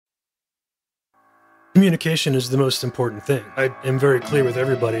Communication is the most important thing. I am very clear with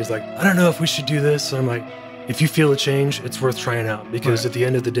everybody. It's like, I don't know if we should do this. I'm like, if you feel a change, it's worth trying out, because at the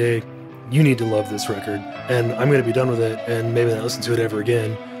end of the day, you need to love this record, and I'm going to be done with it and maybe not listen to it ever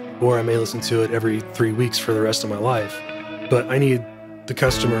again, or I may listen to it every 3 weeks for the rest of my life. But I need the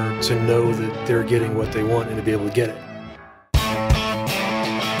customer to know that they're getting what they want and to be able to get it.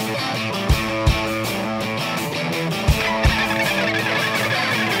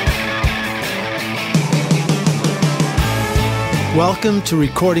 Welcome to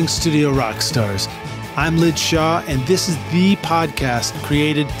Recording Studio Rockstars. I'm Lid Shaw, and this is the podcast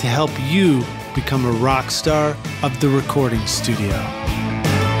created to help you become a rock star of the recording studio.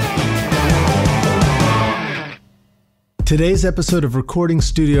 Today's episode of Recording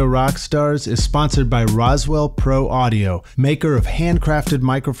Studio Rockstars is sponsored by Roswell Pro Audio, maker of handcrafted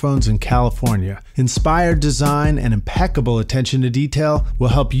microphones in California. Inspired design and impeccable attention to detail will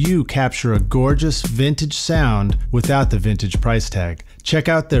help you capture a gorgeous vintage sound without the vintage price tag. Check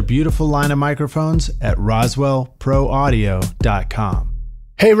out their beautiful line of microphones at roswellproaudio.com.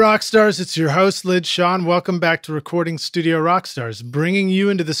 Hey Rockstars, it's your host Lid Shaw, and welcome back to Recording Studio Rockstars, bringing you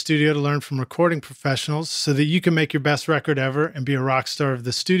into the studio to learn from recording professionals so that you can make your best record ever and be a rock star of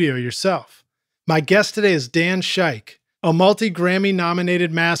the studio yourself. My guest today is Dan Shike, a multi-Grammy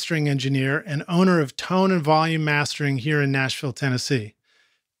nominated mastering engineer and owner of Tone and Volume Mastering here in Nashville, Tennessee.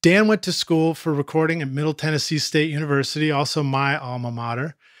 Dan went to school for recording at Middle Tennessee State University, also my alma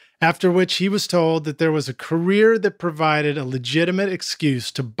mater, after which he was told that there was a career that provided a legitimate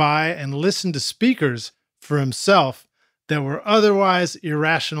excuse to buy and listen to speakers for himself that were otherwise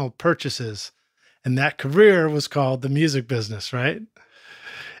irrational purchases. And that career was called the music business, right?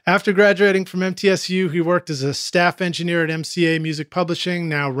 After graduating from MTSU, he worked as a staff engineer at MCA Music Publishing,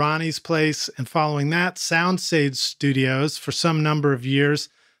 now Ronnie's Place, and following that, Soundstage Studios for some number of years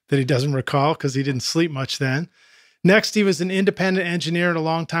that he doesn't recall because he didn't sleep much then. Next, he was an independent engineer and a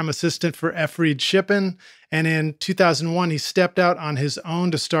longtime assistant for F. Reid Shippen. And in 2001, he stepped out on his own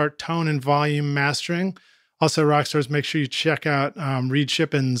to start Tone and Volume Mastering. Also, Rockstars, make sure you check out Reid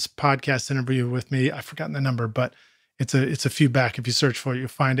Shippen's podcast interview with me. I've forgotten the number, but it's a few back. If you search for it, you'll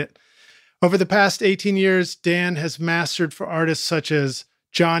find it. Over the past 18 years, Dan has mastered for artists such as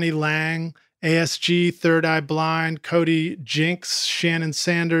Jonny Lang, ASG, Third Eye Blind, Cody Jinks, Shannon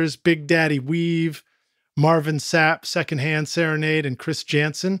Sanders, Big Daddy Weave, Marvin Sapp, Secondhand, Serenade, and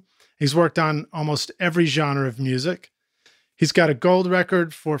Janson. He's worked on almost every genre of music. He's got a gold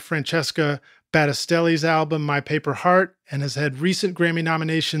record for Francesca Battistelli's album, My Paper Heart, and has had recent Grammy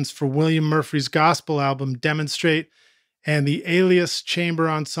nominations for William Murphy's gospel album, Demonstrate, and the Alias Chamber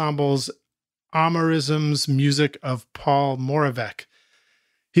Ensemble's Amorisms music of Paul Moravec.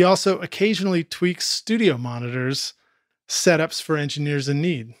 He also occasionally tweaks studio monitors, setups for engineers in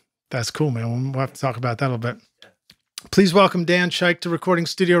need. That's cool, man. We'll have to talk about that a little bit. Please welcome Dan Shike to Recording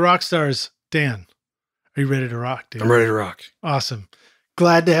Studio Rockstars. Dan, are you ready to rock, dude? I'm ready to rock. Awesome.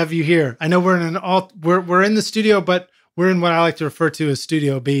 Glad to have you here. I know we're in the studio, but we're in what I like to refer to as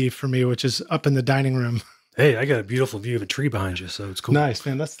Studio B for me, which is up in the dining room. Hey, I got a beautiful view of a tree behind you, so it's cool. Nice,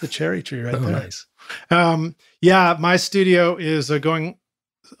 man. That's the cherry tree right there. Nice. Yeah, my studio is going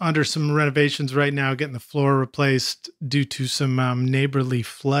under some renovations right now, getting the floor replaced due to some neighborly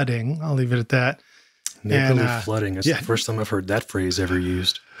flooding. I'll leave it at that. Neighborly flooding. That's the first time I've heard that phrase ever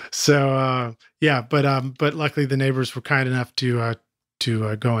used. So, but luckily the neighbors were kind enough to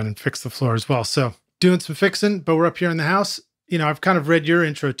go in and fix the floor as well. So doing some fixing, but we're up here in the house. You know, I've kind of read your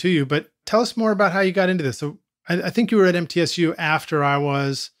intro to you, but tell us more about how you got into this. So I think you were at MTSU after I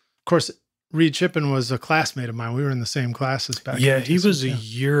was. Of course, Reid Shippen was a classmate of mine. We were in the same classes back then. Yeah, he was a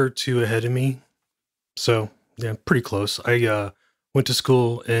year or two ahead of me. So, yeah, pretty close. I went to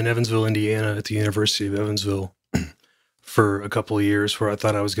school in Evansville, Indiana at the University of Evansville for a couple of years where I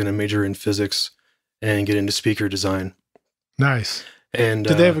thought I was going to major in physics and get into speaker design. Nice. And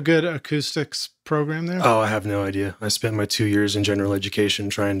did they have a good acoustics program there? Oh, I have no idea. I spent my 2 years in general education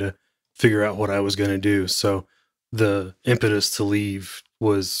trying to figure out what I was going to do. So the impetus to leave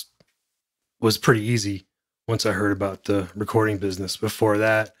was pretty easy once I heard about the recording business. Before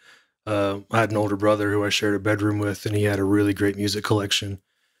that, I had an older brother who I shared a bedroom with, and he had a really great music collection.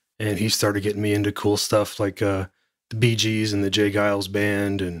 And he started getting me into cool stuff like the Bee Gees and the Jay Giles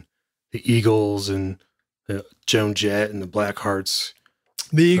Band and the Eagles and Joan Jett and the Blackhearts.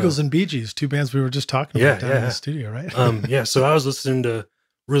 The Eagles and Bee Gees, two bands we were just talking about down in the studio, right? So I was listening to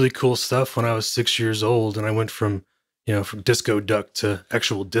really cool stuff when I was 6 years old, and I went from disco duck to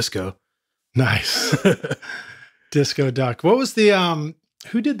actual disco. Nice. Disco duck. What was the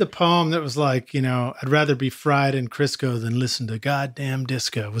who did the poem that was like, I'd rather be fried in Crisco than listen to goddamn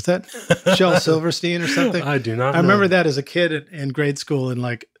disco? Was that Shel Silverstein or something? I do not know. I remember that as a kid in grade school, and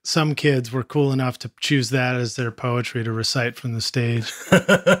like some kids were cool enough to choose that as their poetry to recite from the stage.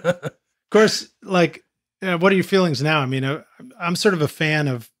 Of course, like, what are your feelings now? I mean, I'm sort of a fan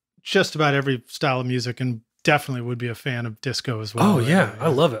of just about every style of music, and definitely would be a fan of disco as well. Oh, yeah. I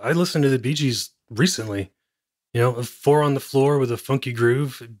love it. I listened to the Bee Gees recently. A 4 on the floor with a funky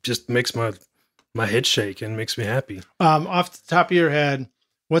groove, it just makes my head shake and makes me happy. Off the top of your head,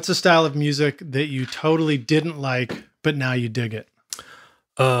 what's a style of music that you totally didn't like, but now you dig it?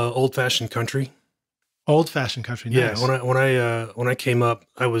 Old-fashioned country. Old-fashioned country, nice. Yeah, when I came up,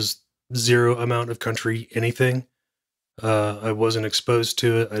 I was zero amount of country anything. I wasn't exposed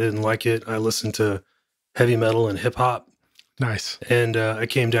to it. I didn't like it. I listened to heavy metal and hip-hop. Nice. And I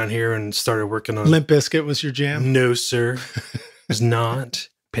came down here and started working on... Limp Bizkit was your jam? No, sir. It was not.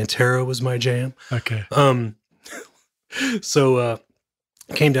 Pantera was my jam. Okay. So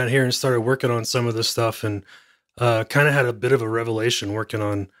I came down here and started working on some of this stuff, and kind of had a bit of a revelation working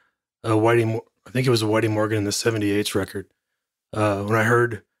on I think it was a Whitey Morgan in the 78s record. When I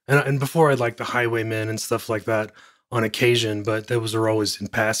heard... And before I liked the Highwaymen and stuff like that on occasion, but those were always in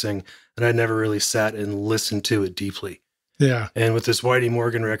passing, and I never really sat and listened to it deeply. Yeah. And with this Whitey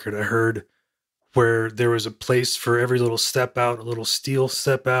Morgan record, I heard where there was a place for every little step out, a little steel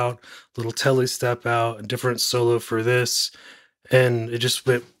step out, a little telly step out, a different solo for this. And it just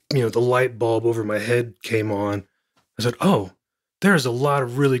went, the light bulb over my head came on. I said, oh, there's a lot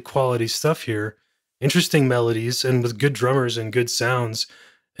of really quality stuff here. Interesting melodies, and with good drummers and good sounds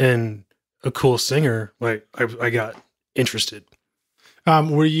and a cool singer. Like I got interested.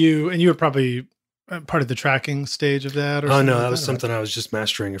 Were you probably part of the tracking stage of that? Or oh, no, that was something I was just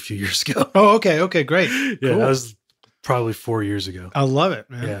mastering a few years ago. Oh, okay. Okay, great. Yeah, cool. That was probably 4 years ago. I love it,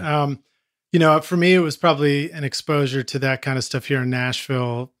 man. Yeah. For me, it was probably an exposure to that kind of stuff here in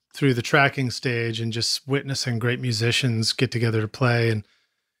Nashville through the tracking stage and just witnessing great musicians get together to play. And,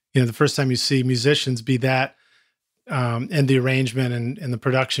 the first time you see musicians be that, and the arrangement and the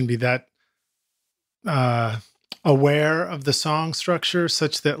production be that aware of the song structure,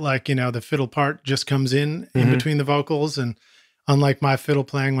 such that like, the fiddle part just comes in between the vocals. And unlike my fiddle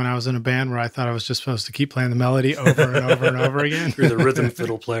playing when I was in a band where I thought I was just supposed to keep playing the melody over and over and over again. You're the rhythm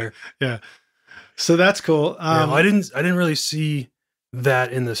fiddle player. Yeah. So that's cool. I didn't really see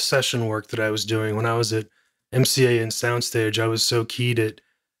that in the session work that I was doing when I was at MCA and Soundstage. I was so keyed at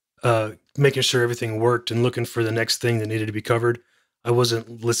making sure everything worked and looking for the next thing that needed to be covered. I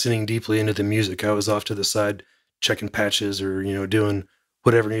wasn't listening deeply into the music. I was off to the side checking patches or, doing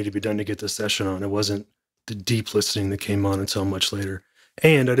whatever needed to be done to get the session on. It wasn't the deep listening that came on until much later.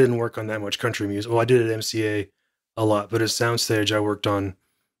 And I didn't work on that much country music. Well, I did at MCA a lot, but at Soundstage, I worked on,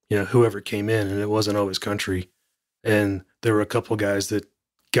 whoever came in, and it wasn't always country. And there were a couple guys that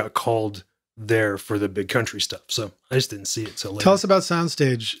got called there for the big country stuff. So I just didn't see it till later. Tell us about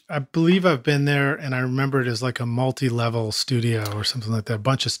Soundstage. I believe I've been there, and I remember it as like a multi-level studio or something like that. A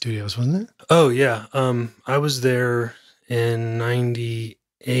bunch of studios, wasn't it? Oh, yeah. I was there in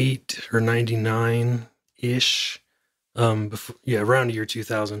 98 or 99-ish. Before, around the year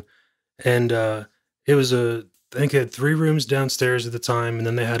 2000. And it was I think they had 3 rooms downstairs at the time, and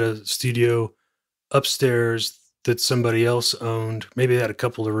then they had a studio upstairs that somebody else owned. Maybe they had a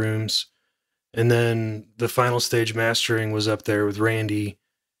couple of rooms. And then the final stage mastering was up there with Randy.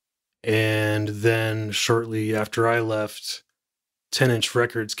 And then shortly after I left, 10-inch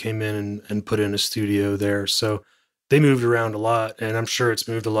Records came in and put in a studio there. So they moved around a lot, and I'm sure it's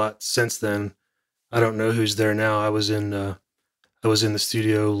moved a lot since then. I don't know who's there now. I was in the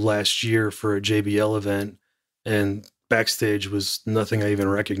studio last year for a JBL event, and backstage was nothing I even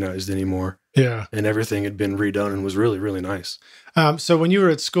recognized anymore. Yeah. And everything had been redone and was really, really nice. So when you were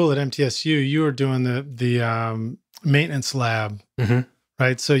at school at MTSU, you were doing the maintenance lab,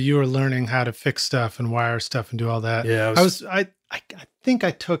 right? So you were learning how to fix stuff and wire stuff and do all that. Yeah. I think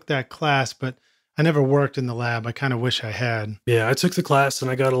I took that class, but I never worked in the lab. I kind of wish I had. Yeah, I took the class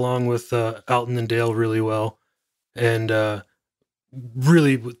and I got along with Alton and Dale really well, and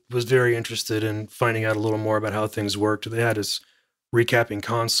really was very interested in finding out a little more about how things worked. They had us recapping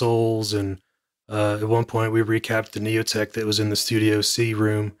consoles, and at one point we recapped the Neotech that was in the Studio C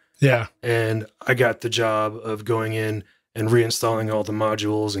room. Yeah. And I got the job of going in and reinstalling all the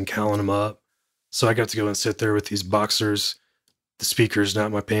modules and calling them up. So I got to go and sit there with these boxers, the speakers,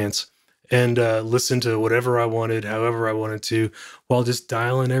 not my pants, and listen to whatever I wanted, however I wanted to, while just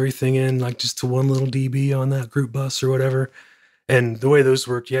dialing everything in, like just to one little dB on that group bus or whatever. And the way those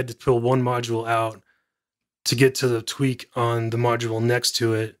worked, you had to pull one module out to get to the tweak on the module next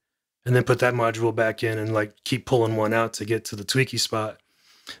to it, and then put that module back in and like keep pulling one out to get to the tweaky spot.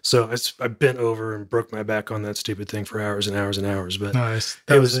 So I bent over and broke my back on that stupid thing for hours and hours and hours. But nice.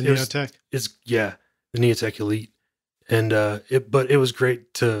 That was the Neotech? The Neotech Elite. And but it was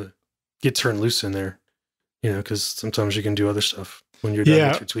great to get turned loose in there, you know, because sometimes you can do other stuff when you're done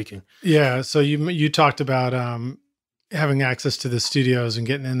with your tweaking. Yeah. So you talked about having access to the studios and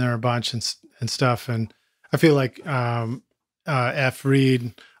getting in there a bunch and stuff. And I feel like F.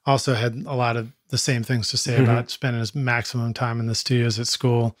 Reed also had a lot of the same things to say about spending his maximum time in the studios at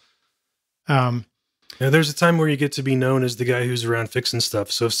school. Yeah, there's a time where you get to be known as the guy who's around fixing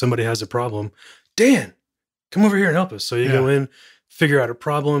stuff. So if somebody has a problem, Dan, come over here and help us. So you go in, figure out a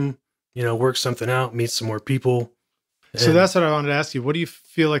problem, you know, work something out, meet some more people. So that's what I wanted to ask you. What do you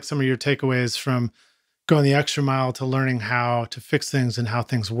feel like some of your takeaways from going the extra mile to learning how to fix things and how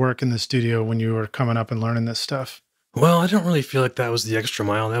things work in the studio when you were coming up and learning this stuff? Well, I don't really feel like that was the extra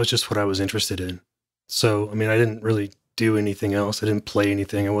mile. That was just what I was interested in. So, I mean, I didn't really do anything else. I didn't play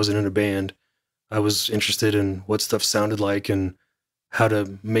anything. I wasn't in a band. I was interested in what stuff sounded like and how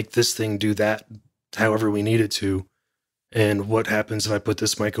to make this thing do that however we needed to. And what happens if I put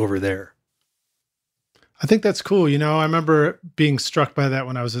this mic over there? I think that's cool. You know, I remember being struck by that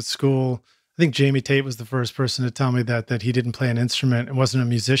when I was at school. I think Jamie Tate was the first person to tell me that he didn't play an instrument and wasn't a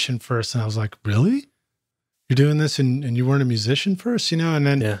musician first. And I was like, really? You're doing this and you weren't a musician first, you know?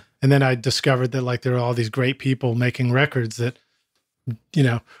 And then I discovered that like there are all these great people making records that, you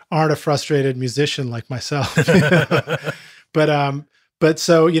know, aren't a frustrated musician like myself. But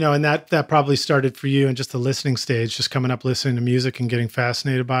so, you know, and that probably started for you in just the listening stage, just coming up, listening to music and getting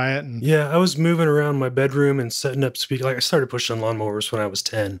fascinated by it. And yeah, I was moving around my bedroom and setting up speakers. Like I started pushing lawnmowers when I was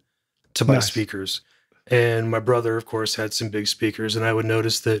 10 to buy speakers. And my brother, of course, had some big speakers. And I would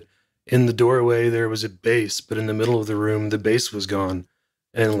notice that in the doorway, there was a bass, but in the middle of the room, the bass was gone.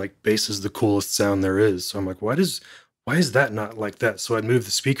 And like bass is the coolest sound there is. So I'm like, why is that not like that? So I'd move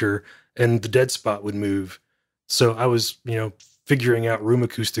the speaker and the dead spot would move. So I was, you know, figuring out room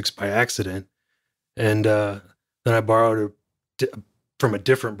acoustics by accident. And then I borrowed from a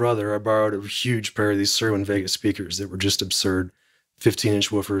different brother, I borrowed a huge pair of these Cerwin-Vega speakers that were just absurd. 15-inch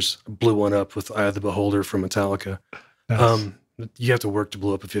woofers. I blew one up with Eye of the Beholder from Metallica. Nice. You have to work to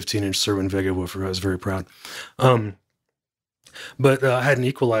blow up a 15-inch Cerwin-Vega woofer. I was very proud. But I had an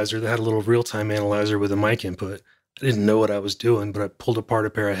equalizer that had a little real-time analyzer with a mic input. I didn't know what I was doing, but I pulled apart a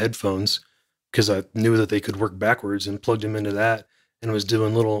pair of headphones because I knew that they could work backwards and plugged them into that and was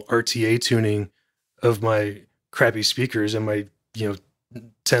doing little RTA tuning of my crappy speakers in my, you know,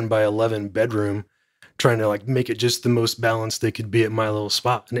 10 by 11 bedroom, trying to like make it just the most balanced they could be at my little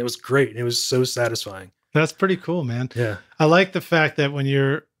spot. And it was great. It was so satisfying. That's pretty cool, man. Yeah. I like the fact that when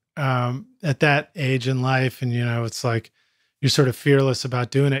you're at that age in life and, you know, it's like you're sort of fearless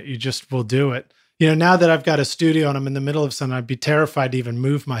about doing it, you just will do it. You know, now that I've got a studio and I'm in the middle of something, I'd be terrified to even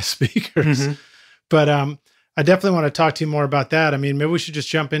move my speakers. But I definitely want to talk to you more about that. I mean, maybe we should just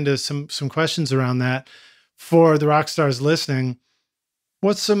jump into some questions around that for the rock stars listening.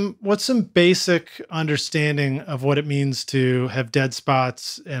 What's some basic understanding of what it means to have dead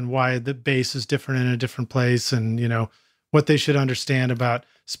spots and why the bass is different in a different place, and, you know, what they should understand about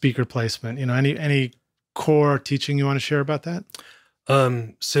speaker placement? You know, any core teaching you want to share about that?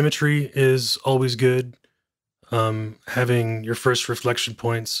 Symmetry is always good. Having your first reflection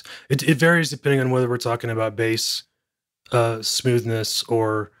points, it varies depending on whether we're talking about bass, smoothness,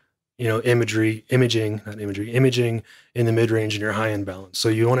 or, you know, imaging in the mid-range and your high-end balance. So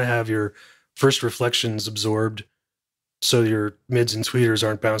you want to have your first reflections absorbed so your mids and tweeters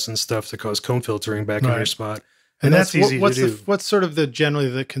aren't bouncing stuff to cause comb filtering back in your spot. And that's easy to do. What's sort of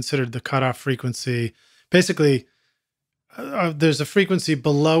generally considered the cutoff frequency? Basically, there's a frequency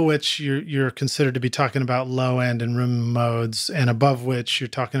below which you're considered to be talking about low end and room modes, and above which you're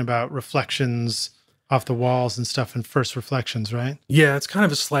talking about reflections off the walls and stuff and first reflections, right? Yeah, it's kind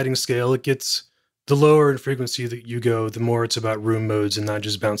of a sliding scale. It gets, the lower in frequency that you go, the more it's about room modes and not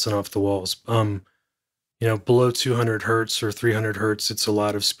just bouncing off the walls. You know, below 200 hertz or 300 hertz, it's a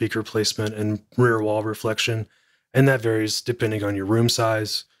lot of speaker placement and rear wall reflection. And that varies depending on your room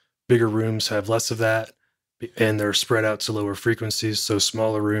size. Bigger rooms have less of that, and they're spread out to lower frequencies. So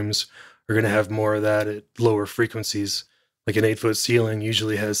smaller rooms are going to have more of that at lower frequencies. Like an 8-foot ceiling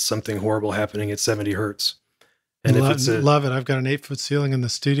usually has something horrible happening at 70 hertz. And if it's love it. I've got an 8-foot ceiling in the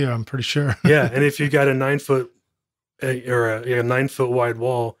studio, I'm pretty sure. Yeah. And if you got a 9-foot or a 9-foot wide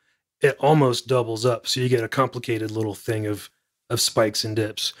wall, it almost doubles up. So you get a complicated little thing of spikes and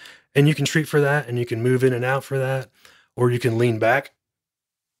dips. And you can treat for that, and you can move in and out for that, or you can lean back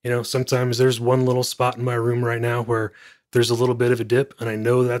sometimes there's one little spot in my room right now where there's a little bit of a dip, and I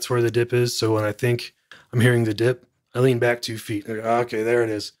know that's where the dip is. So when I think I'm hearing the dip, I lean back 2 feet. And I go, okay, there it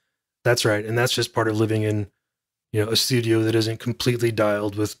is. That's right. And that's just part of living in, a studio that isn't completely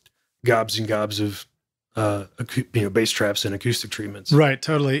dialed with gobs and gobs of, bass traps and acoustic treatments. Right.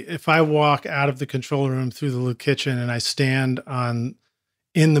 Totally. If I walk out of the control room through the little kitchen and I stand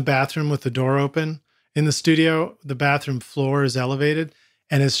in the bathroom with the door open in the studio, the bathroom floor is elevated.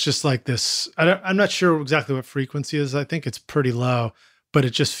 And it's just like this, I'm not sure exactly what frequency is. I think it's pretty low, but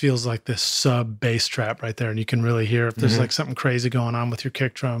it just feels like this sub bass trap right there. And you can really hear if there's like something crazy going on with your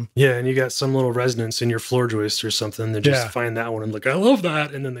kick drum. Yeah. And you got some little resonance in your floor joist or something that just find that one and like, I love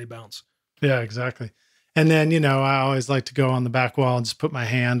that. And then they bounce. Yeah, exactly. And then, I always like to go on the back wall and just put my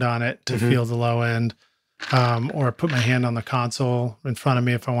hand on it to feel the low end. Or put my hand on the console in front of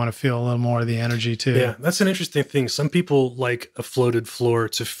me if I want to feel a little more of the energy too. Yeah, that's an interesting thing. Some people like a floated floor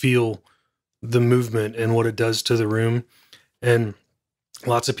to feel the movement and what it does to the room. And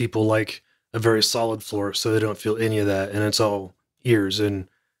lots of people like a very solid floor so they don't feel any of that. And it's all ears. And,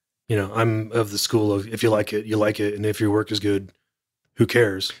 I'm of the school of if you like it, you like it. And if your work is good, who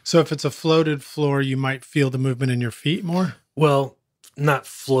cares? So if it's a floated floor, you might feel the movement in your feet more? Well, not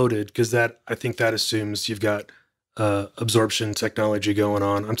floated, because I think that assumes you've got absorption technology going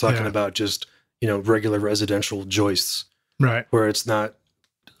on. I'm talking about just, regular residential joists. Right. Where it's not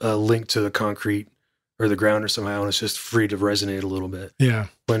linked to the concrete or the ground or somehow, and it's just free to resonate a little bit. Yeah.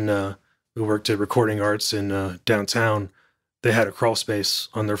 When we worked at Recording Arts in downtown, they had a crawl space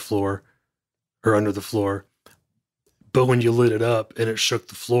on their floor or under the floor. But when you lit it up and it shook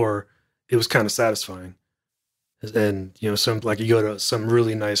the floor, it was kind of satisfying. And, some like you go to some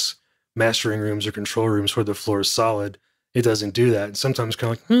really nice mastering rooms or control rooms where the floor is solid, it doesn't do that. And sometimes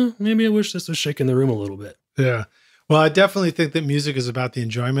kind of like, maybe I wish this was shaking the room a little bit. Yeah. Well, I definitely think that music is about the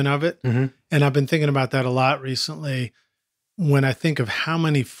enjoyment of it. Mm-hmm. And I've been thinking about that a lot recently when I think of how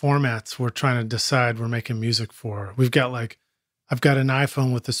many formats we're trying to decide we're making music for. I've got an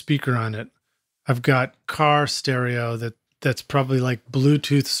iPhone with a speaker on it. I've got car stereo that's probably like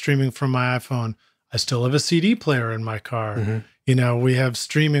Bluetooth streaming from my iPhone. I still have a CD player in my car. Mm-hmm. We have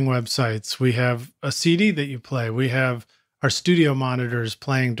streaming websites. We have a CD that you play. We have our studio monitors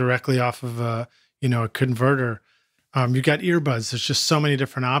playing directly off of a converter. You got earbuds. There's just so many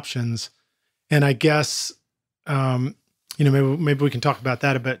different options. And I guess, maybe we can talk about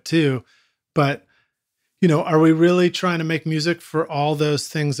that a bit too. But, are we really trying to make music for all those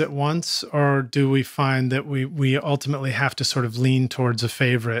things at once? Or do we find that we ultimately have to sort of lean towards a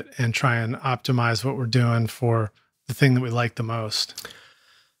favorite and try and optimize what we're doing for the thing that we like the most?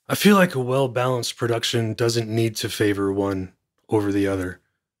 I feel like a well-balanced production doesn't need to favor one over the other.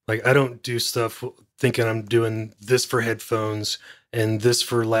 Like, I don't do stuff thinking I'm doing this for headphones and this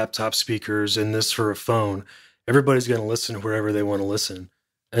for laptop speakers and this for a phone. Everybody's going to listen wherever they want to listen.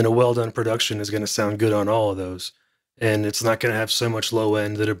 And a well-done production is going to sound good on all of those. And it's not going to have so much low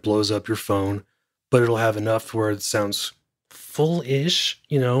end that it blows up your phone, but it'll have enough where it sounds full-ish,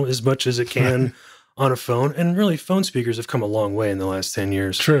 as much as it can on a phone. And really, phone speakers have come a long way in the last 10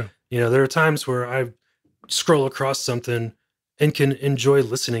 years. True. There are times where I scroll across something and can enjoy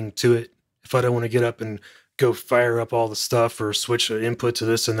listening to it. If I don't want to get up and go fire up all the stuff or switch an input to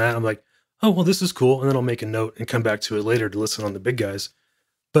this and that, I'm like, oh, well, this is cool. And then I'll make a note and come back to it later to listen on the big guys.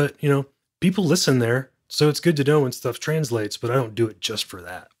 But, people listen there. So it's good to know when stuff translates, but I don't do it just for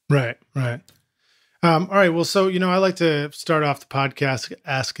that. Right. All right. Well, so, I like to start off the podcast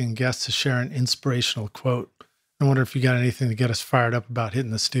asking guests to share an inspirational quote. I wonder if you got anything to get us fired up about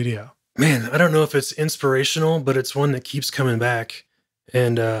hitting the studio. Man, I don't know if it's inspirational, but it's one that keeps coming back.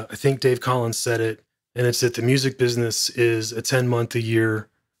 And I think Dave Collins said it, and it's that the music business is a 10-month-a-year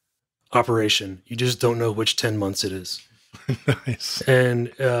operation. You just don't know which 10 months it is. Nice.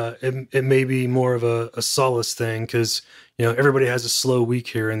 And it may be more of a solace thing because, everybody has a slow week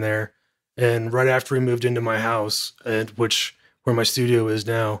here and there. And right after we moved into my house, where my studio is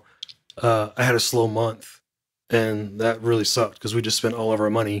now, I had a slow month. And that really sucked because we just spent all of our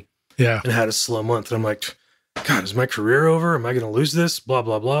money and had a slow month. And I'm like, God, is my career over? Am I going to lose this? Blah,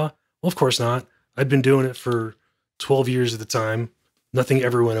 blah, blah. Well, of course not. I'd been doing it for 12 years at the time. Nothing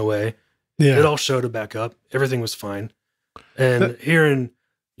ever went away. Yeah. It all showed up back up. Everything was fine. And hearing,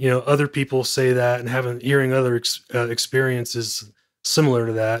 other people say that and hearing other experiences similar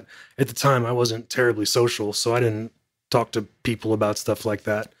to that. At the time, I wasn't terribly social, so I didn't talk to people about stuff like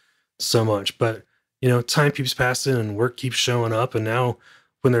that so much. But, time keeps passing and work keeps showing up. And now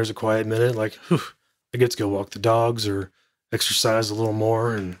when there's a quiet minute, like, I get to go walk the dogs or exercise a little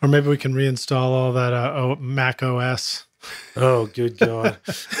more. Or maybe we can reinstall all that Mac OS Oh, good God.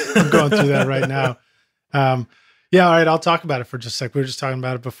 I'm going through that right now. Yeah, all right, I'll talk about it for just a sec. We were just talking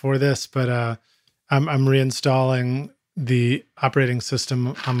about it before this, but I'm reinstalling the operating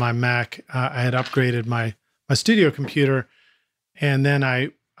system on my Mac. I had upgraded my studio computer, and then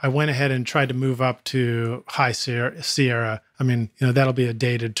I went ahead and tried to move up to High Sierra. I mean, that'll be a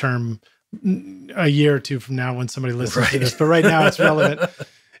dated term a year or two from now when somebody listens to this, but right now it's relevant.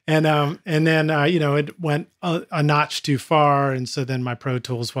 And then it went a notch too far, and so then my Pro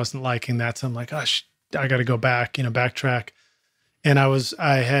Tools wasn't liking that. So I'm like, gosh, I got to go back, backtrack. And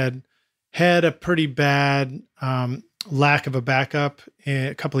I had a pretty bad lack of a backup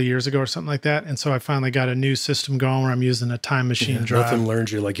a couple of years ago or something like that. And so I finally got a new system going where I'm using a Time Machine drive. Nothing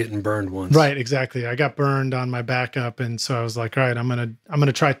learned you like getting burned once. Right, exactly. I got burned on my backup, and so I was like, all right, I'm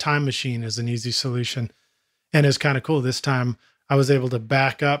gonna try Time Machine as an easy solution. And it's kind of cool. This time I was able to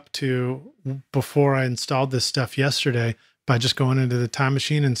back up to before I installed this stuff yesterday by just going into the Time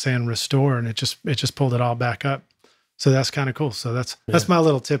Machine and saying restore, and it just pulled it all back up. So that's kind of cool. So that's my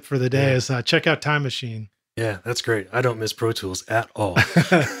little tip for the day is check out Time Machine. Yeah, that's great. I don't miss Pro Tools at all.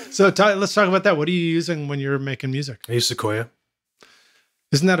 So let's talk about that. What are you using when you're making music? I use Sequoia.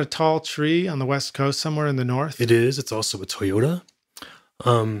 Isn't that a tall tree on the West Coast somewhere in the north? It is. It's also a Toyota.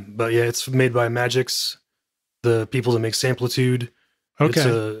 But yeah, it's made by Magix, the people that make Samplitude. Okay.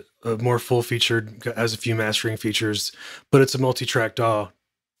 It's a more full-featured, has a few mastering features, but it's a multi-track DAW,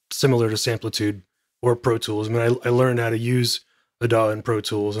 similar to Samplitude or Pro Tools. I mean, I learned how to use a DAW in Pro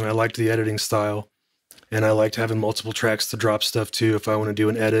Tools, and I liked the editing style. And I liked having multiple tracks to drop stuff to if I want to do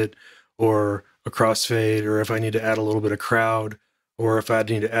an edit or a crossfade, or if I need to add a little bit of crowd, or if I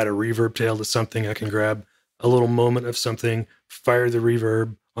need to add a reverb tail to something, I can grab a little moment of something, fire the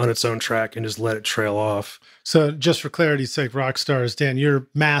reverb on its own track, and just let it trail off. So just for clarity's sake, Rockstars, Dan, you're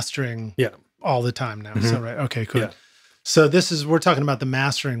mastering all the time now. Mm-hmm. So, right. Okay, cool. Yeah. So we're talking about the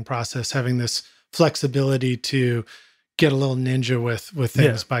mastering process, having this flexibility to get a little ninja with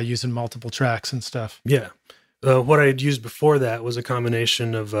things by using multiple tracks and stuff. Yeah. What I had used before that was a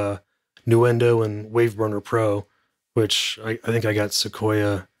combination of Nuendo and Waveburner Pro, which I think I got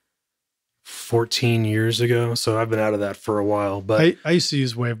Sequoia 14 years ago. So I've been out of that for a while. But I used to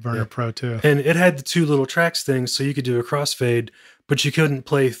use Waveburner Pro too. And it had the two little tracks thing, so you could do a crossfade, but you couldn't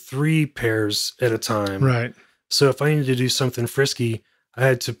play 3 pairs at a time. Right. So if I needed to do something frisky, I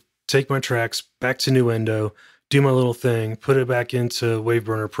had to take my tracks back to Nuendo, do my little thing, put it back into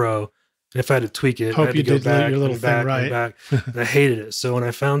Waveburner Pro. And if I had to tweak it, I had to go back your little thing right. and back. And I hated it. So when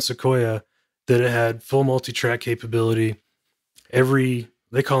I found Sequoia, that it had full multi-track capability,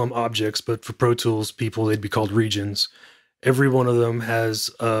 they call them objects, but for Pro Tools people, they'd be called regions. Every one of them has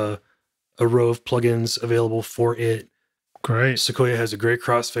a row of plugins available for it. Great. Sequoia has a great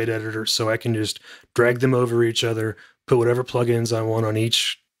crossfade editor, so I can just drag them over each other, put whatever plugins I want on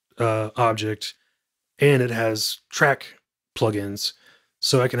each object. And it has track plugins,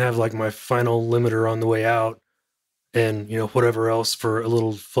 so I can have like my final limiter on the way out, and whatever else for a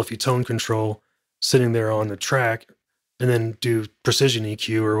little fluffy tone control sitting there on the track, and then do precision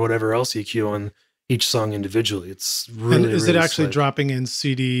EQ or whatever else EQ on each song individually. It's really. And is it actually dropping in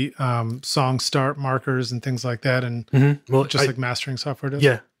CD song start markers and things like that, and like mastering software does?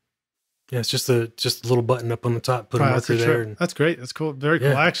 Yeah. Yeah, it's just a little button up on the top, put a marker there. And, that's great. That's cool. Very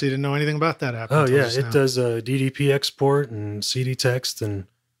cool. I actually didn't know anything about that app. Oh, yeah. It does DDP export and CD text and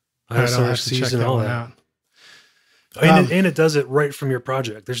ISRCs and all that. And it does it right from your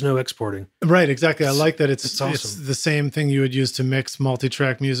project. There's no exporting. Right, exactly. I like that it's awesome. It's the same thing you would use to mix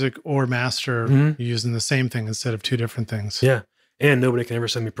multi-track music or master. Mm-hmm. You're using the same thing instead of 2 different things. Yeah. And nobody can ever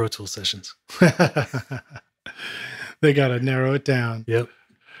send me Pro Tools sessions. They got to narrow it down. Yep.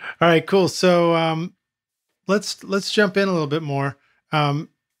 All right, cool. So let's jump in a little bit more. I'm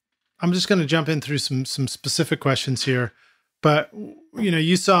just going to jump in through some specific questions here. But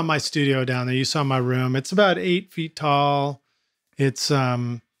you saw my studio down there. You saw my room. It's about 8 feet tall. It's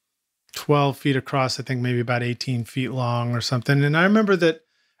 12 feet across. I think maybe about 18 feet long or something. And I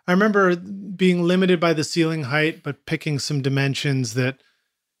remember being limited by the ceiling height, but picking some dimensions that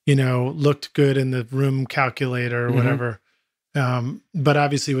looked good in the room calculator or whatever. But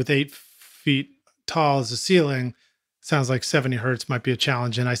obviously with 8 feet tall as a ceiling, sounds like 70 hertz might be a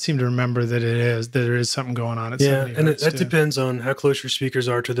challenge. And I seem to remember that there is something going on at 70 hertz. And that depends on how close your speakers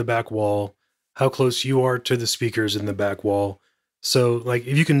are to the back wall, how close you are to the speakers in the back wall. So like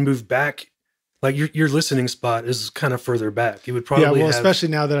if you can move back, like your listening spot is kind of further back. It would probably especially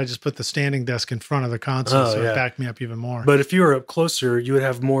now that I just put the standing desk in front of the console, it backed me up even more. But if you were up closer, you would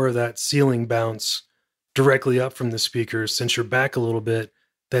have more of that ceiling bounce directly up from the speakers. Since you're back a little bit,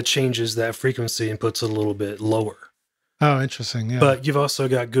 that changes that frequency and puts it a little bit lower. Oh, interesting. Yeah. But you've also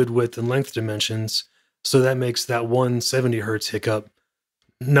got good width and length dimensions. So that makes that 170 hertz hiccup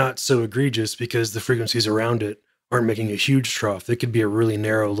not so egregious because the frequencies around it aren't making a huge trough. It could be a really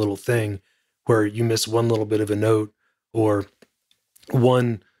narrow little thing where you miss one little bit of a note or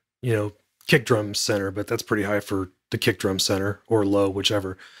one, kick drum center, but that's pretty high for the kick drum center, or low,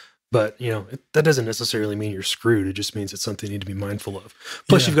 whichever. But, that doesn't necessarily mean you're screwed. It just means it's something you need to be mindful of.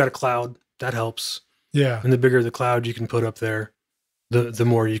 Plus, you've got a cloud. That helps. Yeah. And the bigger the cloud you can put up there, the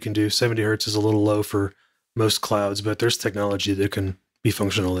more you can do. 70 hertz is a little low for most clouds, but there's technology that can be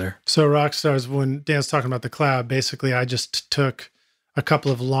functional there. So Rockstars, when Dan's talking about the cloud, basically I just took a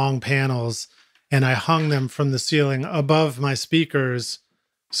couple of long panels and I hung them from the ceiling above my speakers,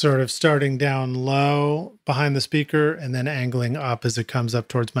 sort of starting down low behind the speaker and then angling up as it comes up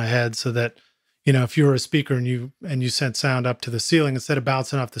towards my head, so that, if you were a speaker and you sent sound up to the ceiling, instead of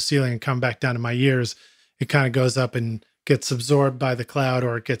bouncing off the ceiling and come back down to my ears, it kind of goes up and gets absorbed by the cloud,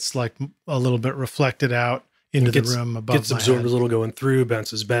 or it gets like a little bit reflected out into the room above. Gets absorbed a little going through,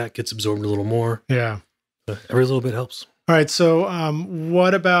 bounces back, gets absorbed a little more. Yeah. Every little bit helps. All right. So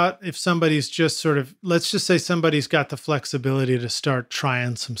what about if somebody's just sort of, let's just say somebody's got the flexibility to start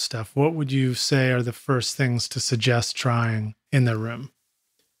trying some stuff. What would you say are the first things to suggest trying in their room?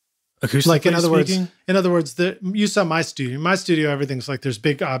 Acoustically like in other speaking? words, you saw my studio. My studio, everything's like there's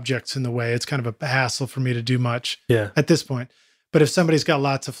big objects in the way. It's kind of a hassle for me to do much at this point. But if somebody's got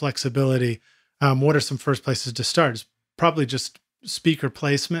lots of flexibility, what are some first places to start? It's probably just speaker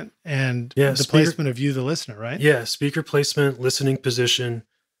placement and placement of you, the listener, right? Yeah, speaker placement, listening position,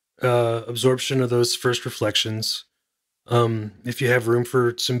 absorption of those first reflections. If you have room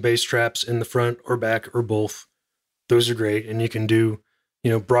for some bass traps in the front or back or both, those are great. And you can do,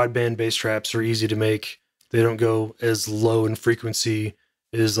 broadband bass traps are easy to make. They don't go as low in frequency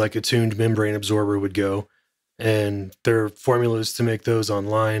as like a tuned membrane absorber would go. And there are formulas to make those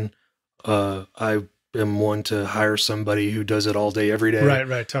online. I am one to hire somebody who does it all day, every day.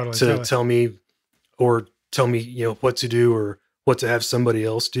 Right, totally. Tell me what to do or what to have somebody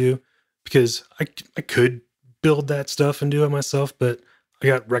else do, because I could build that stuff and do it myself, but I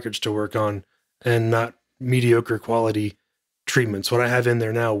got records to work on and not mediocre quality treatments. What I have in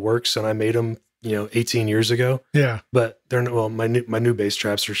there now works, and I made them, 18 years ago. Yeah. But they're not, well, my new bass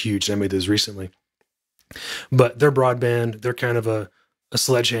traps are huge. I made those recently, but they're broadband. They're kind of a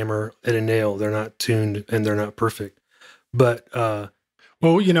sledgehammer and a nail. They're not tuned and they're not perfect. But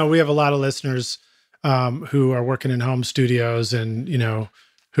well, we have a lot of listeners who are working in home studios and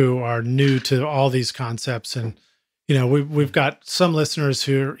who are new to all these concepts, and we've got some listeners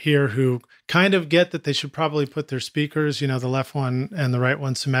who kind of get that they should probably put their speakers, the left one and the right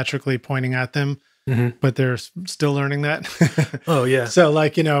one symmetrically pointing at them, but they're still learning that. Oh yeah.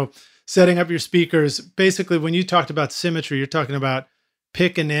 So setting up your speakers, basically when you talked about symmetry, you're talking about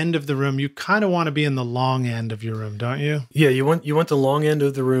pick an end of the room. You kind of want to be in the long end of your room, don't you? Yeah, you want the long end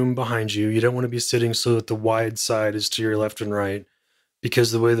of the room behind you. You don't want to be sitting so that the wide side is to your left and right,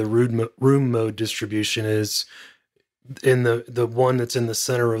 because the way the room mode distribution is, in the one that's in the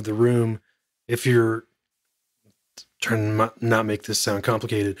center of the room, if you're trying to not make this sound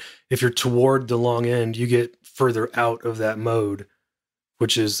complicated, if you're toward the long end, you get further out of that mode,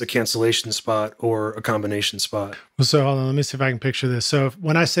 which is a cancellation spot or a combination spot. Well, so hold on, let me see if I can picture this. So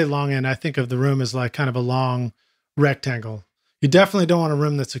when I say long end, I think of the room as like kind of a long rectangle. You definitely don't want a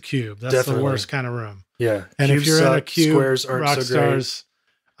room that's a cube. That's the worst kind of room. Yeah. And if you're in a cube, squares aren't so great.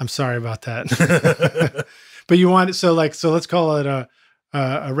 I'm sorry about that. But you want it, so let's call it a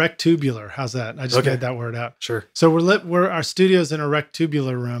rectubular. How's that? I just made that word up. Sure. So our studio's in a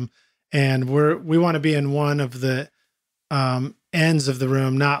rectubular room, and we want to be in one of the ends of the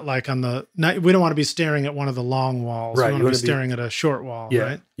room, not like we don't want to be staring at one of the long walls. Right. We want to be staring at a short wall,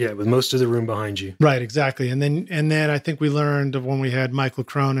 right? Yeah, with most of the room behind you. Right, exactly. And then I think we learned when we had Michael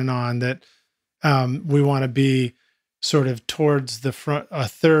Cronin on that we want to be sort of towards the front, a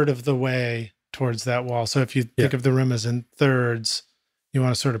third of the way towards that wall. So if you think of the room as in thirds, you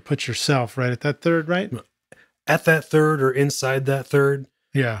want to sort of put yourself right at that third, right? At that third or inside that third.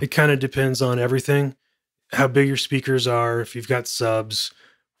 Yeah. It kind of depends on everything. How big your speakers are, if you've got subs,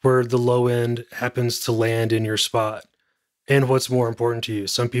 where the low end happens to land in your spot, and what's more important to you.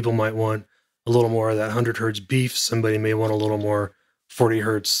 Some people might want a little more of that 100 hertz beef. Somebody may want a little more 40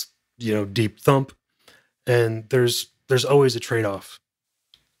 hertz, deep thump. And there's always a trade-off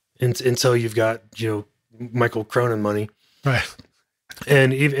until you've got, Michael Cronin money. Right.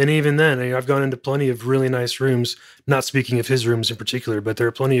 And even then, I've gone into plenty of really nice rooms, not speaking of his rooms in particular, but there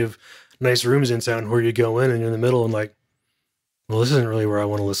are plenty of nice rooms in town where you go in and you're in the middle and like, well, this isn't really where I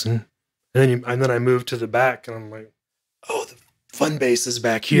want to listen. And then I move to the back and I'm like, fun bass is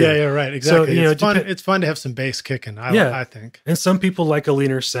back here. Yeah, right, exactly. So, it's fun to have some bass kicking, I think. And some people like a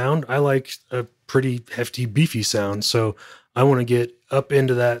leaner sound. I like a pretty hefty, beefy sound. So I want to get up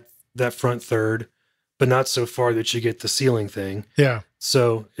into that front third, but not so far that you get the ceiling thing. Yeah.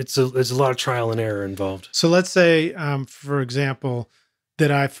 So there's a lot of trial and error involved. So let's say, for example,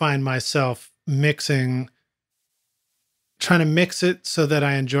 that I find myself trying to mix it so that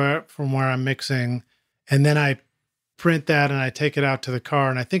I enjoy it from where I'm mixing, and then I print that and I take it out to the car,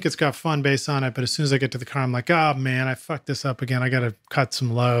 and I think it's got fun bass on it, but as soon as I get to the car, I'm like, oh man, I fucked this up again. I got to cut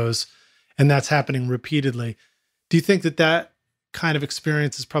some lows, and that's happening repeatedly. Do you think that kind of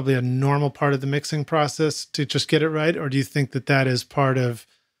experience is probably a normal part of the mixing process to just get it right? Or do you think that is part of,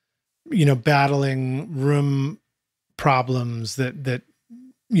 battling room problems that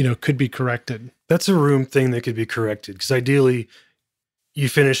could be corrected? That's a room thing that could be corrected. Because ideally you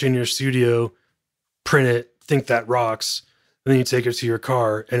finish in your studio, print it, think that rocks, and then you take it to your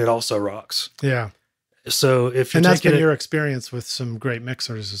car and it also rocks. Yeah. So and that's been your experience with some great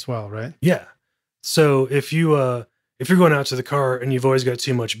mixers as well, right? Yeah. So if you're going out to the car and you've always got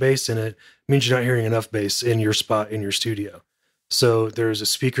too much bass in it, means you're not hearing enough bass in your spot in your studio. So there's a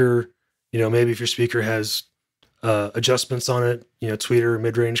speaker, maybe if your speaker has adjustments on it, tweeter,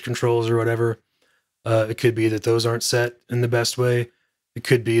 mid-range controls or whatever. It could be that those aren't set in the best way. It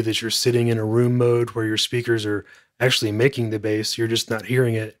could be that you're sitting in a room mode where your speakers are actually making the bass. You're just not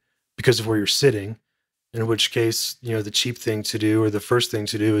hearing it because of where you're sitting, in which case, the cheap thing to do or the first thing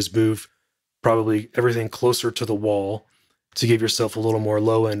to do is move probably everything closer to the wall to give yourself a little more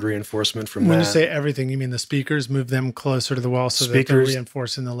low-end reinforcement from When that. you say everything, you mean the speakers, move them closer to the wall so that they're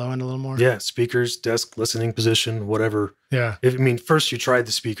reinforcing the low end a little more? Yeah, speakers, desk, listening position, whatever. Yeah. First you tried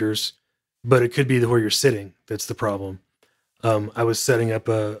the speakers, but it could be where you're sitting that's the problem. I was setting up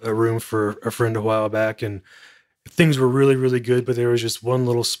a room for a friend a while back, and things were really, really good, but there was just one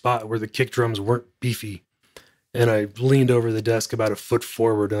little spot where the kick drums weren't beefy. And I leaned over the desk about a foot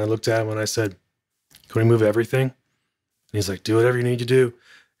forward, and I looked at him and I said, "Can we move everything?" And he's like, "Do whatever you need to do."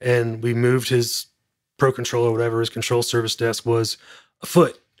 And we moved his Pro Controller, whatever his control service desk was, a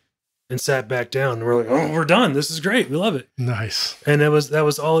foot and sat back down. And we're like, "Oh, we're done. This is great. We love it." Nice. And that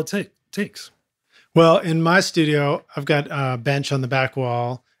was all it takes. Well, in my studio, I've got a bench on the back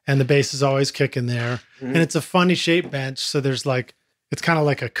wall, and the bass is always kicking there. Mm-hmm. And it's a funny shaped bench. So there's it's kind of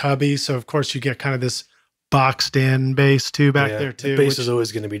like a cubby. So of course you get kind of this boxed in bass too back there too. The bass is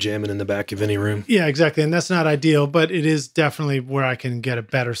always going to be jamming in the back of any room. Yeah, exactly. And that's not ideal, but it is definitely where I can get a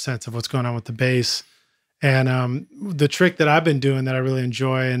better sense of what's going on with the bass. And the trick that I've been doing that I really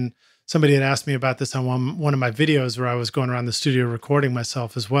enjoy, and somebody had asked me about this on one of my videos where I was going around the studio recording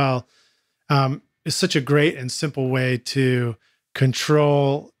myself as well, is such a great and simple way to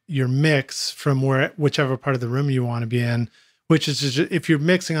control your mix from whichever part of the room you want to be in, which is just, if you're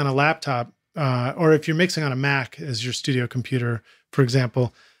mixing on a laptop, or if you're mixing on a Mac as your studio computer, for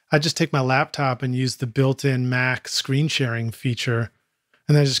example, I just take my laptop and use the built-in Mac screen sharing feature,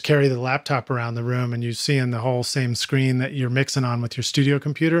 and then just carry the laptop around the room, and you're seeing the whole same screen that you're mixing on with your studio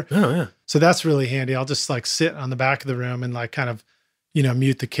computer. Oh, yeah. So that's really handy. I'll just sit on the back of the room and kind of,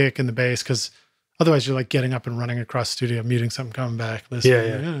 mute the kick and the bass, because otherwise you're getting up and running across the studio, muting something, coming back,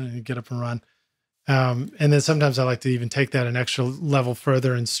 listening. You get up and run. And then sometimes I like to even take that an extra level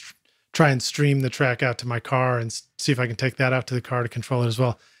further and try and stream the track out to my car and see if I can take that out to the car to control it as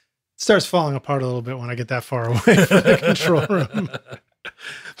well. It starts falling apart a little bit when I get that far away from the control room.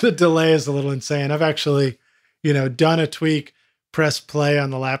 The delay is a little insane. I've actually, done a tweak, pressed play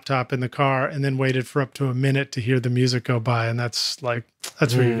on the laptop in the car, and then waited for up to a minute to hear the music go by. And that's where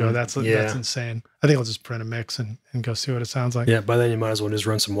you go. That's insane. I think I'll just print a mix and go see what it sounds like. Yeah. By then you might as well just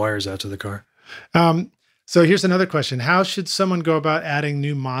run some wires out to the car. So here's another question. How should someone go about adding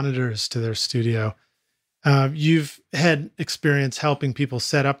new monitors to their studio? You've had experience helping people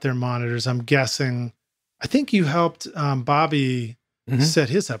set up their monitors. I'm guessing, I think you helped Bobby set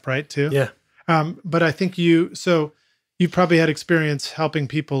his up, right, too? Yeah. But I think you probably had experience helping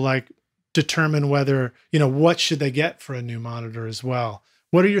people determine whether, what should they get for a new monitor as well.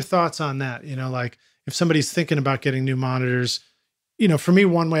 What are your thoughts on that? If somebody's thinking about getting new monitors, for me,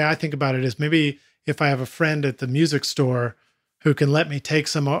 one way I think about it is maybe if I have a friend at the music store who can let me take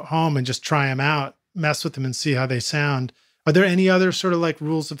some home and just try them out, mess with them and see how they sound. Are there any other sort of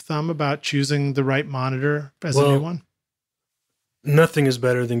rules of thumb about choosing the right monitor as a new one? Nothing is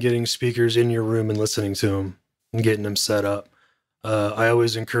better than getting speakers in your room and listening to them and getting them set up. I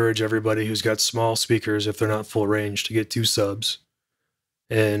always encourage everybody who's got small speakers, if they're not full range, to get 2 subs.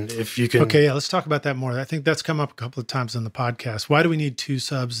 And if you can... Okay, yeah, let's talk about that more. I think that's come up a couple of times on the podcast. Why do we need 2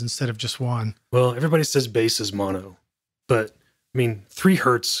 subs instead of just 1? Well, everybody says bass is mono, but I mean, 3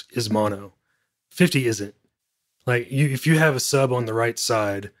 hertz is mono. 50 isn't. Like if you have a sub on the right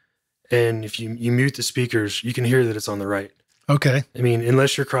side and if you mute the speakers, you can hear that it's on the right. Okay. I mean,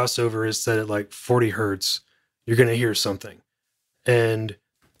 unless your crossover is set at like 40 hertz, you're going to hear something. And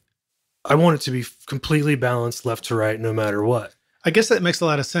I want it to be completely balanced left to right, no matter what. I guess that makes a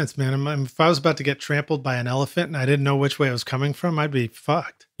lot of sense, man. If I was about to get trampled by an elephant and I didn't know which way it was coming from, I'd be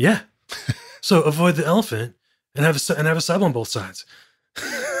fucked. Yeah. So avoid the elephant and have a sub on both sides.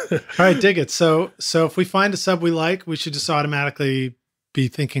 All right, dig it. So if we find a sub we like, we should just automatically be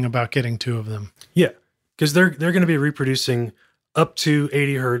thinking about getting 2 of them. Yeah, because they're going to be reproducing up to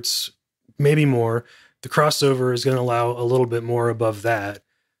 80 hertz, maybe more. The crossover is going to allow a little bit more above that.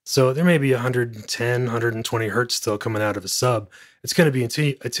 So there may be 110, 120 hertz still coming out of a sub. It's going to be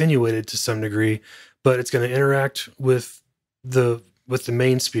attenuated to some degree, but it's going to interact with the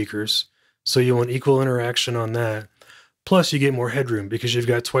main speakers. So you want equal interaction on that. Plus you get more headroom because you've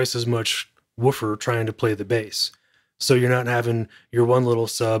got twice as much woofer trying to play the bass. So you're not having your one little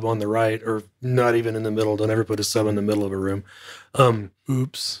sub on the right or not even in the middle. Don't ever put a sub in the middle of a room.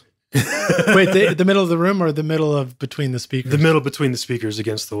 Oops. Wait, the middle of the room or the middle of between the speakers? The middle between the speakers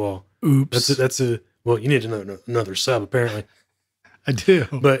against the wall. Oops. Well, you need to know another sub apparently. I do.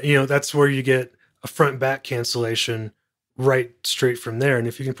 But that's where you get a front back cancellation right straight from there. And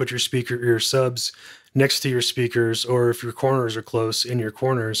if you can put your subs next to your speakers, or if your corners are close in your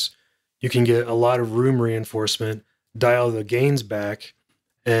corners, you can get a lot of room reinforcement, dial the gains back,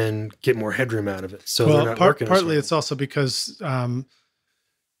 and get more headroom out of it. So they're not working partly it's also because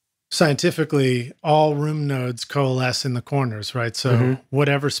scientifically all room nodes coalesce in the corners, right? So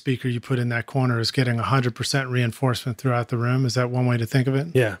whatever speaker you put in that corner is getting 100% reinforcement throughout the room. Is that one way to think of it?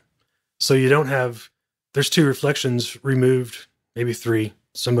 Yeah. So you don't have, there's 2 reflections removed, maybe 3.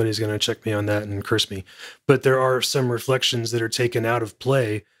 Somebody's going to check me on that and curse me. But there are some reflections that are taken out of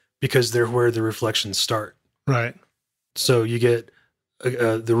play because they're where the reflections start. Right. So you get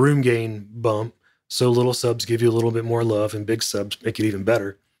the room gain bump. So little subs give you a little bit more love and big subs make it even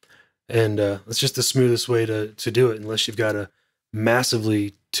better. And it's just the smoothest way to do it unless you've got a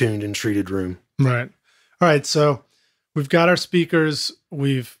massively tuned and treated room. Right. All right. So we've got our speakers.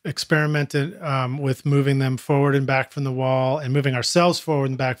 We've experimented with moving them forward and back from the wall and moving ourselves forward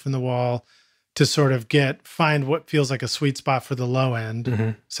and back from the wall to sort of find what feels like a sweet spot for the low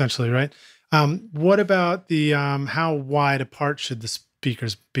end, essentially, right? What about the how wide apart should the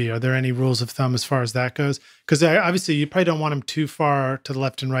speakers be? Are there any rules of thumb as far as that goes? Because obviously you probably don't want them too far to the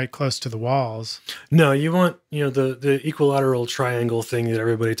left and right close to the walls. No, you want, the equilateral triangle thing that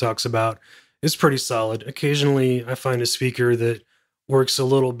everybody talks about is pretty solid. Occasionally I find a speaker that works a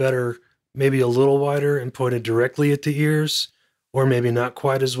little better, maybe a little wider and pointed directly at the ears, or maybe not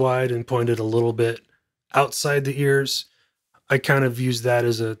quite as wide and pointed a little bit outside the ears. I kind of use that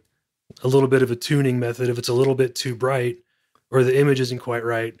as a little bit of a tuning method. If it's a little bit too bright or the image isn't quite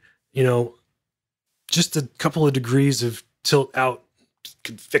right, just a couple of degrees of tilt out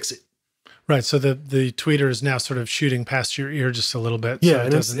could fix it. Right. So the tweeter is now sort of shooting past your ear just a little bit. Yeah.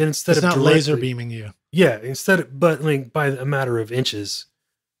 So instead of not laser beaming you. Yeah. But by a matter of inches,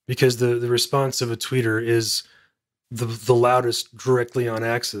 because the response of a tweeter is the loudest directly on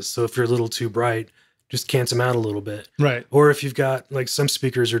axis. So if you're a little too bright, just cants them out a little bit. Right. Or if you've got, like, some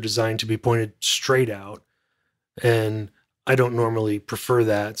speakers are designed to be pointed straight out, and I don't normally prefer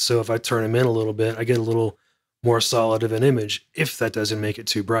that. So if I turn them in a little bit, I get a little more solid of an image if that doesn't make it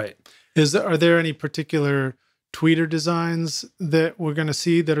too bright. Are there any particular tweeter designs that we're going to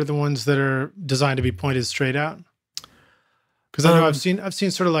see that are the ones that are designed to be pointed straight out? Because I know I've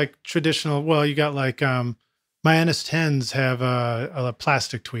seen sort of like traditional, well, you got like my NS10s have a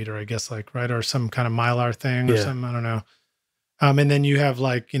plastic tweeter, I guess, like, right? Or some kind of Mylar thing or something, I don't know. And then you have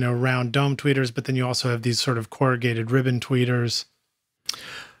like, round dome tweeters, but then you also have these sort of corrugated ribbon tweeters.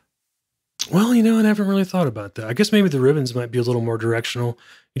 Well, I haven't really thought about that. I guess maybe the ribbons might be a little more directional.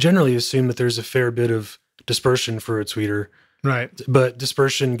 You generally assume that there's a fair bit of dispersion for a tweeter. Right. But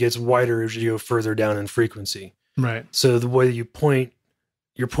dispersion gets wider as you go further down in frequency. Right. So the way you point,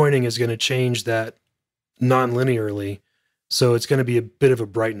 your pointing is going to change that non-linearly. So it's going to be a bit of a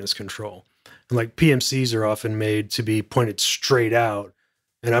brightness control. And like PMCs are often made to be pointed straight out.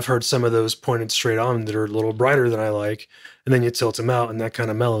 And I've heard some of those pointed straight on that are a little brighter than I like. And then you tilt them out and that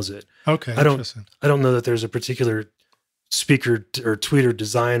kind of mellows it. Okay. I don't know that there's a particular speaker or tweeter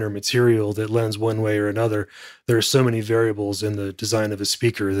design or material that lends one way or another. There are so many variables in the design of a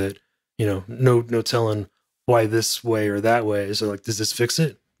speaker that, no telling why this way or that way. So like, does this fix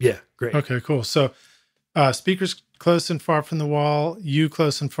it? Yeah, great. Okay, cool. So speakers close and far from the wall, you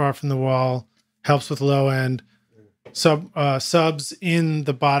close and far from the wall, helps with low end. subs in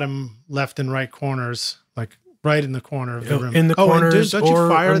the bottom left and right corners, like right in the corner of the room. In the corners, don't you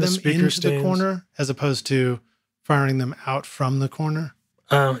fire them into stands. the corner as opposed to firing them out from the corner?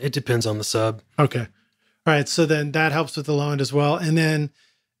 It depends on the sub. Okay. All right. So then that helps with the low end as well. And then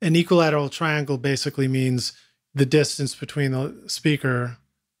an equilateral triangle basically means the distance between the speaker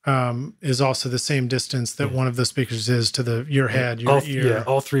is also the same distance that one of the speakers is to your head, your ear. Yeah,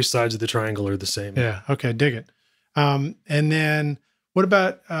 all three sides of the triangle are the same. Yeah. Okay. Dig it. And then what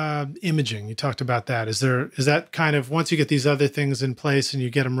about imaging? You talked about that. Is that kind of, once you get these other things in place and you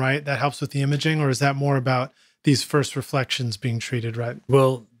get them right, that helps with the imaging, or is that more about these first reflections being treated right?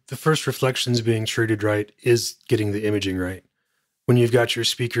 Well, the first reflections being treated right is getting the imaging right. When you've got your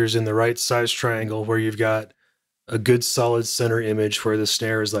speakers in the right size triangle, where you've got a good solid center image where the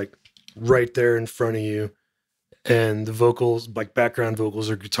snare is like right there in front of you, and the vocals, like background vocals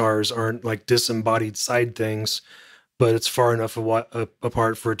or guitars, aren't like disembodied side things, but it's far enough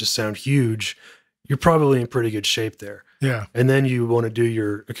apart for it to sound huge, you're probably in pretty good shape there. Yeah. And then you want to do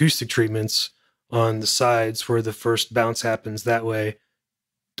your acoustic treatments on the sides where the first bounce happens that way,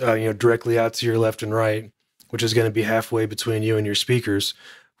 directly out to your left and right, which is going to be halfway between you and your speakers,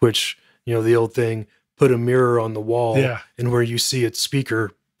 which, the old thing, put a mirror on the wall, and where you see its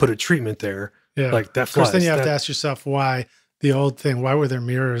speaker, put a treatment there. Yeah. Like that flies. First, then you have to ask yourself why were there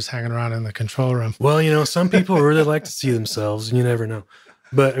mirrors hanging around in the control room? Well, some people really like to see themselves, and you never know.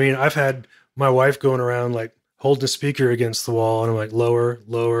 But I mean, I've had my wife going around like holding a speaker against the wall, and I'm like, lower,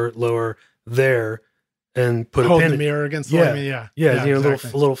 lower, lower, there, and put Hold a pin the mirror against the wall. Yeah. Exactly.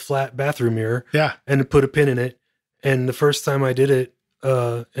 a little flat bathroom mirror. Yeah. And put a pin in it. And the first time I did it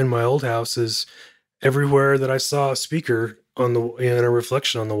in my old house is everywhere that I saw a speaker on a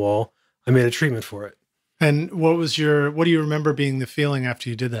reflection on the wall, I made a treatment for it. And what do you remember being the feeling after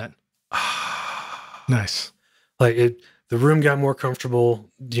you did that? Nice. Like the room got more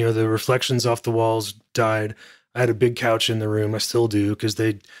comfortable. The reflections off the walls died. I had a big couch in the room. I still do, because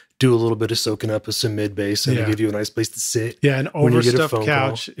they do a little bit of soaking up of some mid bass, and they give you a nice place to sit. Yeah, an overstuffed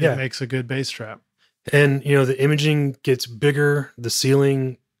couch, it makes a good bass trap. And, the imaging gets bigger. The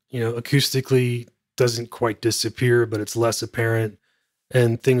ceiling, acoustically doesn't quite disappear, but it's less apparent.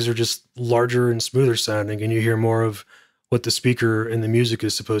 And things are just larger and smoother sounding, and you hear more of what the speaker and the music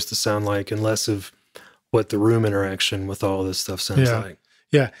is supposed to sound like, and less of what the room interaction with all this stuff sounds like.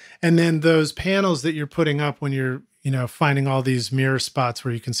 Yeah. And then those panels that you're putting up when you're, finding all these mirror spots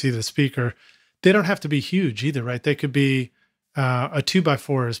where you can see the speaker, they don't have to be huge either, right? They could be a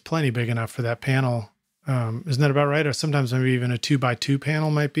 2x4 is plenty big enough for that panel. Isn't that about right? Or sometimes maybe even a 2x2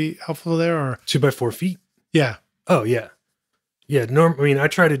 panel might be helpful there, or 2x4 feet. Yeah. Oh yeah. Yeah. I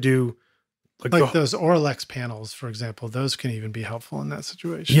try to do like those Orlex panels, for example. Those can even be helpful in that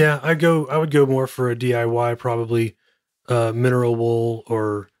situation. Yeah. I would go more for a DIY, probably mineral wool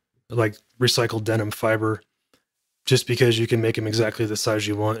or like recycled denim fiber, just because you can make them exactly the size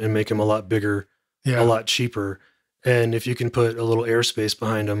you want and make them a lot bigger, a lot cheaper. And if you can put a little airspace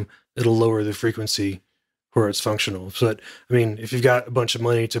behind them, it'll lower the frequency where it's functional. But if you've got a bunch of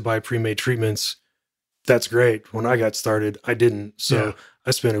money to buy pre-made treatments, that's great. When I got started, I didn't. So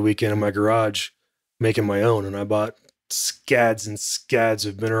I spent a weekend in my garage making my own, and I bought scads and scads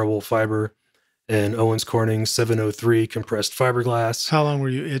of mineral wool fiber and Owens Corning 703 compressed fiberglass. How long were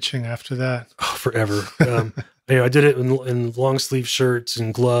you itching after that? Oh, forever. I did it in long sleeve shirts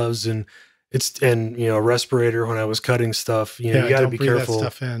and gloves, and a respirator when I was cutting stuff. You got to be careful.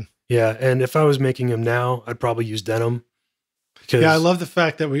 That stuff in. Yeah, and if I was making them now, I'd probably use denim. I love the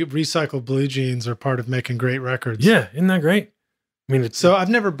fact that we recycled blue jeans are part of making great records. Yeah, isn't that great? So I've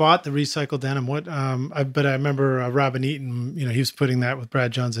never bought the recycled denim. But I remember Robin Eaton. He was putting that with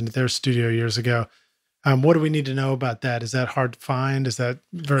Brad Jones into their studio years ago. What do we need to know about that? Is that hard to find? Is that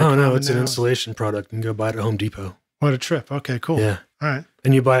very? Oh no, it's an insulation product. You can go buy it at Home Depot. What a trip! Okay, cool. Yeah, all right.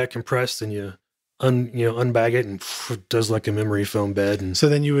 And you buy it compressed, and you unbag it, and it does like a memory foam bed. And so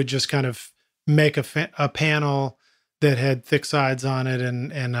then you would just kind of make a panel that had thick sides on it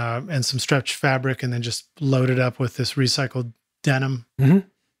and some stretched fabric, and then just load it up with this recycled denim.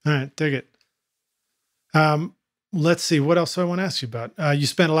 Mm-hmm. All right, dig it. Let's see. What else do I want to ask you about? You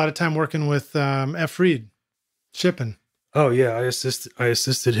spent a lot of time working with F. Reed shipping. Oh yeah, I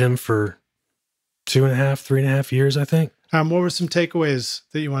assisted him for 3.5 years, I think. What were some takeaways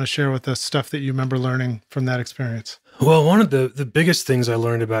that you want to share with us? Stuff that you remember learning from that experience? Well, one of the biggest things I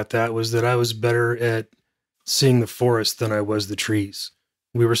learned about that was that I was better at seeing the forest than I was the trees.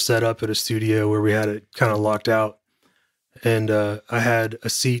 We were set up at a studio where we had it kind of locked out, and I had a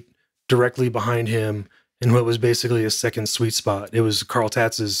seat directly behind him in what was basically a second sweet spot. It was Carl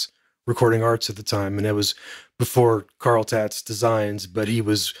Tatz's recording arts at the time, and it was before Carl Tatt's designs, but he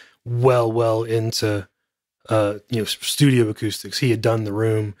was well into studio acoustics. He had done the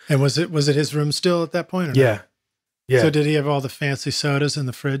room. And was it his room still at that point? Or yeah. no? Yeah. So did he have all the fancy sodas in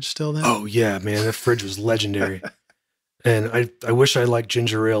the fridge still then? Oh yeah, man. That fridge was legendary. And I wish I liked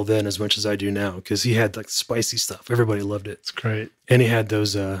ginger ale then as much as I do now, because he had like spicy stuff. Everybody loved it. It's great. And he had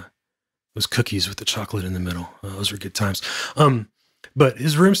those cookies with the chocolate in the middle. Those were good times. But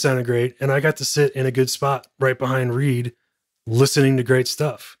his room sounded great, and I got to sit in a good spot right behind Reed, listening to great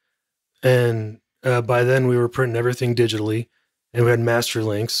stuff. And by then we were printing everything digitally, and we had master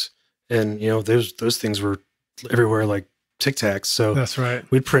links, and those things were everywhere like Tic Tacs. So that's right.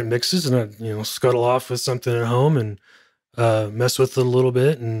 We'd print mixes, and I'd scuttle off with something at home and mess with it a little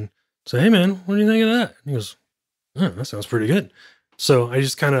bit, and say, "Hey man, what do you think of that?" And he goes, "Oh, that sounds pretty good." So I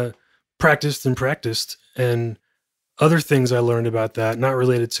just kind of practiced, and other things I learned about that, not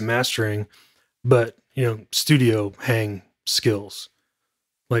related to mastering, but studio hang skills,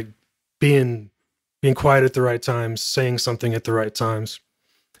 like being quiet at the right times, saying something at the right times.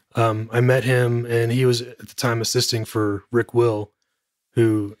 I met him, and he was at the time assisting for Rick Will,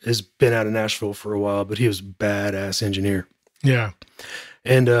 who has been out of Nashville for a while, but he was a badass engineer. Yeah.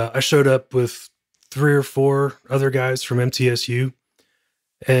 And I showed up with 3 or 4 other guys from MTSU.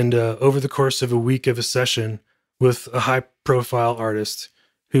 And over the course of a week of a session with a high-profile artist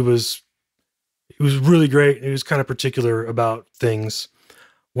who was really great. He was kind of particular about things.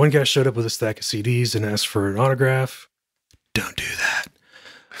 One guy showed up with a stack of CDs and asked for an autograph. Don't do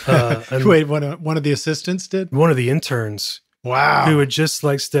that. Wait, one of the assistants did? One of the interns. Wow. Who had just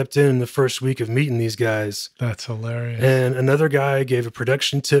stepped in the first week of meeting these guys. That's hilarious. And another guy gave a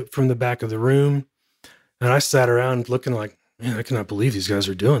production tip from the back of the room. And I sat around looking like, man, I cannot believe these guys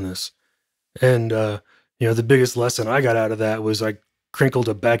are doing this. And, the biggest lesson I got out of that was I crinkled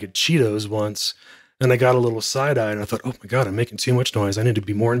a bag of Cheetos once, and I got a little side eye, and I thought, oh my God, I'm making too much noise. I need to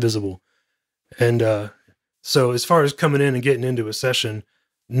be more invisible. And so as far as coming in and getting into a session,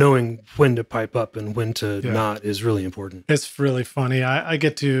 knowing when to pipe up and when to not is really important. It's really funny. I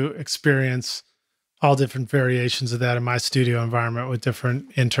get to experience all different variations of that in my studio environment with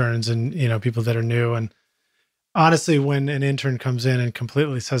different interns and, people that are new. And honestly, when an intern comes in and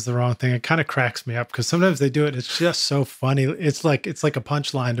completely says the wrong thing, it kind of cracks me up, because sometimes they do it. It's just so funny. It's like a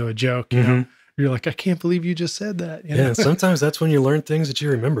punchline to a joke. You know? You're like, I can't believe you just said that. Yeah, sometimes that's when you learn things that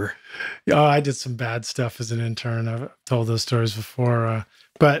you remember. Oh, I did some bad stuff as an intern. I've told those stories before.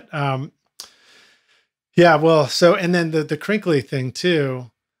 And then the crinkly thing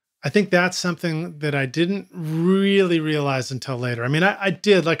too, I think that's something that I didn't really realize until later. I mean, I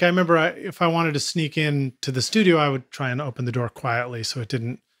did, I remember if I wanted to sneak in to the studio, I would try and open the door quietly. So it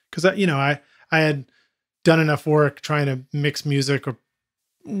didn't, because I had done enough work trying to mix music or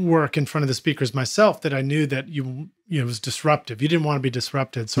work in front of the speakers myself that I knew that it was disruptive. You didn't want to be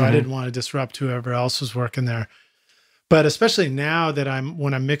disrupted. So I didn't want to disrupt whoever else was working there. But especially now that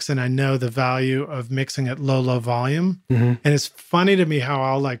when I'm mixing, I know the value of mixing at low volume. And it's funny to me how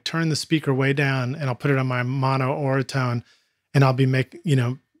I'll turn the speaker way down and I'll put it on my mono Oratone, and I'll be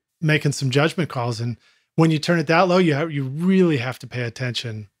making some judgment calls. And when you turn it that low, you really have to pay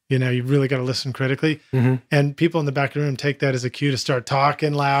attention. You really got to listen critically. And people in the back of the room take that as a cue to start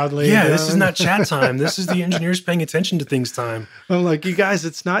talking loudly. Yeah, this is not chat time. This is the engineers paying attention to things time. I'm like, you guys,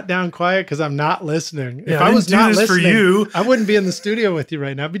 it's not down quiet because I'm not listening. Yeah, if I was not listening, for you, I wouldn't be in the studio with you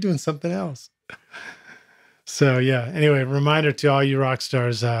right now. I'd be doing something else. So yeah, anyway, reminder to all you rock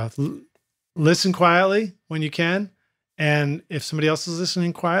stars, listen quietly when you can. And if somebody else is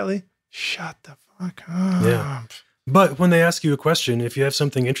listening quietly, shut the fuck up. Yeah. But when they ask you a question, if you have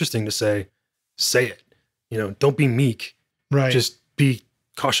something interesting to say it. Don't be meek. Right. Just be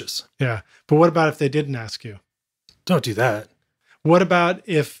cautious. Yeah. But what about if they didn't ask you? Don't do that. What about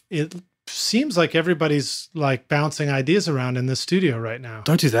if it seems like everybody's bouncing ideas around in the studio right now?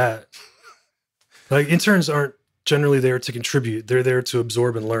 Don't do that. Interns aren't generally there to contribute. They're there to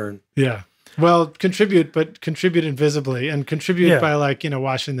absorb and learn. Yeah. Well, contribute, but contribute invisibly, and contribute by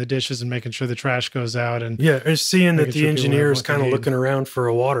washing the dishes and making sure the trash goes out. And or seeing that the engineer is kind of looking around for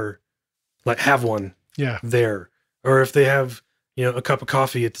a water, have one there. Or if they have, a cup of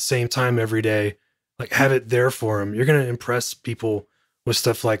coffee at the same time every day, have it there for them. You're going to impress people with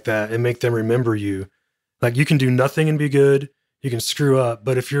stuff like that and make them remember you. You can do nothing and be good. You can screw up.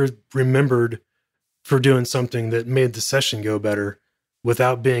 But if you're remembered for doing something that made the session go better,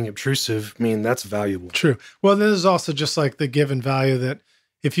 without being obtrusive, that's valuable. True. Well, there's also just the given value that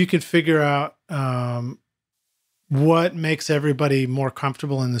if you could figure out what makes everybody more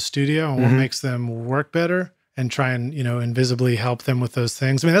comfortable in the studio and what makes them work better, and try and, invisibly help them with those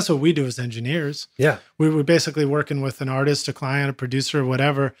things. I mean, that's what we do as engineers. Yeah. We're basically working with an artist, a client, a producer,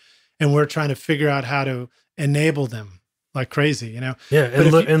 whatever, and we're trying to figure out how to enable them like crazy, Yeah,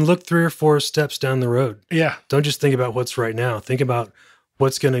 and look 3 or 4 steps down the road. Yeah. Don't just think about what's right now. Think about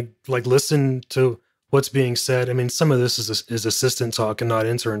what's going to, like, listen to what's being said. I mean, some of this is assistant talk and not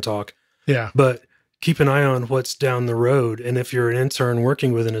intern talk. Yeah. But keep an eye on what's down the road. And if you're an intern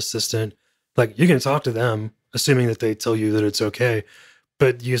working with an assistant, like, you can talk to them, assuming that they tell you that it's okay.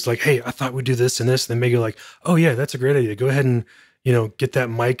 But you just like, hey, I thought we'd do this and this. And then maybe you're like, oh yeah, that's a great idea. Go ahead and, get that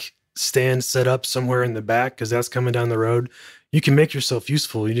mic stand set up somewhere in the back, because that's coming down the road. You can make yourself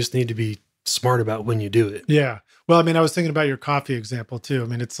useful. You just need to be smart about when you do it. Yeah. Well, I mean, I was thinking about your coffee example too. I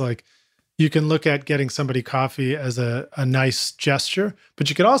mean, it's like, you can look at getting somebody coffee as a nice gesture, but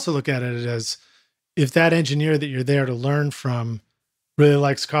you could also look at it as, if that engineer that you're there to learn from really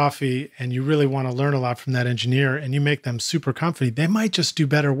likes coffee and you really want to learn a lot from that engineer and you make them super comfy, they might just do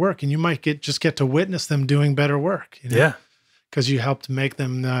better work, and you might get to witness them doing better work. Yeah. Because you helped make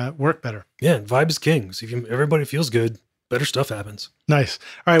them work better. Yeah. Vibe is king. So if everybody feels good, better stuff happens. Nice.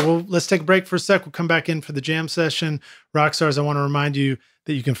 All right. Well, let's take a break for a sec. We'll come back in for the jam session. Rockstars, I want to remind you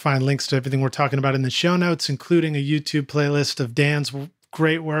that you can find links to everything we're talking about in the show notes, including a YouTube playlist of Dan's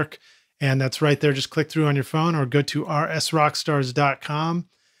great work. And that's right there. Just click through on your phone or go to rsrockstars.com.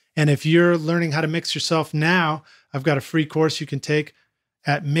 And if you're learning how to mix yourself now, I've got a free course you can take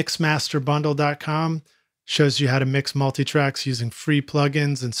at mixmasterbundle.com. Shows you how to mix multi-tracks using free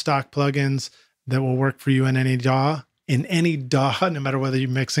plugins and stock plugins that will work for you in any DAW, no matter whether you're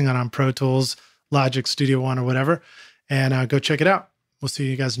mixing it on Pro Tools, Logic, Studio One, or whatever. And go check it out. We'll see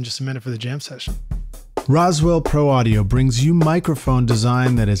you guys in just a minute for the jam session. Roswell Pro Audio brings you microphone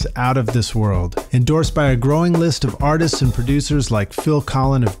design that is out of this world. Endorsed by a growing list of artists and producers like Phil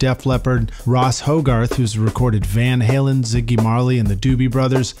Collen of Def Leppard, Ross Hogarth, who's recorded Van Halen, Ziggy Marley, and the Doobie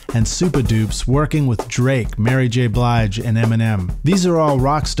Brothers, and Super Dupes, working with Drake, Mary J. Blige, and Eminem. These are all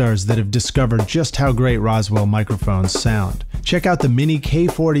rock stars that have discovered just how great Roswell microphones sound. Check out the Mini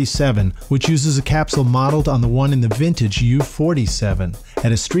K47, which uses a capsule modeled on the one in the vintage U47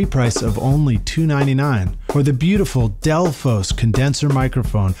 at a street price of only $299, or the beautiful Delphos condenser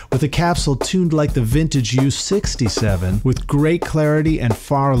microphone with a capsule tuned like the vintage U67 with great clarity and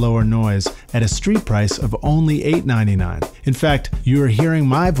far lower noise at a street price of only $899. In fact, you are hearing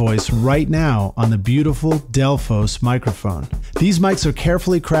my voice right now on the beautiful Delphos microphone. These mics are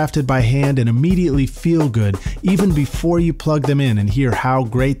carefully crafted by hand and immediately feel good even before you plug them in and hear how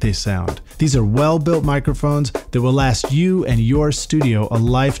great they sound. These are well-built microphones that will last you and your studio a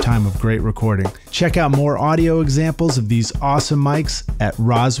lifetime of great recording. Check out more audio examples of these awesome mics at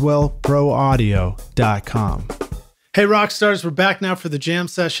roswellproaudio.com. Hey Rockstars, we're back now for the jam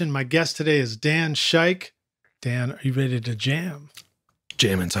session. My guest today is Dan Shike. Dan, are you ready to jam?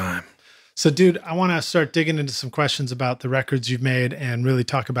 Jamming time. So dude, I want to start digging into some questions about the records you've made and really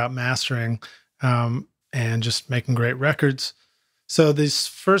talk about mastering and just making great records. So this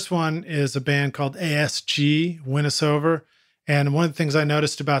first one is a band called ASG, Win Us Over. And one of the things I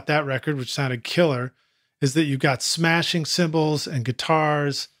noticed about that record, which sounded killer, is that you've got smashing cymbals and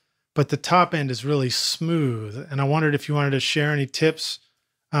guitars, but the top end is really smooth. And I wondered if you wanted to share any tips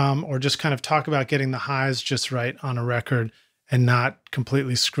or just kind of talk about getting the highs just right on a record and not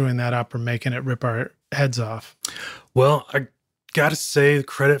completely screwing that up or making it rip our heads off. Well, I got to say the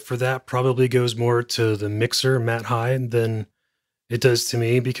credit for that probably goes more to the mixer, Matt Hyde, than it does to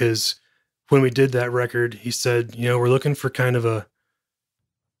me, because when we did that record, he said, we're looking for kind of a,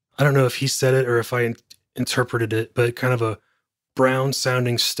 I don't know if he said it or if I interpreted it, but kind of a brown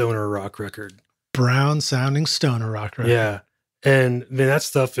sounding stoner rock record. Brown sounding stoner rock record. Yeah. And man, that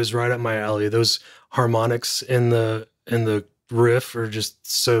stuff is right up my alley. Those harmonics in the riff are just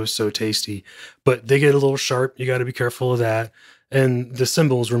so tasty, but they get a little sharp. You got to be careful of that. And the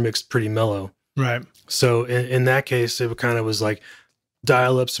cymbals were mixed pretty mellow. Right. So in that case, it kind of was like,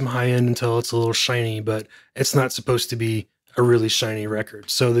 dial up some high end until it's a little shiny, but it's not supposed to be a really shiny record.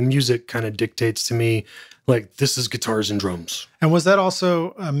 So the music kind of dictates to me, like, this is guitars and drums. And was that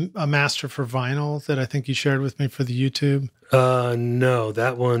also a master for vinyl that I think you shared with me for the YouTube? No,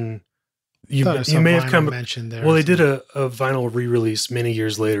 that one you may have come mentioned there. Well, they did a vinyl re-release many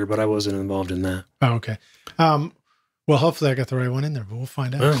years later, but I wasn't involved in that. Oh, okay. Well, hopefully I got the right one in there, but we'll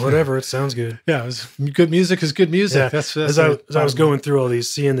find out. Whatever, it sounds good. Yeah, good music is good music. Yeah. That's as I was going through all these,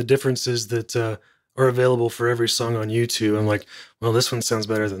 seeing the differences that are available for every song on YouTube, I'm like, well, this one sounds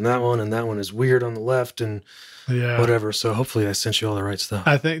better than that one, and that one is weird on the left, and whatever. So hopefully I sent you all the right stuff.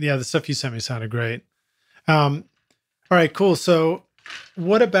 I think, the stuff you sent me sounded great. All right, cool. So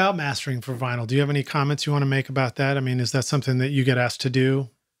what about mastering for vinyl? Do you have any comments you want to make about that? I mean, is that something that you get asked to do?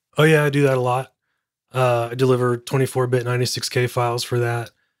 Oh yeah, I do that a lot. I deliver 24-bit 96K files for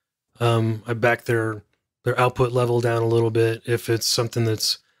that. I back their output level down a little bit. If it's something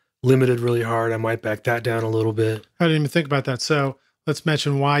that's limited really hard, I might back that down a little bit. I didn't even think about that. So let's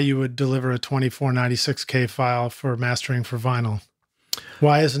mention why you would deliver a 2496K file for mastering for vinyl.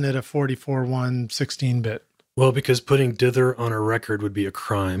 Why isn't it a 44.1 16-bit? Well, because putting dither on a record would be a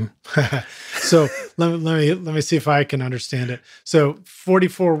crime. So let me see if I can understand it. So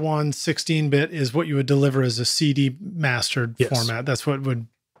 44.1 16-bit is what you would deliver as a CD mastered format. That's what would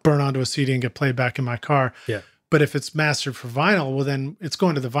burn onto a CD and get played back in my car. Yeah. But if it's mastered for vinyl, well, then it's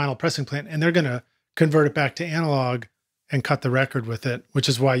going to the vinyl pressing plant, and they're going to convert it back to analog and cut the record with it, which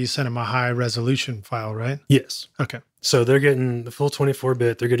is why you send them a high resolution file, right? Yes. Okay. So they're getting the full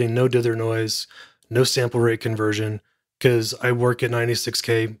 24-bit. They're getting no dither noise, no sample rate conversion, because I work at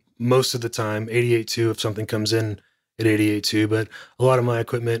 96K most of the time, 88.2 if something comes in at 88.2, but a lot of my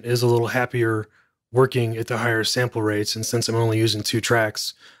equipment is a little happier working at the higher sample rates, and since I'm only using 2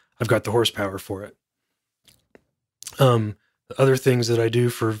 tracks, I've got the horsepower for it. The other things that I do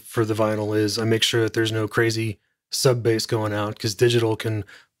for the vinyl is I make sure that there's no crazy sub bass going out, because digital can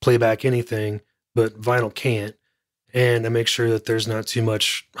play back anything, but vinyl can't. And I make sure that there's not too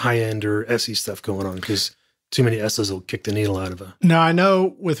much high-end or SE stuff going on, because too many S's will kick the needle out of it. Now, I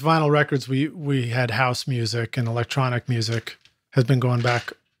know with vinyl records, we had house music and electronic music has been going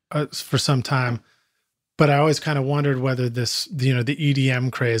back for some time. But I always kind of wondered whether this, the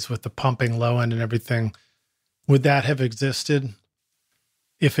EDM craze with the pumping low end and everything, would that have existed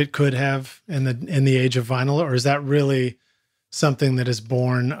if it could have in the age of vinyl, or is that really something that is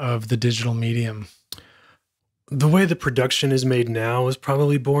born of the digital medium? The way the production is made now is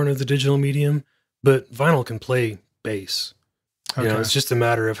probably born of the digital medium, but vinyl can play bass. Okay. It's just a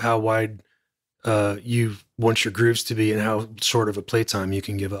matter of how wide you want your grooves to be and how short of a playtime you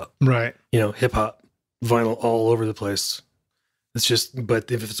can give up. Right. Hip hop, vinyl all over the place. It's just,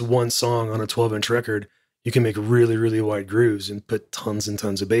 but if it's one song on a 12-inch record, you can make really, really wide grooves and put tons and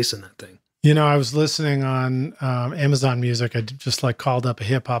tons of bass in that thing. I was listening on Amazon Music. I just called up a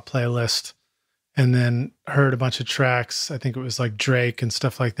hip hop playlist and then heard a bunch of tracks. I think it was like Drake and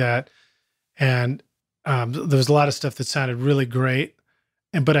stuff like that. And there was a lot of stuff that sounded really great.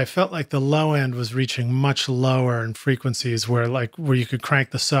 But I felt like the low end was reaching much lower in frequencies where you could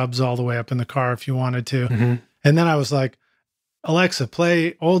crank the subs all the way up in the car if you wanted to. Mm-hmm. And then I was like, Alexa,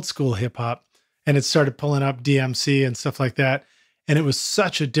 play old school hip hop. And it started pulling up DMC and stuff like that. And it was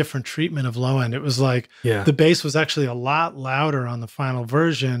such a different treatment of low end. It was like the bass was actually a lot louder on the final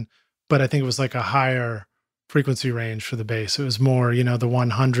version, but I think it was like a higher frequency range for the bass. It was more, the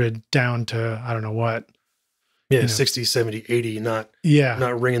 100 down to, I don't know what. Yeah, 60, 70, 80, not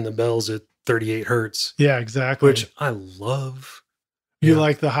ringing the bells at 38 hertz. Yeah, exactly. Which I love. You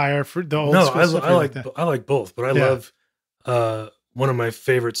like the higher, the old school? I like both, but I love one of my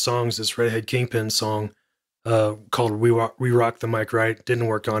favorite songs, this Redhead Kingpin song called We Rock the Mic Right. Didn't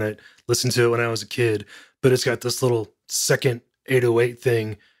work on it. Listened to it when I was a kid, but it's got this little second 808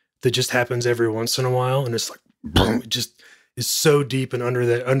 thing that just happens every once in a while, and it's like boom, it just is so deep and under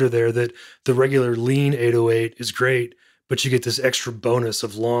there that the regular lean 808 is great, but you get this extra bonus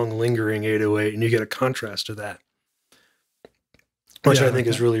of long lingering 808, and you get a contrast to that, which I think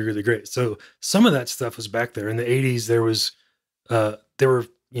is really, really great. So some of that stuff was back there in the 80s. There were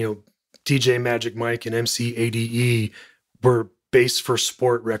DJ Magic Mike and MC ADE were bass for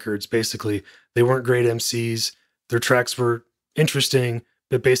sport records. Basically, they weren't great MCs. Their tracks were interesting,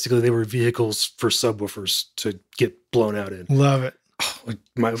 but basically they were vehicles for subwoofers to get blown out in. Love it.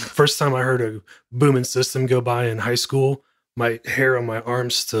 My first time I heard a booming system go by in high school, my hair on my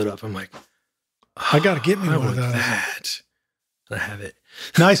arms stood up. I'm like, I got to get me one of those. That. I have it.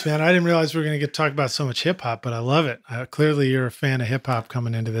 Nice, man. I didn't realize we were going to get to talk about so much hip hop, but I love it. Clearly you're a fan of hip hop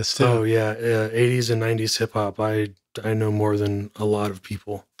coming into this too. Oh yeah. 80s and 90s hip hop. I know more than a lot of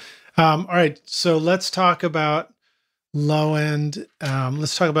people. All right. So let's talk about low end.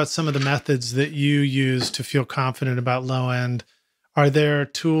 Let's talk about some of the methods that you use to feel confident about low end. Are there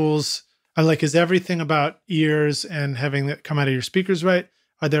tools? Is everything about ears and having that come out of your speakers right?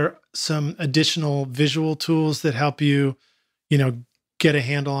 Are there some additional visual tools that help you, get a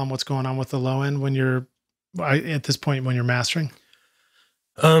handle on what's going on with the low end when you're at this point when you're mastering?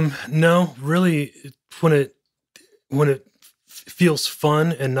 No, really. When it feels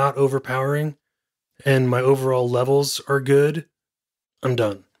fun and not overpowering, and my overall levels are good, I'm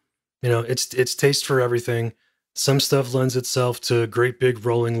done. It's taste for everything. Some stuff lends itself to a great big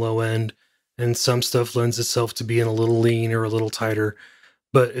rolling low end, and some stuff lends itself to being a little lean or a little tighter,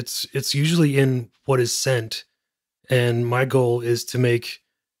 but it's usually in what is sent. And my goal is to make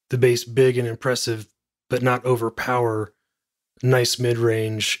the bass big and impressive, but not overpower nice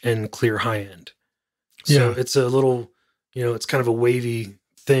mid-range and clear high end. So it's a little, it's kind of a wavy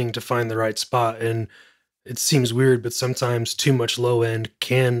thing to find the right spot. And it seems weird, but sometimes too much low end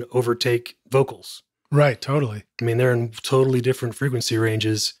can overtake vocals. Right, totally. I mean, they're in totally different frequency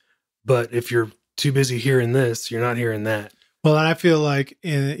ranges, but if you're too busy hearing this, you're not hearing that. Well, and I feel like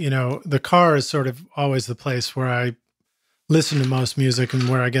the car is sort of always the place where I listen to most music and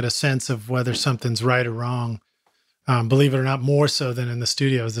where I get a sense of whether something's right or wrong. Believe it or not, more so than in the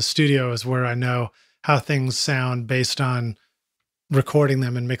studio. The studio is where I know how things sound based on recording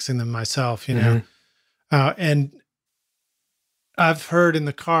them and mixing them myself, and I've heard in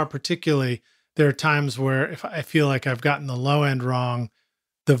the car particularly, there are times where if I feel like I've gotten the low end wrong,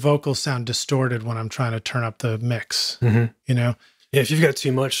 the vocals sound distorted when I'm trying to turn up the mix, Yeah, if you've got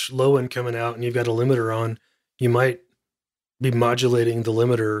too much low end coming out and you've got a limiter on, you might be modulating the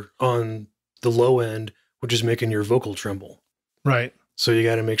limiter on the low end, which is making your vocal tremble. Right. So you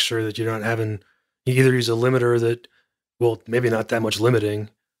got to make sure that you're not having, you either use a limiter that, well, maybe not that much limiting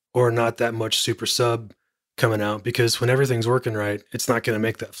or not that much super sub coming out, because when everything's working right, it's not going to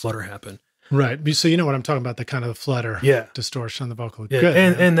make that flutter happen. Right. So you know what I'm talking about, the kind of flutter distortion on the vocal. Yeah. Good,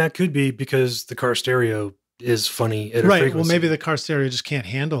 and that could be because the car stereo is funny at a frequency. Well, maybe the car stereo just can't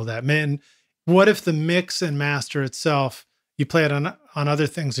handle that. Man, what if the mix and master itself, you play it on other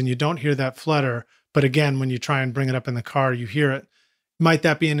things and you don't hear that flutter, but again, when you try and bring it up in the car, you hear it. Might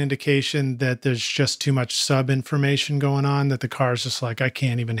that be an indication that there's just too much sub information going on, that the car is just like, I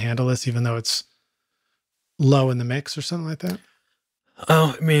can't even handle this, even though it's low in the mix or something like that?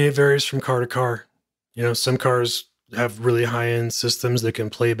 Oh, I mean, it varies from car to car. Some cars have really high-end systems that can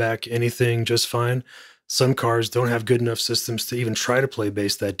play back anything just fine. Some cars don't have good enough systems to even try to play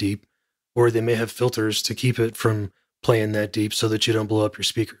bass that deep, or they may have filters to keep it from playing that deep so that you don't blow up your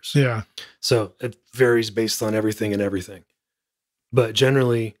speakers. Yeah. So it varies based on everything and everything. But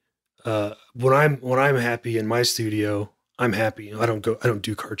generally, when I'm happy in my studio, I'm happy. I don't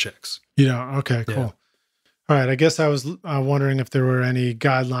do car checks. Okay, cool. Yeah. All right. I guess I was wondering if there were any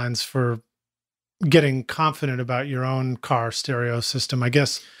guidelines for getting confident about your own car stereo system. I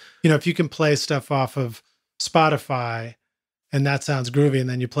guess, if you can play stuff off of Spotify and that sounds groovy, and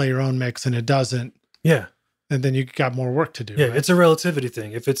then you play your own mix and it doesn't. Yeah. And then you got more work to do. Yeah. Right? It's a relativity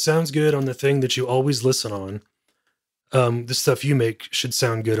thing. If it sounds good on the thing that you always listen on, the stuff you make should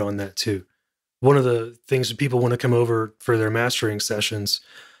sound good on that too. One of the things that people want to come over for their mastering sessions,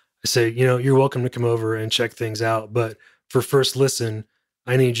 I say, you're welcome to come over and check things out. But for first listen,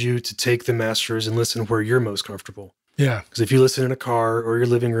 I need you to take the masters and listen where you're most comfortable. Yeah. Because if you listen in a car or your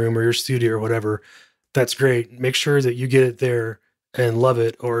living room or your studio or whatever, that's great. Make sure that you get it there and love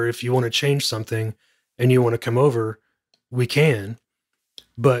it. Or if you want to change something and you want to come over, we can.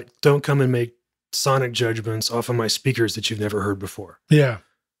 But don't come and make sonic judgments off of my speakers that you've never heard before. Yeah.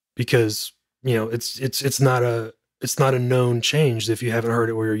 Because, it's not a known change if you haven't heard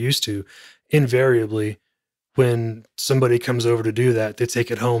it where you're used to. Invariably, when somebody comes over to do that, they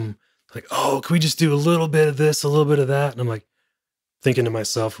take it home like, oh, can we just do a little bit of this, a little bit of that? And I'm like thinking to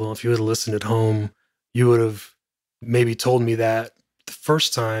myself, well, if you would have listened at home, you would have maybe told me that the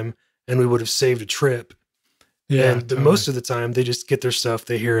first time and we would have saved a trip. Yeah. And totally. Most of the time they just get their stuff,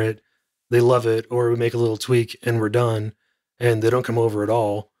 they hear it, they love it, or we make a little tweak and we're done, and they don't come over at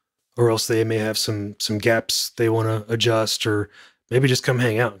all. Or else they may have some gaps they want to adjust, or maybe just come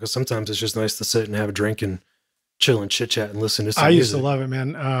hang out, because sometimes it's just nice to sit and have a drink and chill and chit chat and listen to some music. Used to love it,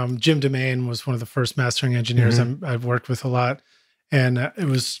 man. Jim DeMaine was one of the first mastering engineers I've worked with a lot. And it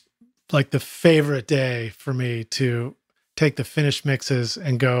was like the favorite day for me to take the finished mixes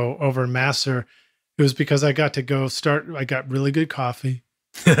and go over and master. It was because I got to I got really good coffee.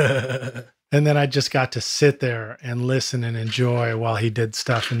 And then I just got to sit there and listen and enjoy while he did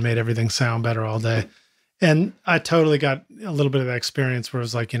stuff and made everything sound better all day. And I totally got a little bit of that experience where it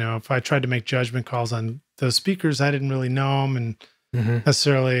was like, if I tried to make judgment calls on those speakers, I didn't really know them and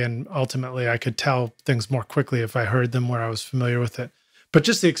necessarily. And ultimately I could tell things more quickly if I heard them where I was familiar with it. But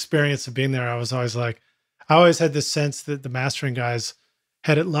just the experience of being there, I was always like, I always had this sense that the mastering guys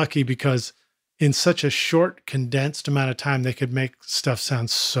had it lucky because in such a short, condensed amount of time, they could make stuff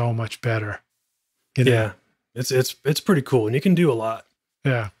sound so much better. Yeah, it's pretty cool, and you can do a lot.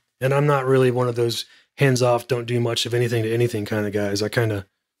 Yeah, and I'm not really one of those hands off, don't do much of anything to anything kind of guys. I kind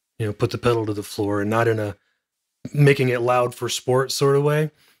of, put the pedal to the floor, and not in a making it loud for sport sort of way,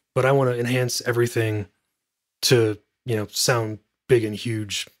 but I want to enhance everything to sound big and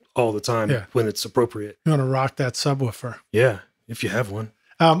huge all the time when it's appropriate. You want to rock that subwoofer. Yeah, if you have one.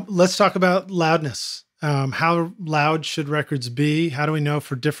 Let's talk about loudness. How loud should records be? How do we know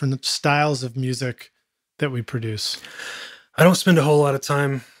for different styles of music that we produce? I don't spend a whole lot of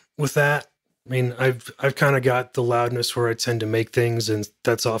time with that. I mean, I've kind of got the loudness where I tend to make things, and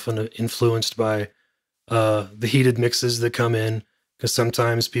that's often influenced by the heated mixes that come in, because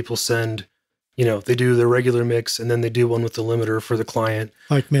sometimes people send, they do their regular mix and then they do one with the limiter for the client.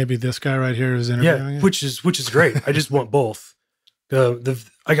 Like maybe this guy right here is interviewing it. which is great. I just want both.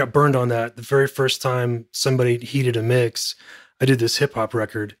 I got burned on that the very first time somebody heated a mix. I did this hip hop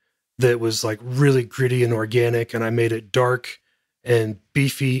record that was like really gritty and organic, and I made it dark and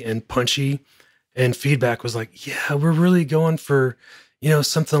beefy and punchy. And feedback was like, yeah, we're really going for,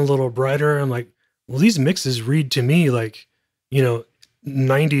 something a little brighter. I'm like, well, these mixes read to me like,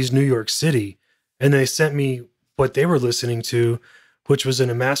 90s New York City. And they sent me what they were listening to, which was in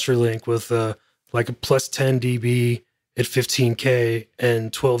a master link with like a plus 10 dB at 15K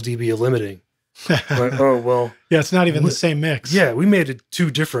and 12 dB of limiting. Like, oh, well. Yeah, it's not even the same mix. Yeah, we made it 2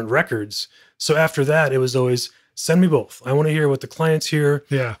 different records. So after that, it was always, send me both. I want to hear what the clients hear.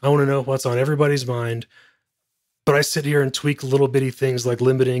 Yeah. I want to know what's on everybody's mind. But I sit here and tweak little bitty things like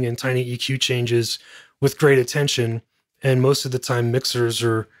limiting and tiny EQ changes with great attention. And most of the time mixers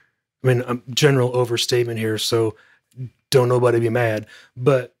are, a general overstatement here, so don't nobody be mad,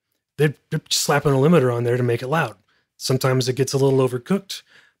 but they're slapping a limiter on there to make it loud. Sometimes it gets a little overcooked,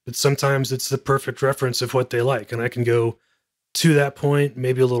 but sometimes it's the perfect reference of what they like. And I can go to that point,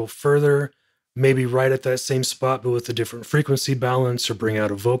 maybe a little further, maybe right at that same spot, but with a different frequency balance, or bring out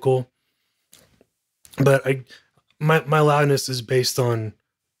a vocal. But my loudness is based on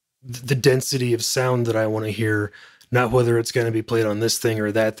the density of sound that I want to hear, not whether it's going to be played on this thing or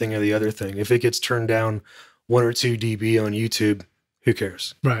that thing or the other thing. If it gets turned down 1 or 2 dB on YouTube, who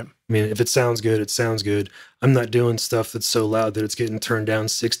cares? Right. I mean, if it sounds good, it sounds good. I'm not doing stuff that's so loud that it's getting turned down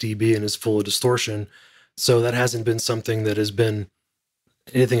 6 dB and is full of distortion. So that hasn't been something that has been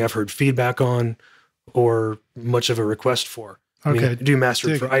anything I've heard feedback on or much of a request for. Okay. I do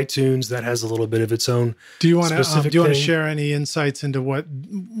master for iTunes. That has a little bit of its own. Do you want to share any insights into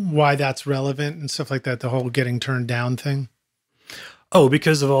why that's relevant and stuff like that? The whole getting turned down thing. Oh,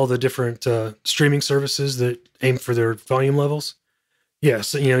 because of all the different streaming services that aim for their volume levels. Yeah,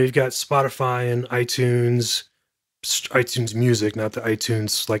 so you've got Spotify and iTunes Music, not the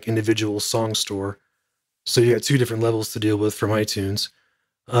iTunes like individual song store. So you got 2 different levels to deal with from iTunes.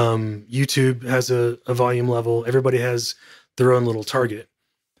 YouTube has a volume level. Everybody has their own little target,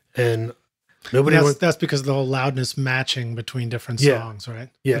 and that's because of the whole loudness matching between different songs, right?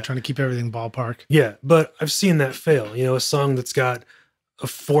 Yeah. They're trying to keep everything ballpark. Yeah. But I've seen that fail, a song that's got a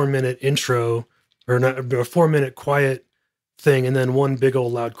 4-minute intro or not a 4-minute quiet thing. And then 1 big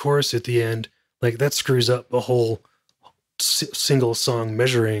old loud chorus at the end. Like that screws up the whole single song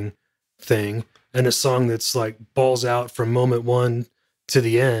measuring thing. And a song that's like balls out from moment 1 to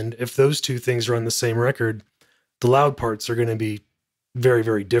the end. If those 2 things are on the same record, the loud parts are going to be very,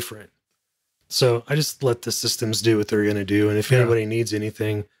 very different. So I just let the systems do what they're going to do. And if anybody needs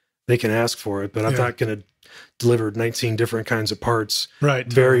anything, they can ask for it. But I'm not going to deliver 19 different kinds of parts,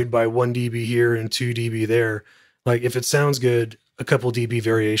 varied by 1 dB here and 2 dB there. Like if it sounds good, a couple dB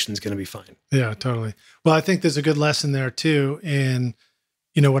variation is going to be fine. Yeah, totally. Well, I think there's a good lesson there too. And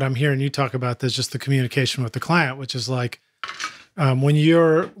what I'm hearing you talk about, there's just the communication with the client, which is like when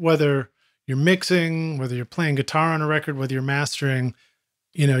whether you're mixing, whether you're playing guitar on a record, whether you're mastering,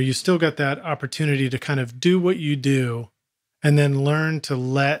 you still got that opportunity to kind of do what you do and then learn to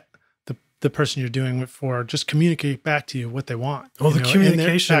let the person you're doing it for just communicate back to you what they want. Well, the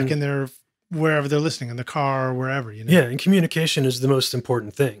communication back in their, wherever they're listening, in the car or wherever, Yeah. And communication is the most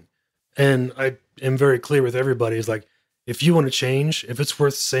important thing. And I am very clear with everybody is like, if you want to change, if it's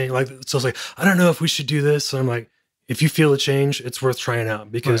worth saying, like, so it's like, I don't know if we should do this. So I'm like, if you feel a change, it's worth trying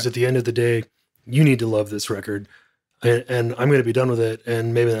out, because at the end of the day, you need to love this record, and I'm going to be done with it,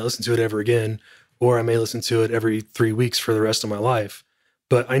 and maybe not listen to it ever again, or I may listen to it every 3 weeks for the rest of my life.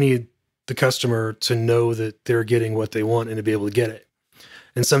 But I need the customer to know that they're getting what they want and to be able to get it.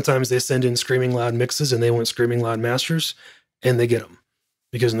 And sometimes they send in screaming loud mixes and they want screaming loud masters, and they get them,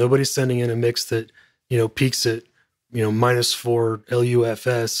 because nobody's sending in a mix that, peaks at, -4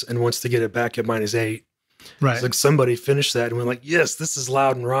 LUFS and wants to get it back at -8. Right. It's like somebody finished that and went like, yes, this is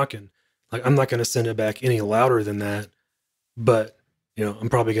loud and rocking. Like, I'm not going to send it back any louder than that. But, I'm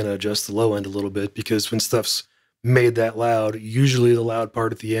probably going to adjust the low end a little bit, because when stuff's made that loud, usually the loud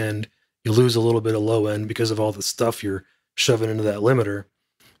part at the end, you lose a little bit of low end because of all the stuff you're shoving into that limiter.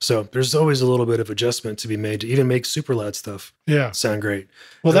 So there's always a little bit of adjustment to be made to even make super loud stuff sound great.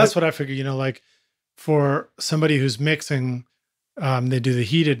 Well, that's what I figure, you know, like for somebody who's mixing, they do the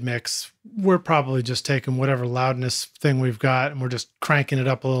heated mix. We're probably just taking whatever loudness thing we've got and we're just cranking it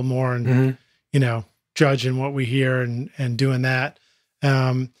up a little more and, you know, judging what we hear and doing that.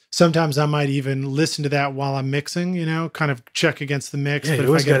 Sometimes I might even listen to that while I'm mixing, you know, kind of check against the mix. Yeah, but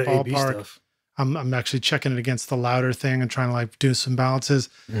if I get a ballpark, I'm actually checking it against the louder thing and trying to like do some balances.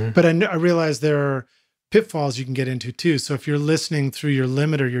 But I realize there are pitfalls you can get into too. So if you're listening through your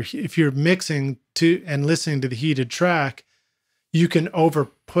limiter, if you're mixing to and listening to the heated track, you can over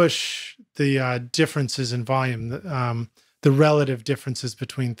push the differences in volume, the relative differences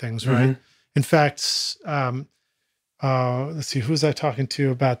between things, right? In fact, let's see, who was I talking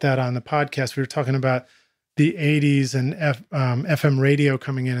to about that on the podcast? We were talking about the 80s and FM radio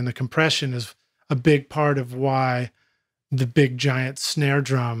coming in, and the compression is a big part of why the big giant snare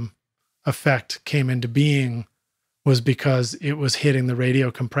drum effect came into being, was because it was hitting the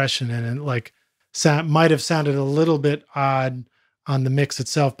radio compression, and it like might have sounded a little bit odd on the mix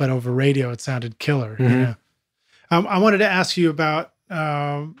itself, but over radio it sounded killer. You know? I wanted to ask you about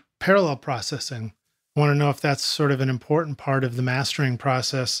parallel processing. I want to know if that's sort of an important part of the mastering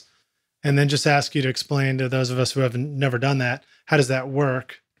process, and then just ask you to explain to those of us who haven't never done that, how does that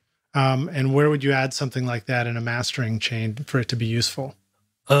work? And where would you add something like that in a mastering chain for it to be useful?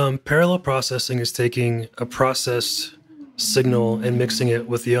 Parallel processing is taking a processed signal and mixing it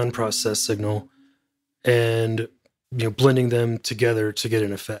with the unprocessed signal and, you know, blending them together to get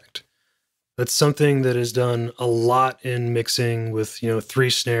an effect. That's something that is done a lot in mixing with, you know, 3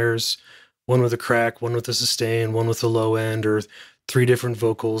 snares, one with a crack, one with a sustain, one with a low end, or 3 different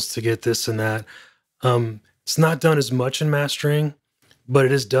vocals to get this and that. It's not done as much in mastering, but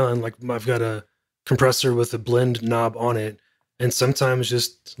it is done. Like I've got a compressor with a blend knob on it. And sometimes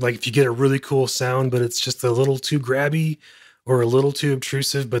just like if you get a really cool sound, but it's just a little too grabby or a little too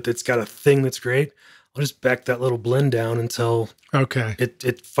obtrusive, but it's got a thing that's great, I'll just back that little blend down until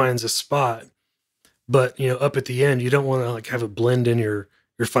it finds a spot. But, you know, up at the end, you don't want to like have a blend in your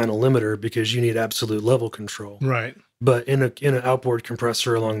final limiter because you need absolute level control. Right. But in an outboard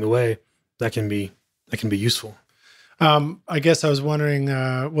compressor along the way, that can be useful. I guess I was wondering,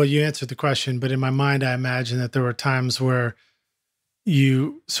 well, you answered the question, but in my mind, I imagine that there were times where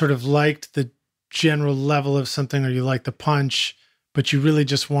you sort of liked the general level of something, or you liked the punch, but you really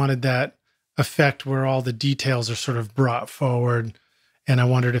just wanted that effect where all the details are sort of brought forward. And I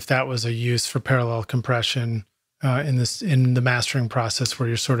wondered if that was a use for parallel compression in the mastering process, where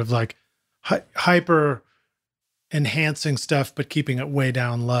you're sort of like hyper enhancing stuff, but keeping it way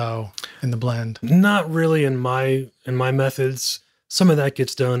down low in the blend. Not really in my methods. Some of that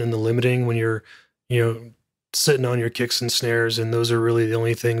gets done in the limiting when you're, you know, sitting on your kicks and snares, and those are really the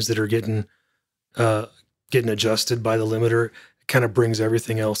only things that are getting adjusted by the limiter. It kind of brings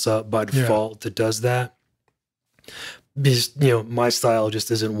everything else up by default that does that. Because, you know, my style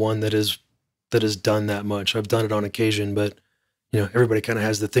just isn't one that is done that much. I've done it on occasion, but, you know, everybody kind of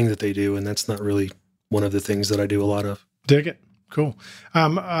has the thing that they do, and that's not really one of the things that I do a lot of. Dig it. Cool.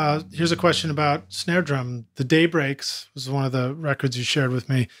 Here's a question about snare drum. The Daybreaks was one of the records you shared with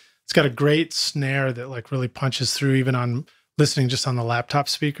me. It's got a great snare that like really punches through even on listening just on the laptop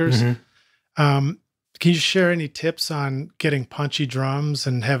speakers. Can you share any tips on getting punchy drums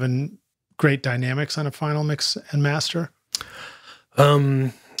and having great dynamics on a final mix and master?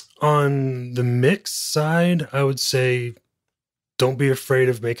 On the mix side, I would say don't be afraid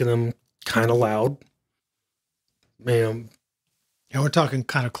of making them kind of loud. And we're talking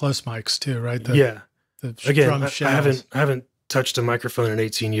kind of close mics too, right? The Again, I haven't touched a microphone in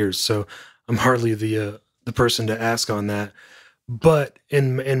 18 years, so I'm hardly the person to ask on that. But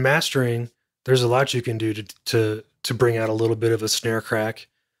in mastering, there's a lot you can do to bring out a little bit of a snare crack.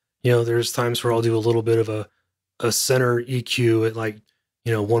 You know, there's times where I'll do a little bit of a center EQ at like,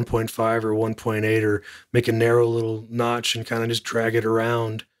 you know, 1.5 or 1.8, or make a narrow little notch and kind of just drag it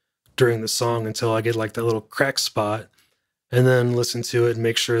around during the song until I get like that little crack spot, and then listen to it and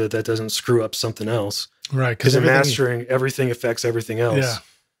make sure that doesn't screw up something else. Right. Because in mastering, everything affects everything else. Yeah.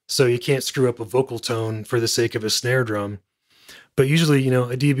 So you can't screw up a vocal tone for the sake of a snare drum. But usually, you know,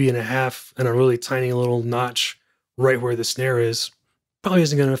 a dB and a half and a really tiny little notch right where the snare is probably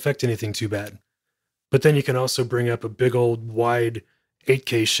isn't going to affect anything too bad. But then you can also bring up a big old wide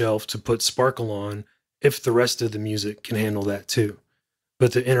 8K shelf to put sparkle on if the rest of the music can handle that too.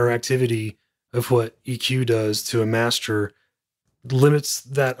 But the interactivity of what EQ does to a master limits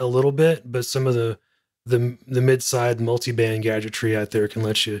that a little bit, but some of the mid-side multi-band gadgetry out there can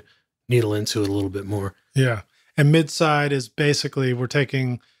let you needle into it a little bit more. Yeah. And mid-side is basically we're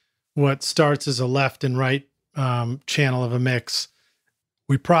taking what starts as a left and right channel of a mix,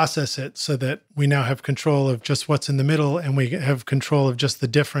 we process it so that we now have control of just what's in the middle, and we have control of just the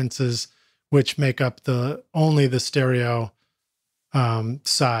differences which make up only the stereo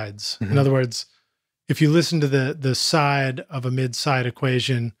sides. In other words, if you listen to the side of a mid-side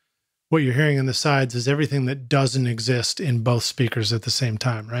equation, what you're hearing in the sides is everything that doesn't exist in both speakers at the same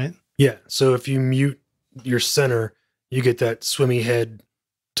time, right? Yeah. So if you mute your center, you get that swimmy head,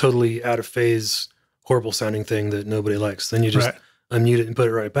 totally out of phase, horrible sounding thing that nobody likes. Then you just unmute it and put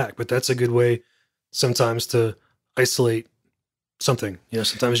it right back. But that's a good way sometimes to isolate something.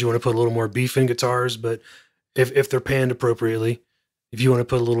 Sometimes you want to put a little more beef in guitars, but if they're panned appropriately, if you want to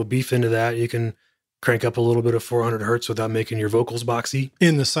put a little beef into that, you can crank up a little bit of 400 hertz without making your vocals boxy.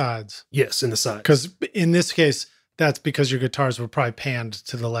 In the sides. Yes, in the sides. Because in this case, that's because your guitars were probably panned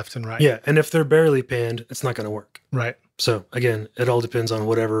to the left and right. Yeah, and if they're barely panned, it's not going to work. Right. So again, it all depends on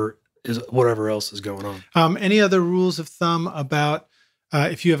whatever else is going on. Any other rules of thumb about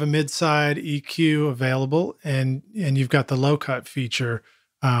if you have a mid-side EQ available and you've got the low cut feature,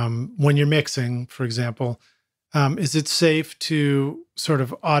 when you're mixing, for example, is it safe to sort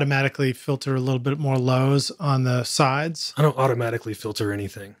of automatically filter a little bit more lows on the sides? I don't automatically filter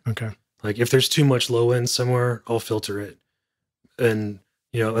anything. Okay. Like if there's too much low end somewhere, I'll filter it. And,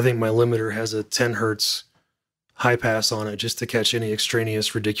 I think my limiter has a 10 hertz high pass on it just to catch any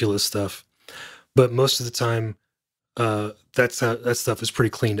extraneous, ridiculous stuff. But most of the time, that stuff is pretty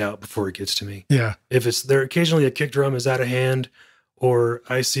cleaned out before it gets to me. Yeah. If it's there, occasionally a kick drum is out of hand, or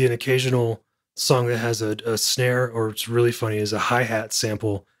I see an occasional song that has a snare, or it's really funny is a hi-hat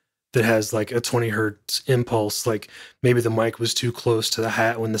sample that has like a 20 hertz impulse. Like maybe the mic was too close to the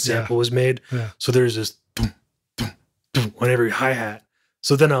hat when the sample was made. Yeah. So there's this boom, boom, boom on every hi-hat.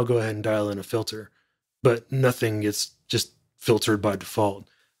 So then I'll go ahead and dial in a filter, but nothing gets just filtered by default.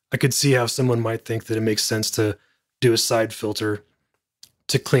 I could see how someone might think that it makes sense to do a side filter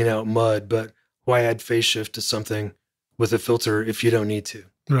to clean out mud, but why add phase shift to something with a filter if you don't need to?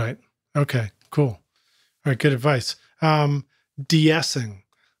 Right. Okay, cool. All right, good advice. De-essing.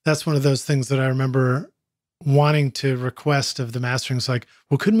 That's one of those things that I remember wanting to request of the mastering. It's like,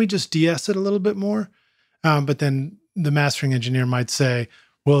 well, couldn't we just de-ess it a little bit more? But then the mastering engineer might say,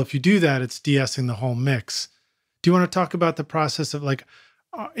 well, if you do that, it's de-essing the whole mix. Do you want to talk about the process of like,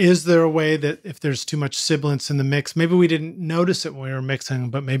 is there a way that if there's too much sibilance in the mix, maybe we didn't notice it when we were mixing,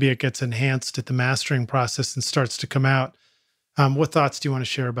 but maybe it gets enhanced at the mastering process and starts to come out? What thoughts do you want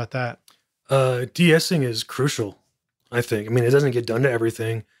to share about that? De-essing is crucial, I think. I mean, it doesn't get done to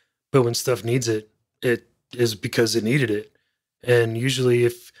everything, but when stuff needs it, it is because it needed it. And usually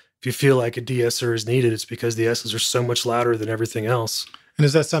if you feel like a de-esser is needed, it's because the S's are so much louder than everything else. And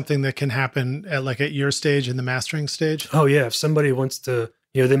is that something that can happen at your stage, in the mastering stage? Oh yeah. If somebody wants to,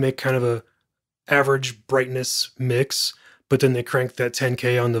 they make kind of a average brightness mix, but then they crank that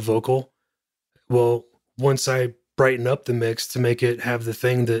 10K on the vocal. Well, once I brighten up the mix to make it have the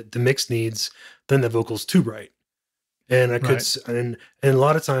thing that the mix needs, then the vocal's too bright. And I could, and a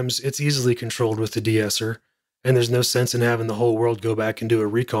lot of times it's easily controlled with the de-esser, and there's no sense in having the whole world go back and do a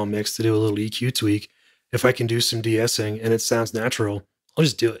recall mix to do a little EQ tweak. If I can do some de-essing and it sounds natural, I'll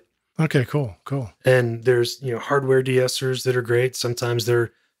just do it. Okay, cool. And there's, hardware de-essers that are great. Sometimes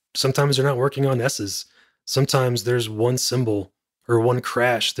they're not working on S's. Sometimes there's one cymbal or one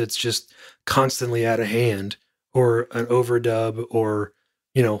crash that's just constantly out of hand, or an overdub, or,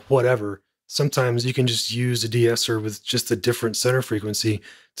 whatever. Sometimes you can just use a de-esser with just a different center frequency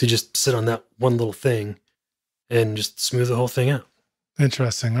to just sit on that one little thing and just smooth the whole thing out.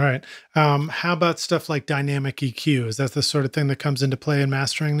 Interesting. All right. How about stuff like dynamic EQ? Is that the sort of thing that comes into play in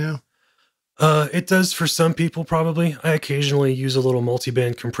mastering now? It does for some people, probably. I occasionally use a little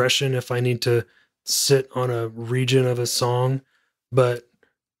multi-band compression if I need to sit on a region of a song, but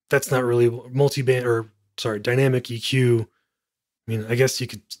that's not really dynamic EQ. I mean, I guess you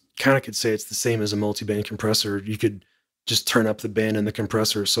could say it's the same as a multi-band compressor. You could just turn up the band in the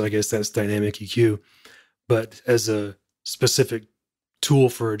compressor. So I guess that's dynamic EQ. But as a specific tool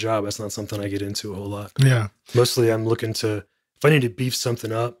for a job, that's not something I get into a whole lot. Yeah. Mostly I'm looking to, if I need to beef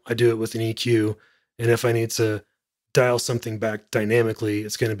something up, I do it with an EQ. And if I need to dial something back dynamically,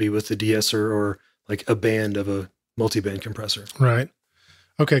 it's going to be with the de-esser or like a band of a multi-band compressor. Right.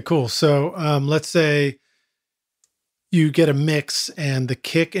 Okay, cool. So let's say you get a mix and the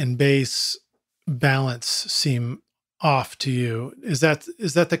kick and bass balance seem off to you. Is that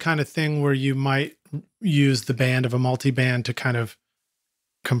the kind of thing where you might use the band of a multi-band to kind of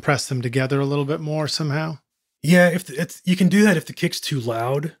compress them together a little bit more somehow? Yeah, you can do that if the kick's too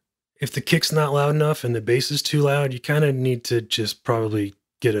loud. If the kick's not loud enough and the bass is too loud, you kind of need to just probably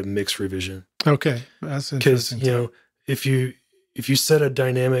get a mix revision. Okay, that's interesting. Because, if you set a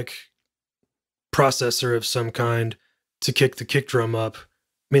dynamic processor of some kind to kick the kick drum up,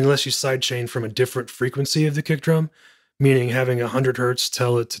 I mean, unless you sidechain from a different frequency of the kick drum, meaning having 100 hertz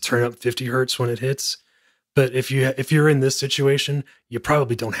tell it to turn up 50 hertz when it hits. But if you're in this situation, you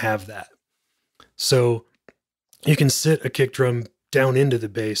probably don't have that. So you can sit a kick drum down into the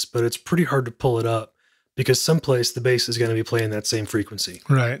bass, but it's pretty hard to pull it up because someplace the bass is going to be playing that same frequency.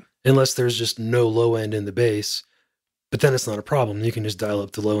 Right. Unless there's just no low end in the bass, but then it's not a problem. You can just dial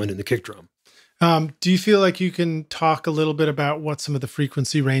up the low end in the kick drum. Do you feel like you can talk a little bit about what some of the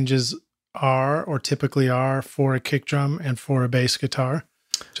frequency ranges are or typically are for a kick drum and for a bass guitar?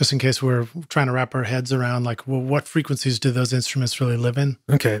 Just in case we're trying to wrap our heads around, like, well, what frequencies do those instruments really live in?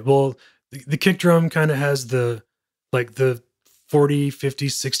 Okay. Well, the kick drum kind of has the 40, 50,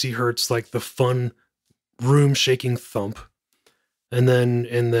 60 hertz, like the fun room shaking thump. And then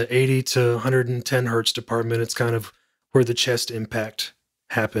in the 80 to 110 hertz department, it's kind of where the chest impact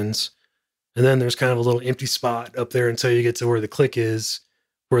happens. And then there's kind of a little empty spot up there until you get to where the click is,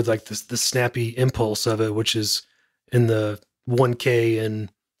 where like the snappy impulse of it, which is in the 1K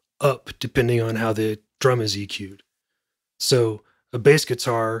and up, depending on how the drum is EQ'd. So a bass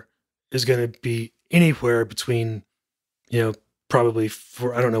guitar is going to be anywhere between, probably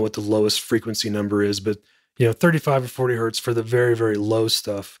I don't know what the lowest frequency number is, but 35 or 40 hertz for the very, very low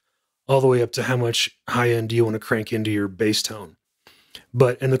stuff, all the way up to how much high end do you want to crank into your bass tone.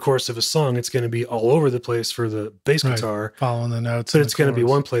 But in the course of a song, it's going to be all over the place for the bass guitar, following the notes, but it's going to be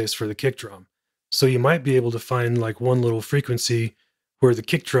one place for the kick drum. So you might be able to find like one little frequency where the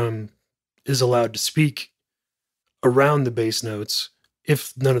kick drum is allowed to speak around the bass notes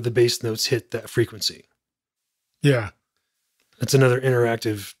if none of the bass notes hit that frequency. Yeah. It's another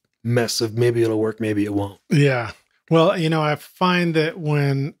interactive mess of maybe it'll work, maybe it won't. Yeah. Well, I find that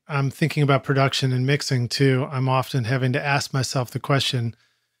when I'm thinking about production and mixing too, I'm often having to ask myself the question,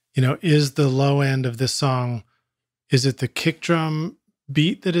 is the low end of this song, is it the kick drum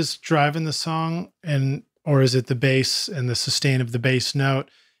beat that is driving the song, or is it the bass and the sustain of the bass note?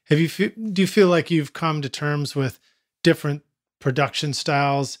 Do you feel like you've come to terms with different production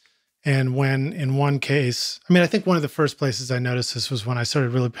styles? And when in one case, I think one of the first places I noticed this was when I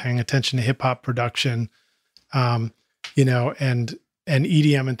started really paying attention to hip hop production, and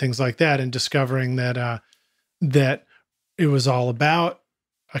EDM and things like that, and discovering that that it was all about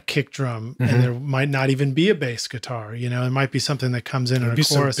a kick drum, and there might not even be a bass guitar. There might be something that comes in a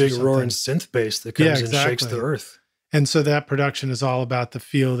chorus, some big roaring synth bass that comes and shakes the earth. And so that production is all about the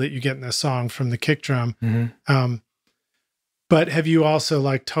feel that you get in the song from the kick drum. But have you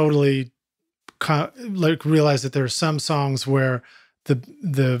also totally realized that there are some songs where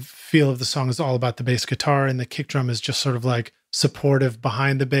the feel of the song is all about the bass guitar and the kick drum is just sort of like supportive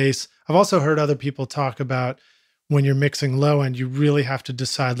behind the bass? I've also heard other people talk about when you're mixing low end, you really have to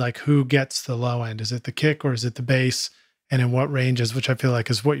decide who gets the low end. Is it the kick or is it the bass, and in what ranges, which I feel like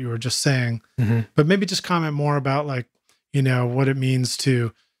is what you were just saying. But maybe just comment more about what it means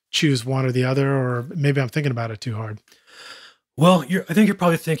to choose one or the other, or maybe I'm thinking about it too hard. Well, I think you're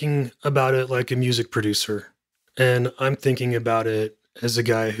probably thinking about it like a music producer, and I'm thinking about it as a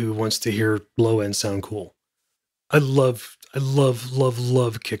guy who wants to hear low end sound cool. I love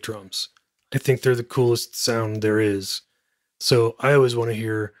kick drums. I think they're the coolest sound there is. So I always want to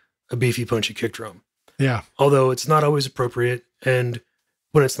hear a beefy, punchy kick drum. Yeah. Although it's not always appropriate, and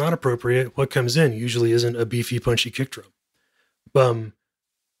when it's not appropriate, what comes in usually isn't a beefy, punchy kick drum.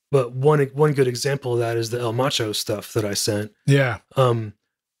 But one good example of that is the El Macho stuff that I sent. Yeah.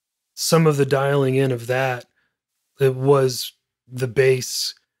 Some of the dialing in of that, it was the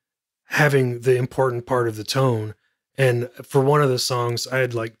bass having the important part of the tone. And for one of the songs, I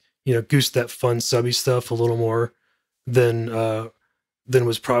had goosed that fun subby stuff a little more than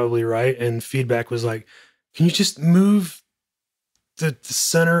was probably right. And feedback was like, can you just move the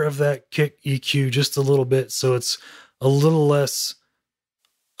center of that kick EQ just a little bit so it's a little less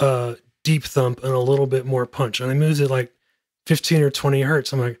deep thump and a little bit more punch? And I moved it 15 or 20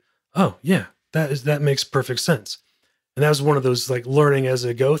 hertz. I'm like, oh yeah, that makes perfect sense. And that was one of those learning as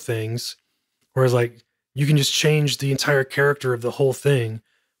I go things, whereas you can just change the entire character of the whole thing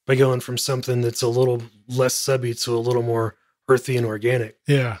by going from something that's a little less subby to a little more earthy and organic.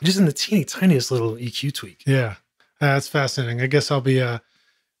 Yeah. Just in the teeny tiniest little EQ tweak. Yeah. That's fascinating. I guess I'll be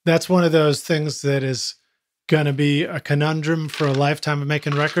that's one of those things that is going to be a conundrum for a lifetime of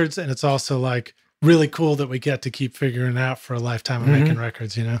making records. And it's also really cool that we get to keep figuring out for a lifetime of making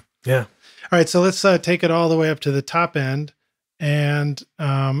records, Yeah. All right. So let's take it all the way up to the top end. And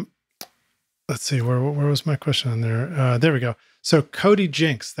let's see, where was my question on there? There we go. So Cody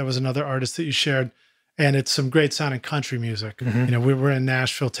Jinks, that was another artist that you shared, and it's some great sounding country music. Mm-hmm. You know, we were in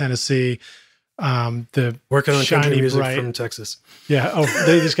Nashville, Tennessee. The working on Shiny country music Bright from Texas. Yeah. Oh,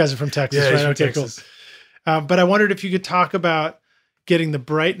 these guys are from Texas, Yeah, right? from Okay, Texas. Cool. But I wondered if you could talk about getting the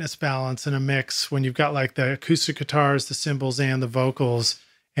brightness balance in a mix when you've got like the acoustic guitars, the cymbals, and the vocals.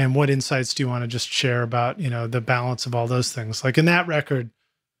 And what insights do you want to just share about, you know, the balance of all those things? Like in that record,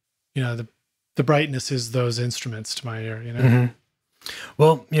 you know, the brightness is those instruments to my ear, you know? Mm-hmm.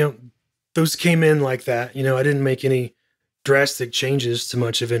 Well, you know, those came in like that. You know, I didn't make any drastic changes to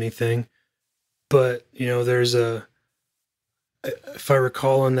much of anything. But, you know, if I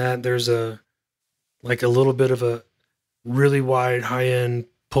recall on that, there's a little bit of a really wide high-end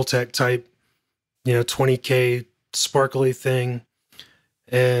Pultec type, you know, 20K sparkly thing,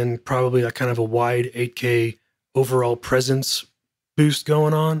 and probably a kind of a wide 8K overall presence boost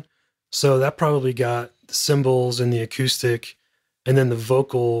going on. So that probably got the cymbals and the acoustic, and then the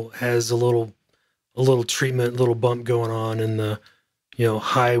vocal has a little treatment, little bump going on in the, you know,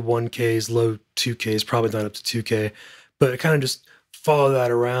 high 1Ks, low 2Ks, probably not up to 2K, but kind of just follow that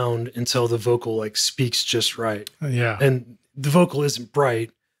around until the vocal like speaks just right. Yeah. And the vocal isn't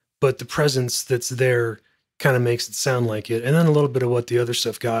bright, but the presence that's there kind of makes it sound like it. And then a little bit of what the other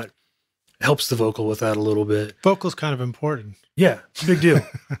stuff got helps the vocal with that a little bit. Vocal's kind of important. Yeah, it's a big deal.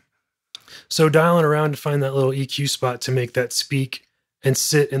 So dialing around to find that little EQ spot to make that speak and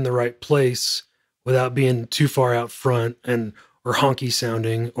sit in the right place without being too far out front or honky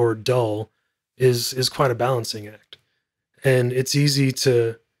sounding or dull is quite a balancing act. And it's easy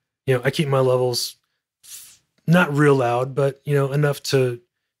to, you know, I keep my levels not real loud, but, you know, enough to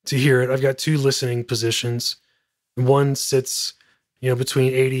hear it. I've got 2 listening positions. One sits, you know,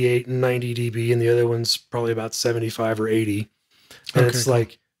 between 88 and 90 dB, and the other one's probably about 75 or 80. And it's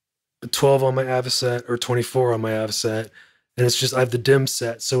like 12 on my Avocet or 24 on my Avocet. And it's just, I have the dim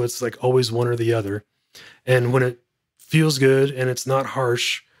set. So it's like always one or the other. And when it feels good and it's not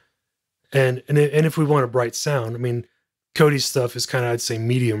harsh, and if we want a bright sound, I mean, Cody's stuff is kind of, I'd say,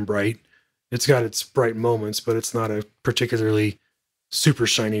 medium bright. It's got its bright moments, but it's not a particularly super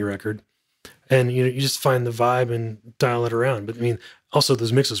shiny record. And, you know, you just find the vibe and dial it around. But I mean, also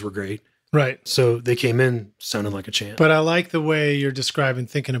those mixes were great. Right. So they came in sounding like a champ. But I like the way you're describing,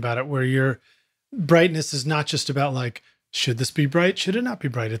 thinking about it, where your brightness is not just about like, should this be bright? Should it not be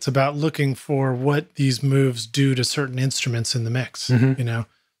bright? It's about looking for what these moves do to certain instruments in the mix, you know,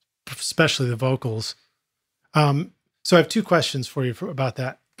 especially the vocals. So I have 2 questions for you about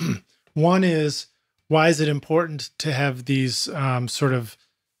that. One is, why is it important to have these sort of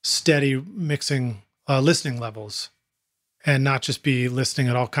steady mixing, listening levels, and not just be listening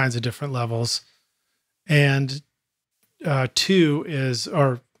at all kinds of different levels? And 2 is,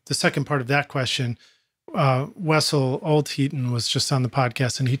 or the second part of that question, Wessel Oldheaton was just on the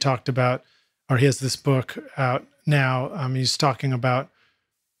podcast, and he talked about, or he has this book out now. He's talking about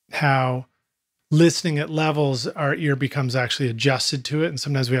how listening at levels, our ear becomes actually adjusted to it. And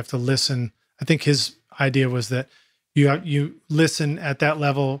sometimes we have to listen. I think his idea was that you listen at that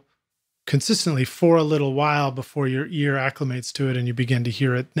level consistently for a little while before your ear acclimates to it and you begin to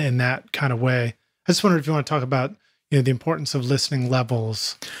hear it in that kind of way. I just wondered if you want to talk about, you know, the importance of listening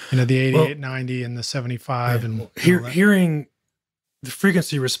levels, you know, the 88, 90 and the 75. And hearing the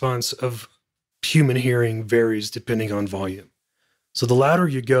frequency response of human hearing varies depending on volume. So the louder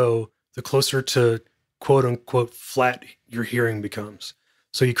you go, the closer to quote unquote flat your hearing becomes.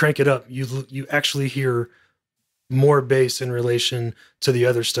 So you crank it up, you actually hear more bass in relation to the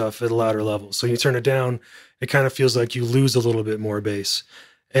other stuff at a louder level. So you turn it down, it kind of feels like you lose a little bit more bass.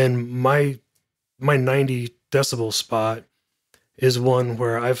 And my 90 decibel spot is one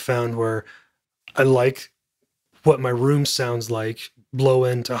where I've found where I like what my room sounds like, low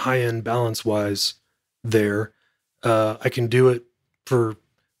end to high end balance wise there. I can do it for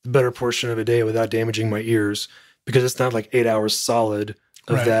the better portion of a day without damaging my ears, because it's not like 8 hours solid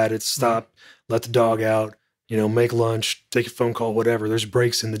of that. It's stop, let the dog out, you know, make lunch, take a phone call, whatever. There's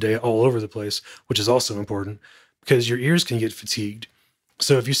breaks in the day all over the place, which is also important because your ears can get fatigued.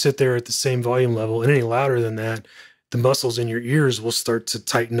 So if you sit there at the same volume level and any louder than that, the muscles in your ears will start to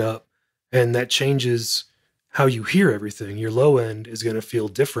tighten up, and that changes how you hear everything. Your low end is going to feel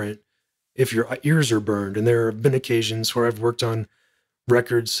different if your ears are burned. And there have been occasions where I've worked on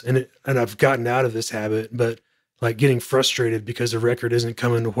records and I've gotten out of this habit, but like getting frustrated because the record isn't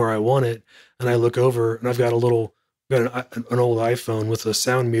coming to where I want it. And I look over and I've got an old iPhone with a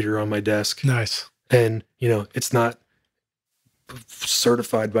sound meter on my desk. Nice. And, you know, it's not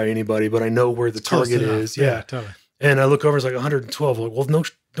certified by anybody, but I know where the target is. Yeah, totally. And I look over, it's like 112. I'm like, well,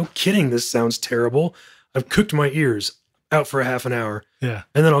 no kidding. This sounds terrible. I've cooked my ears. out for a half an hour. Yeah.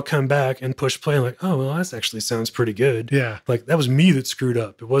 And then I'll come back and push play and like, oh, well, that actually sounds pretty good. Yeah. Like that was me that screwed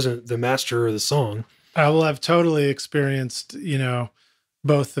up. It wasn't the master or the song. I will have totally experienced,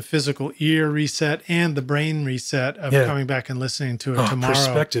 both the physical ear reset and the brain reset of coming back and listening to it tomorrow.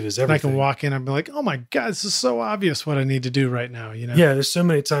 Perspective is everything. And I can walk in and be like, oh my God, this is so obvious what I need to do right now. Yeah, there's so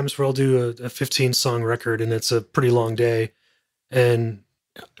many times where I'll do a 15-song record and it's a pretty long day and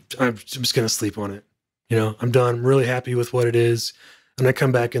I'm just going to sleep on it. I'm done. I'm really happy with what it is. And I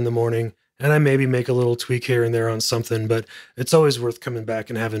come back in the morning and I maybe make a little tweak here and there on something, but it's always worth coming back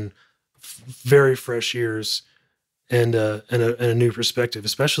and having very fresh ears and a new perspective.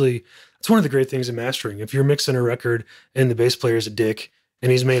 Especially, it's one of the great things in mastering. If you're mixing a record and the bass player's a dick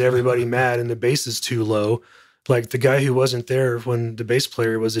and he's made everybody mad and the bass is too low, like the guy who wasn't there when the bass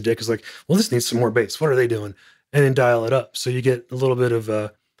player was a dick is like, well, this needs some more bass. What are they doing? And then dial it up. So you get a little bit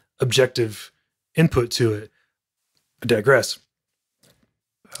of objective input to it. I digress.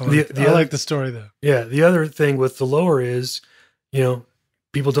 I like the story though. Yeah. The other thing with the lower is,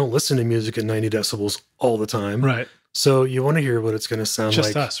 people don't listen to music at 90 decibels all the time. Right. So you want to hear what it's going to sound like.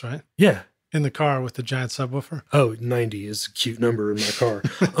 Just us, right? Yeah. In the car with the giant subwoofer. Oh, 90 is a cute number in my car.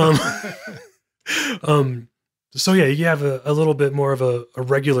 So yeah, you have a little bit more of a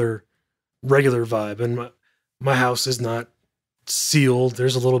regular vibe. And my house is not sealed.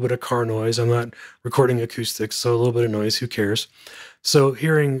 There's a little bit of car noise. I'm not recording acoustics, so a little bit of noise, who cares? So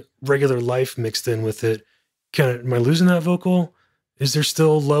hearing regular life mixed in with it, am I losing that vocal? Is there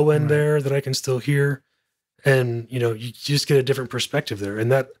still low end there that I can still hear? And, you just get a different perspective there.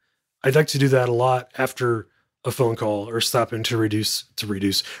 And that I'd like to do that a lot after a phone call or stopping to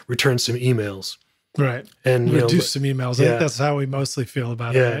return some emails. Right. And reduce some emails. I think that's how we mostly feel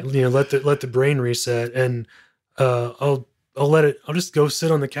about it. Yeah. Right? Let the brain reset and, I'll just go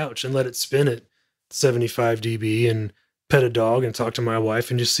sit on the couch and let it spin at 75 dB and pet a dog and talk to my wife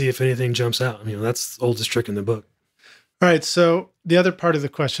and just see if anything jumps out. That's the oldest trick in the book. All right. So the other part of the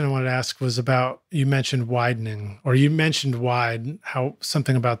question I wanted to ask was about, you mentioned widening, or you mentioned wide, how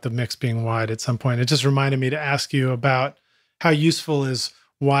something about the mix being wide at some point. It just reminded me to ask you about how useful is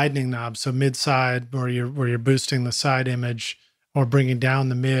widening knobs. So mid side, where you're boosting the side image or bringing down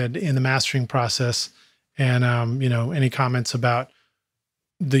the mid in the mastering process. And, any comments about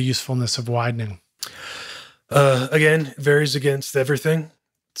the usefulness of widening? Again, varies against everything.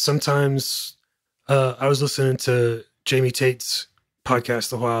 Sometimes I was listening to Jamie Tate's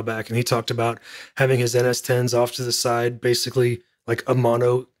podcast a while back, and he talked about having his NS10s off to the side, basically like a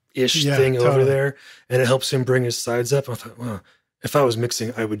mono-ish thing over there, and it helps him bring his sides up. I thought, well, if I was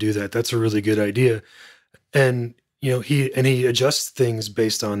mixing, I would do that. That's a really good idea. And, he adjusts things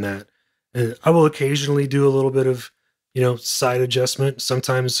based on that. And I will occasionally do a little bit of, side adjustment.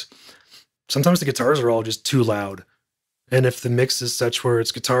 Sometimes the guitars are all just too loud. And if the mix is such where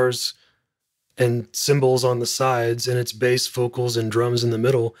it's guitars and cymbals on the sides and it's bass, vocals, and drums in the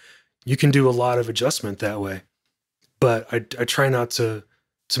middle, you can do a lot of adjustment that way. But I try not to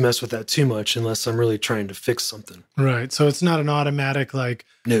mess with that too much unless I'm really trying to fix something. Right. So it's not an automatic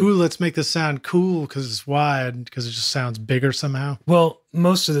ooh, let's make this sound cool because it's wide, because it just sounds bigger somehow. Well,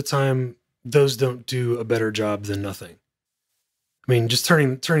 most of the time, those don't do a better job than nothing. I mean, just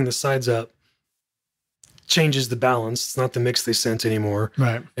turning the sides up changes the balance. It's not the mix they sent anymore.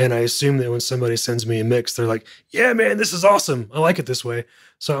 Right. And I assume that when somebody sends me a mix, they're like, yeah, man, this is awesome. I like it this way.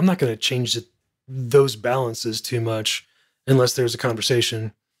 So I'm not going to change those balances too much unless there's a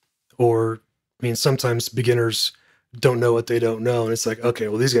conversation. Or, sometimes beginners don't know what they don't know. And it's like, okay,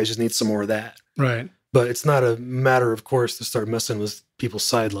 well, these guys just need some more of that. Right. But it's not a matter of course to start messing with people's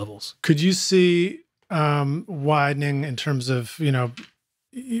side levels. Could you see widening in terms of,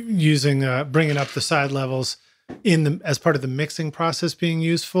 using bringing up the side levels as part of the mixing process being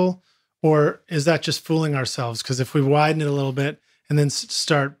useful, or is that just fooling ourselves? Because if we widen it a little bit and then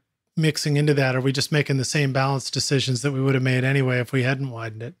start mixing into that, are we just making the same balance decisions that we would have made anyway if we hadn't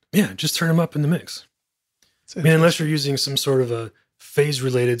widened it? Yeah, just turn them up in the mix. Unless you're using some sort of a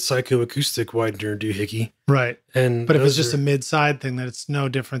phase-related psychoacoustic widener doohickey. Right. But if it's just a mid-side thing, then it's no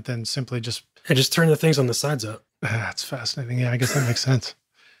different than simply just... And just turn the things on the sides up. That's fascinating. Yeah, I guess that makes sense.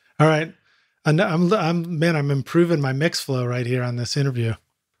 All right. I'm improving my mix flow right here on this interview.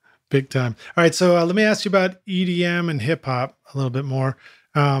 Big time. All right. So let me ask you about EDM and hip hop a little bit more.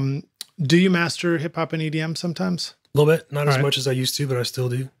 Do you master hip hop and EDM sometimes? A little bit. Not as much as I used to, but I still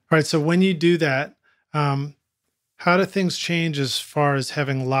do. All right. So when you do that, how do things change as far as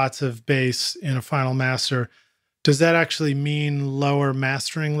having lots of bass in a final master? Does that actually mean lower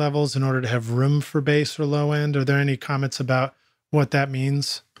mastering levels in order to have room for bass or low end? Are there any comments about what that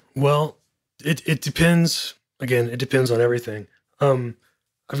means? Well, it depends again, it depends on everything.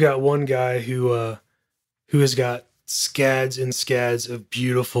 I've got one guy who has got scads and scads of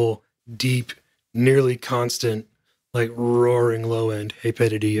beautiful, deep, nearly constant, like roaring low end. Hey,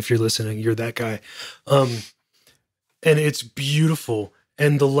 Petty, if you're listening, you're that guy. And it's beautiful.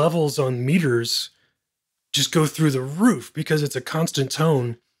 And the levels on meters just go through the roof because it's a constant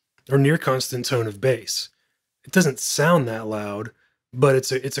tone or near constant tone of bass. It doesn't sound that loud, but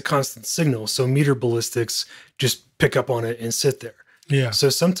it's a constant signal. So meter ballistics just pick up on it and sit there. Yeah. So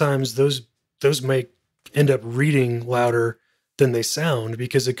sometimes those may end up reading louder than they sound,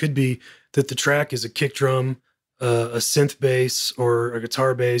 because it could be that the track is a kick drum, a synth bass, or a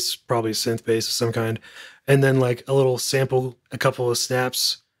guitar bass, probably a synth bass of some kind, and then like a little sample, a couple of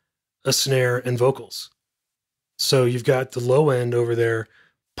snaps, a snare, and vocals. So you've got the low end over there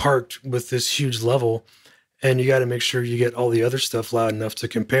parked with this huge level, and you got to make sure you get all the other stuff loud enough to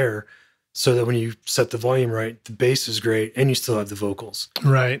compare, so that when you set the volume right, the bass is great and you still have the vocals.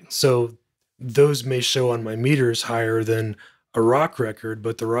 Right. So those may show on my meters higher than a rock record,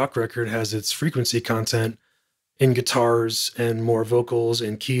 but the rock record has its frequency content in guitars and more vocals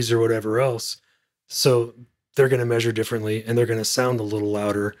and keys or whatever else. So they're going to measure differently, and they're going to sound a little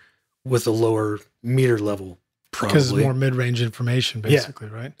louder with a lower meter level, probably. Because it's more mid-range information, basically,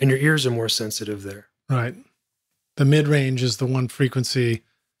 yeah. Right? And your ears are more sensitive there. Right. The mid-range is the one frequency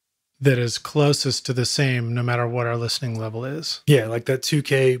that is closest to the same no matter what our listening level is. Yeah, like that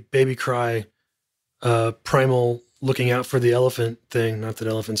 2K Baby Cry primal looking out for the elephant thing. Not that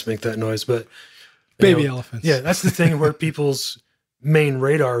elephants make that noise, but... Baby elephants. Yeah, that's the thing where people's main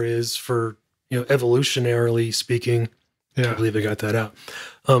radar is for, evolutionarily speaking. Yeah. I believe I got that out.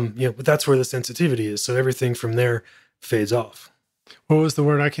 But that's where the sensitivity is. So everything from there fades off. What was the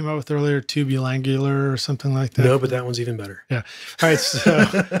word I came up with earlier? Tubulangular or something like that? No, but that one's even better. Yeah. All right.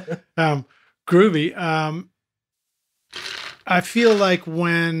 So, groovy. I feel like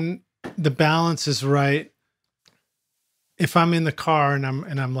when the balance is right, if I'm in the car and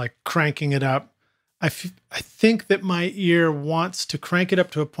I'm like cranking it up, I think that my ear wants to crank it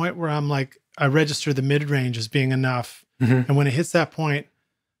up to a point where I'm like, I register the mid-range as being enough. Mm-hmm. And when it hits that point,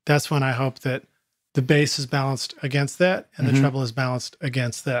 that's when I hope that the bass is balanced against that and the treble is balanced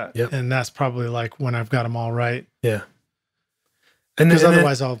against that. Yep. And that's probably like when I've got them all right. Yeah. Because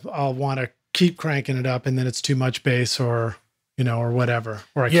otherwise I'll want to keep cranking it up and then it's too much bass or whatever,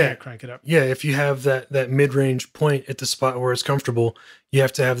 or I can't crank it up. Yeah. If you have that mid-range point at the spot where it's comfortable, you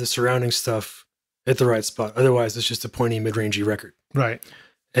have to have the surrounding stuff at the right spot. Otherwise it's just a pointy mid-rangey record. Right.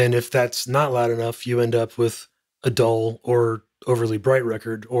 And if that's not loud enough, you end up with a dull or overly bright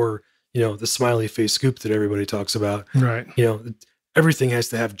record, or the smiley face scoop that everybody talks about. Right. Everything has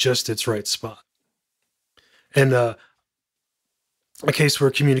to have just its right spot. And a case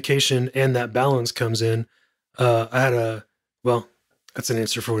where communication and that balance comes in, that's an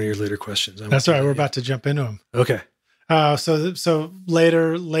answer for one of your later questions. That's all right. We're about to jump into them. Okay. So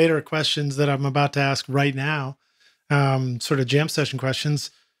later questions that I'm about to ask right now, sort of jam session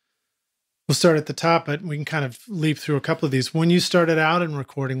questions. We'll start at the top, but we can kind of leap through a couple of these. When you started out in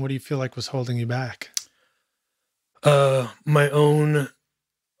recording, what do you feel like was holding you back? My own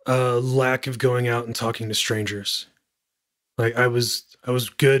lack of going out and talking to strangers. Like I was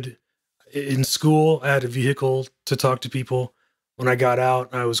good in school. I had a vehicle to talk to people. When I got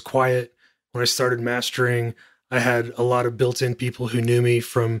out, I was quiet. When I started mastering, I had a lot of built-in people who knew me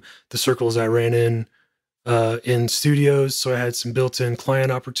from the circles I ran in studios. So I had some built-in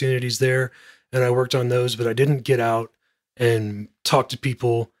client opportunities there, and I worked on those, but I didn't get out and talk to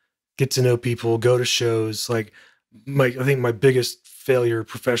people, get to know people, go to shows. Like I think my biggest failure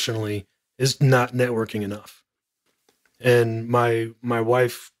professionally is not networking enough. And my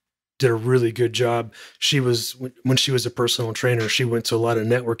wife did a really good job. When she was a personal trainer, she went to a lot of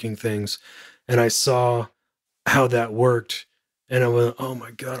networking things, and I saw how that worked. And I went, oh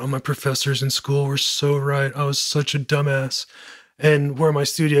my God, all my professors in school were so right. I was such a dumbass. And where my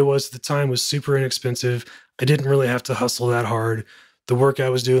studio was at the time was super inexpensive. I didn't really have to hustle that hard. The work I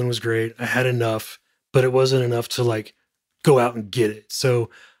was doing was great. I had enough, but it wasn't enough to like go out and get it. So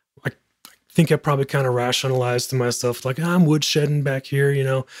I think I probably kind of rationalized to myself, like, I'm woodshedding back here.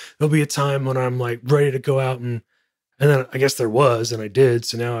 There'll be a time when I'm like ready to go out. And then I guess there was, and I did.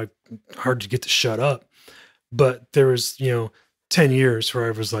 So now hard to get to shut up. But there was, 10 years where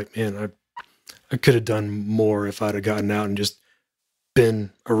I was like, man, I could have done more if I'd have gotten out and just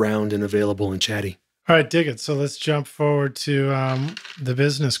been around and available and chatty. All right, dig it. So let's jump forward to the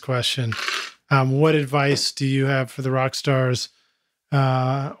business question. What advice do you have for the rock stars,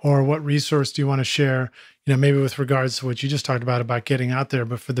 or what resource do you want to share? Maybe with regards to what you just talked about getting out there,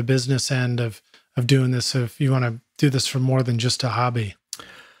 but for the business end of doing this if you want to do this for more than just a hobby?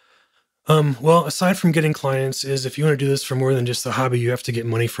 Well, aside from getting clients, is if you want to do this for more than just a hobby, you have to get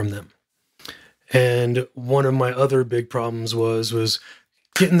money from them. And one of my other big problems was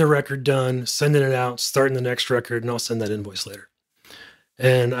getting the record done, sending it out, starting the next record, and I'll send that invoice later.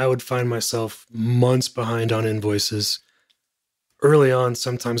 And I would find myself months behind on invoices. Early on,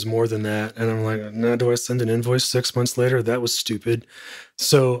 sometimes more than that. And I'm like, now do I send an invoice 6 months later? That was stupid.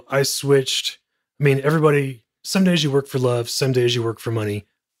 So I switched. I mean, everybody, some days you work for love, some days you work for money.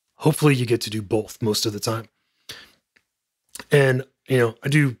 Hopefully you get to do both most of the time. And, I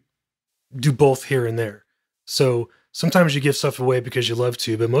do both here and there. So sometimes you give stuff away because you love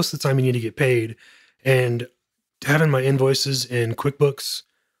to, but most of the time you need to get paid. And having my invoices in QuickBooks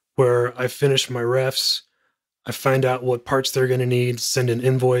where I finish my refs, I find out what parts they're going to need, send an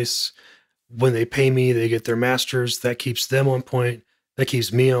invoice. When they pay me, they get their masters. That keeps them on point. That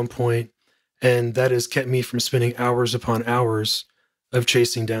keeps me on point. And that has kept me from spending hours upon hours of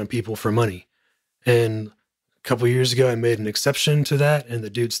chasing down people for money. And a couple of years ago, I made an exception to that, and the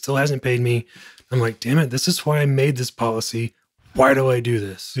dude still hasn't paid me. I'm like, damn it, this is why I made this policy. Why do I do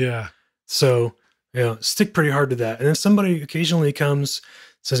this? Yeah. So, stick pretty hard to that. And then somebody occasionally comes,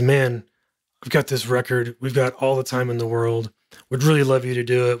 says, man, I've got this record. We've got all the time in the world. Would really love you to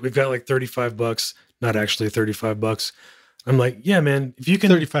do it. We've got like $35, not actually $35. I'm like, yeah, man, if you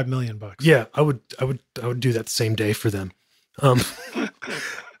can $35 million. Yeah, I would do that the same day for them.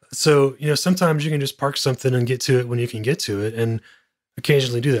 So, sometimes you can just park something and get to it when you can get to it, and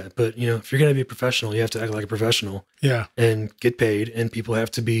occasionally do that. But, if you're going to be a professional, you have to act like a professional. Yeah. And get paid, and people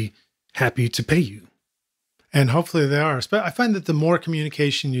have to be happy to pay you. And hopefully they are. But I find that the more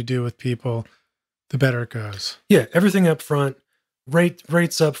communication you do with people, the better it goes. Yeah, everything up front,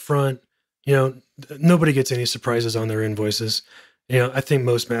 rates up front. Nobody gets any surprises on their invoices. I think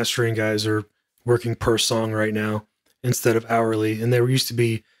most mastering guys are working per song right now instead of hourly. And there used to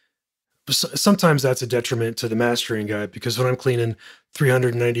be, sometimes that's a detriment to the mastering guy, because when I'm cleaning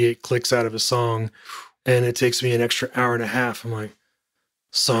 398 clicks out of a song and it takes me an extra hour and a half, I'm like,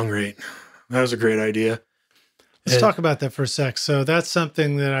 song rate, that was a great idea. Let's talk about that for a sec. So that's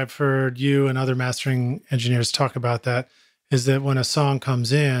something that I've heard you and other mastering engineers talk about, that is that when a song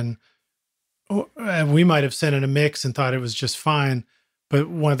comes in, we might have sent in a mix and thought it was just fine, but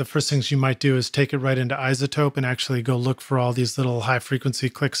one of the first things you might do is take it right into Isotope and actually go look for all these little high frequency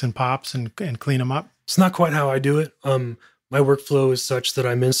clicks and pops and clean them up. It's not quite how I do it. My workflow is such that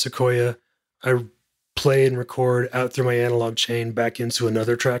I'm in Sequoia. I play and record out through my analog chain back into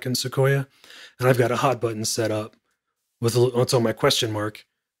another track in Sequoia. And I've got a hot button set up with it's on my question mark.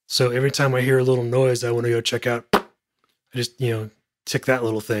 So every time I hear a little noise, I want to go check out. I just, tick that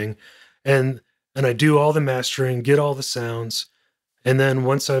little thing. And I do all the mastering, get all the sounds. And then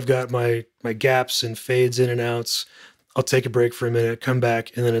once I've got my gaps and fades in and outs, I'll take a break for a minute, come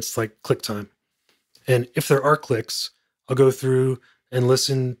back, and then it's like click time. And if there are clicks, I'll go through and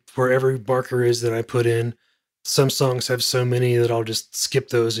listen where every marker is that I put in. Some songs have so many that I'll just skip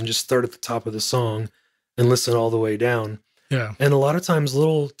those and just start at the top of the song and listen all the way down. Yeah. And a lot of times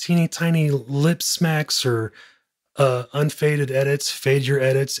little teeny tiny lip smacks or unfaded edits, fade your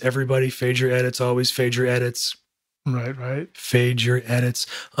edits. Everybody fade your edits, always fade your edits. Right. Fade your edits.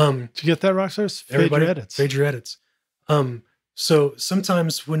 Did you get that, Rockstars? Fade your edits. Fade your edits. So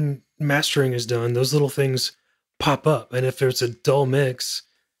sometimes when mastering is done, those little things pop up. And if there's a dull mix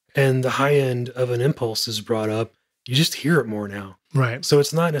and the high end of an impulse is brought up, you just hear it more now. Right. So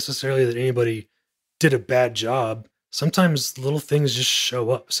it's not necessarily that anybody did a bad job. Sometimes little things just show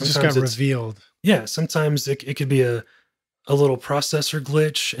up. Sometimes it just got revealed. Yeah. Sometimes it could be a little processor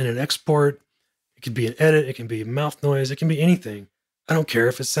glitch in an export. It could be an edit. It can be mouth noise. It can be anything. I don't care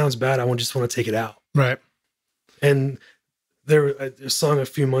if it sounds bad. I just want to take it out. Right. And there was a song a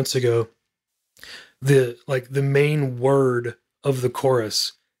few months ago, the main word of the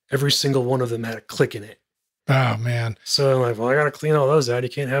chorus, every single one of them had a click in it. Oh man. So I'm like, well, I got to clean all those out. You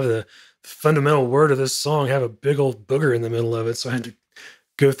can't have the fundamental word of this song have a big old booger in the middle of it. So I had to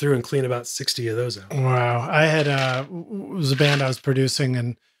go through and clean about 60 of those out. Wow. I had, it was a band I was producing,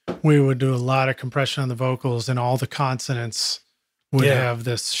 and we would do a lot of compression on the vocals, and all the consonants would have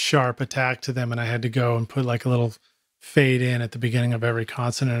this sharp attack to them. And I had to go and put like a little fade in at the beginning of every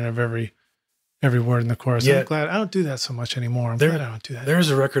consonant of every word in the chorus. Yeah. I'm glad I don't do that so much anymore. I'm glad I don't do that. There was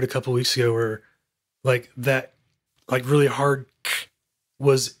a record a couple weeks ago where that really hard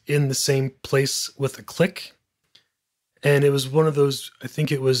was in the same place with a click. And it was one of those, I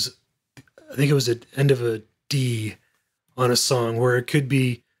think it was the end of a D on a song where it could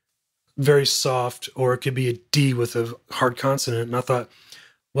be very soft or it could be a D with a hard consonant. And I thought,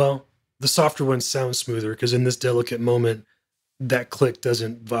 well, the softer ones sound smoother because in this delicate moment, that click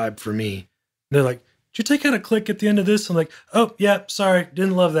doesn't vibe for me. And they're like, did you take out a click at the end of this? I'm like, oh, yeah, sorry,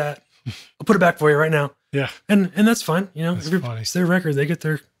 didn't love that. I'll put it back for you right now. Yeah. And that's fine. You know, it's their record. They get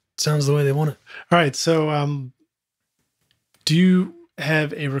their sounds the way they want it. All right. So do you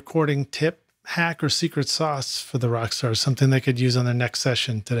have a recording tip, hack, or secret sauce for the rock stars? Something they could use on their next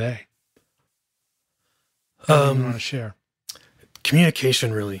session today? You want to share?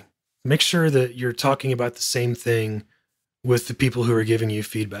 Communication, really. Make sure that you're talking about the same thing with the people who are giving you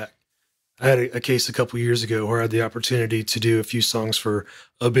feedback. I had a case a couple years ago where I had the opportunity to do a few songs for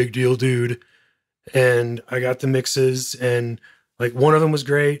a big deal dude. And I got the mixes, and like one of them was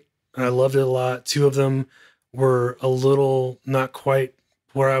great. And I loved it a lot. Two of them were a little not quite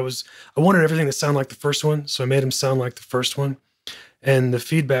where I wanted everything to sound like the first one. So I made them sound like the first one. And the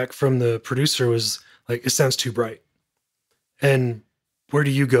feedback from the producer was like, it sounds too bright. And where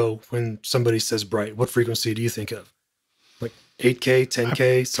do you go when somebody says bright? What frequency do you think of? Like 8K,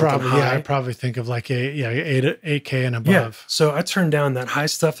 10K, something high? Yeah, I probably think of like 8K and above. Yeah. So I turned down that high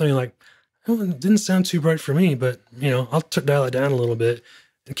stuff, and you're like, oh, it didn't sound too bright for me, but I'll dial it down a little bit.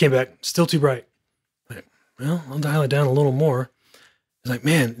 And came back, still too bright. Like, well, I'll dial it down a little more. It's like,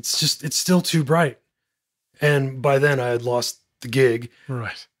 man, it's still too bright. And by then I had lost the gig.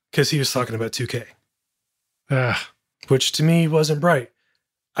 Right. Because he was talking about 2K. Which to me wasn't bright.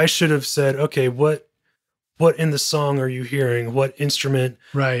 I should have said, okay, what in the song are you hearing? What instrument?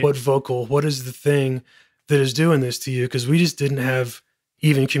 Right. What vocal? What is the thing that is doing this to you? Because we just didn't have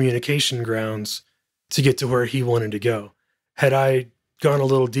even communication grounds to get to where he wanted to go. Had I gone a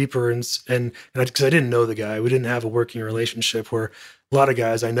little deeper and because I didn't know the guy, we didn't have a working relationship where a lot of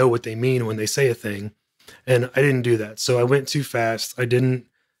guys, I know what they mean when they say a thing, and I didn't do that. So I went too fast. I didn't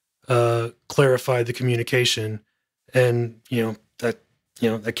clarify the communication, and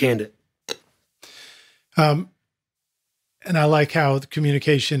that canned it. And I like how the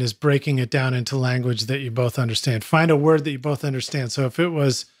communication is breaking it down into language that you both understand. Find a word that you both understand. So if it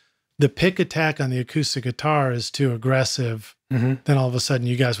was the pick attack on the acoustic guitar is too aggressive, then all of a sudden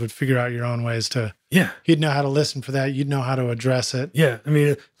you guys would figure out your own ways to, he'd know how to listen for that. You'd know how to address it. Yeah. I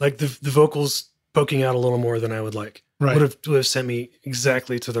mean, like the vocals poking out a little more than I would like. Right. Would have sent me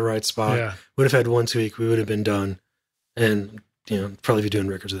exactly to the right spot. Yeah. Would have had one tweak. We would have been done. And, probably be doing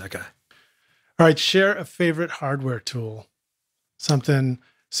records with that guy. All right. Share a favorite hardware tool. Something.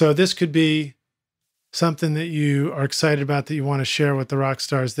 So this could be something that you are excited about that you want to share with the rock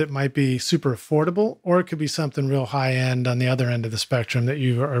stars that might be super affordable, or it could be something real high end on the other end of the spectrum that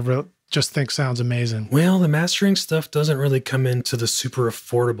you just think sounds amazing. Well, the mastering stuff doesn't really come into the super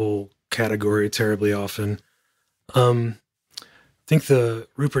affordable category terribly often. I think the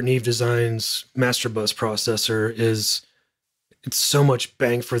Rupert Neve Designs Master Bus processor it's so much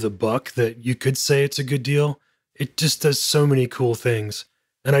bang for the buck that you could say it's a good deal. It just does so many cool things.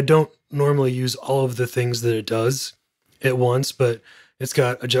 And I don't normally use all of the things that it does at once, but it's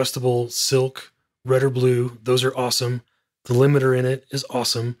got adjustable silk, red or blue. Those are awesome. The limiter in it is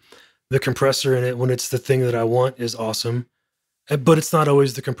awesome. The compressor in it, when it's the thing that I want, is awesome. But it's not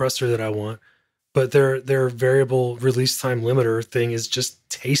always the compressor that I want. But their variable release time limiter thing is just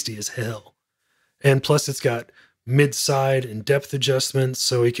tasty as hell. And plus it's got mid-side and depth adjustments,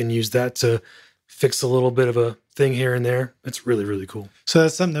 so we can use that to fix a little bit of a thing here and there. It's really, really cool. So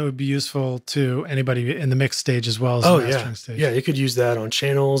that's something that would be useful to anybody in the mix stage as well as the mastering stage. Yeah, you could use that on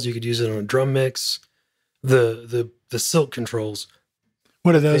channels. You could use it on a drum mix. The silk controls.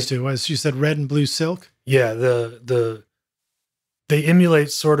 What do those do? As you said, red and blue silk? Yeah, they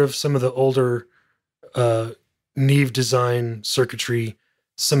emulate sort of some of the older Neve design circuitry.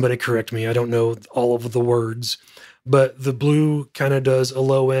 Somebody correct me. I don't know all of the words. But the blue kind of does a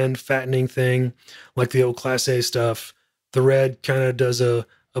low-end fattening thing, like the old Class A stuff. The red kind of does a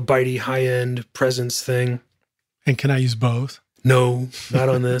bitey high-end presence thing. And can I use both? No, not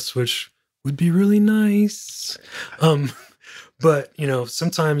on this, which would be really nice. But,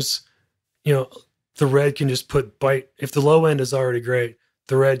 sometimes, the red can just put bite. If the low end is already great,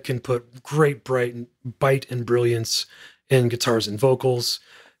 the red can put great bite and brilliance in guitars and vocals.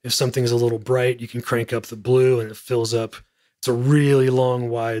 If something's a little bright, you can crank up the blue and it fills up. It's a really long,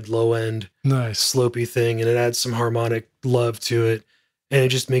 wide, low end, nice, slopey thing, and it adds some harmonic love to it. And it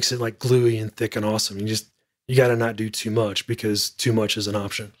just makes it like gluey and thick and awesome. You got to not do too much because too much is an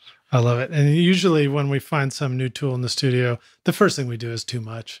option. I love it. And usually when we find some new tool in the studio, the first thing we do is too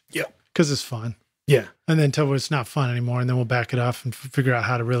much. Yeah. Because it's fun. Yeah. And then until it's not fun anymore, and then we'll back it off and figure out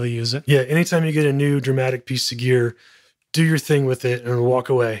how to really use it. Yeah. Anytime you get a new dramatic piece of gear, do your thing with it and walk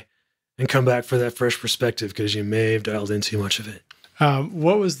away and come back for that fresh perspective because you may have dialed in too much of it.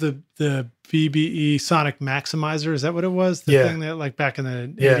 What was the BBE Sonic Maximizer? Is that what it was? The thing that like back in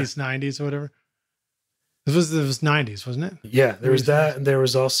the 80s, 90s or whatever? It was 90s, wasn't it? Yeah, there was that. And there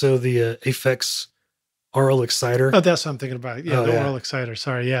was also the Aphex Aural Exciter. Oh, that's what I'm thinking about. Yeah, the Aural Exciter.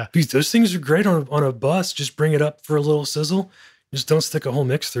 Sorry, yeah. Those things are great on a bus. Just bring it up for a little sizzle. Just don't stick a whole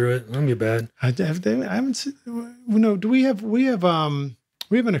mix through it. That'd be bad. I haven't seen. No, do we have an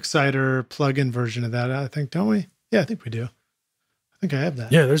Exciter plug-in version of that? I think, don't we? Yeah, I think we do. I think I have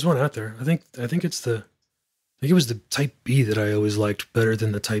that. Yeah, there's one out there. I think it was the Type B that I always liked better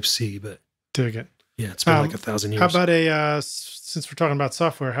than the Type C. But dig it. Yeah, it's been like 1,000 years. How about since we're talking about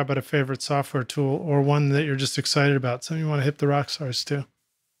software, how about a favorite software tool or one that you're just excited about? Something you want to hip the rock stars to?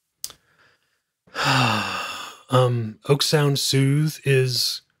 Oak Sound Soothe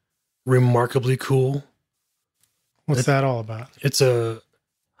is remarkably cool. What's that all about? It's a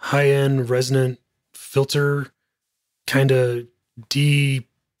high-end resonant filter, kind of I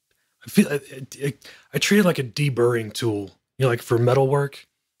treat it like a deburring tool, like for metal work.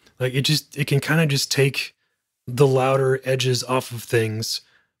 Like it can kind of just take the louder edges off of things,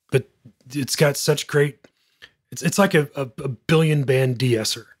 but it's got such great, it's like a billion band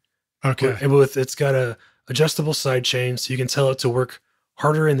de-esser. Okay. It's got a adjustable side chain, so you can tell it to work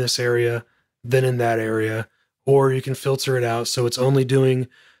harder in this area than in that area, or you can filter it out so it's only doing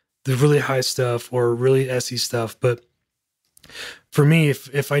the really high stuff or really SE stuff. But for me,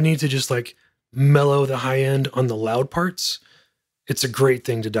 if I need to just like mellow the high end on the loud parts, it's a great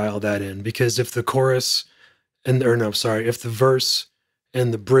thing to dial that in, because if the chorus if the verse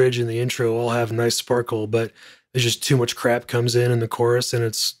and the bridge and the intro all have nice sparkle, but there's just too much crap comes in the chorus and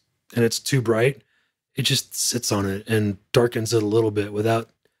it's too bright, it just sits on it and darkens it a little bit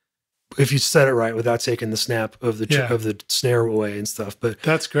if you set it right, without taking the snap of the snare away and stuff. But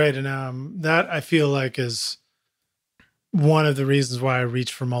that's great. And that I feel like is one of the reasons why I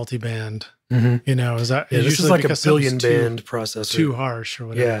reach for multiband. Mm-hmm. Is that this is like a billion band processor, too harsh or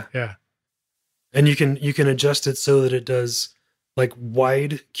whatever. Yeah. And you can adjust it so that it does like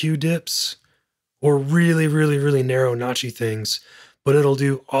wide Q dips or really, really, really narrow notchy things, but it'll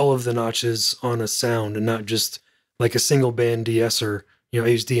do all of the notches on a sound and not just like a single band de-esser. I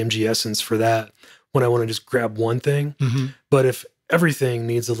use DMG Essence for that when I want to just grab one thing. Mm-hmm. But if everything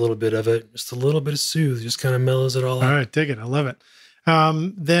needs a little bit of it, just a little bit of soothe, just kind of mellows it all out. All right, dig it. I love it.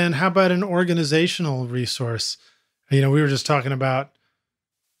 Then how about an organizational resource? We were just talking about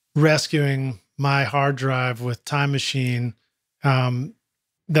rescuing my hard drive with Time Machine.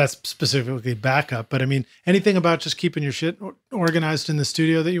 That's specifically backup, but I mean, anything about just keeping your shit organized in the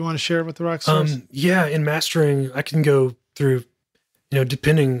studio that you want to share with the rock stars? Yeah, in mastering, I can go through,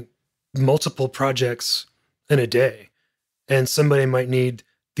 depending multiple projects in a day, and somebody might need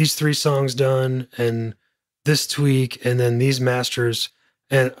these 3 songs done and this tweak and then these masters,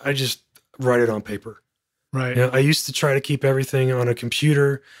 and I just write it on paper. Right. I used to try to keep everything on a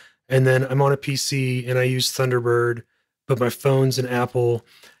computer, and then I'm on a PC and I use Thunderbird, but my phone's an Apple,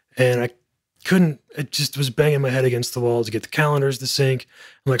 and it just was banging my head against the wall to get the calendars to sync.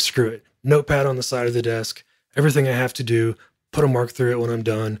 I'm like, screw it. Notepad on the side of the desk, everything I have to do, put a mark through it when I'm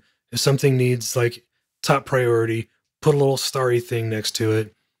done. If something needs like top priority, put a little starry thing next to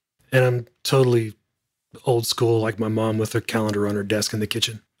it. And I'm totally old school, like my mom with her calendar on her desk in the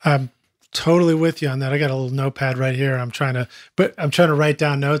kitchen. I'm totally with you on that. I got a little notepad right here. I'm trying to write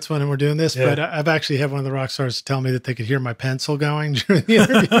down notes when we're doing this, but I've actually had one of the rock stars tell me that they could hear my pencil going during the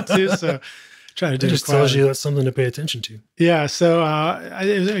interview too. So trying to do it just tells you that's something to pay attention to. Yeah. So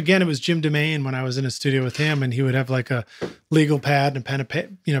it was Jim DeMaine when I was in a studio with him, and he would have like a legal pad and a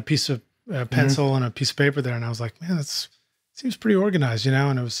pen, piece of pencil and a piece of paper there. And I was like, man, that seems pretty organized,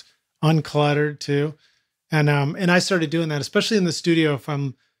 and it was uncluttered too. And I started doing that, especially in the studio.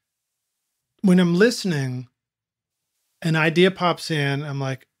 When I'm listening, an idea pops in, I'm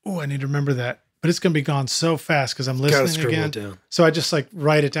like, oh, I need to remember that. But it's going to be gone so fast because I'm listening again. So I just like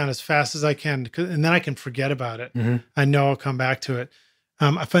write it down as fast as I can, and then I can forget about it. Mm-hmm. I know I'll come back to it.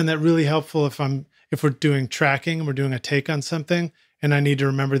 I find that really helpful if we're doing tracking and we're doing a take on something, and I need to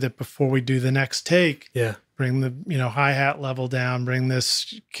remember that before we do the next take. Yeah. Bring the hi-hat level down, bring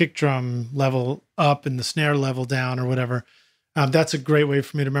this kick drum level up and the snare level down or whatever. That's a great way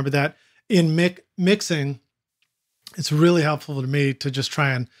for me to remember that. In mixing, it's really helpful to me to just try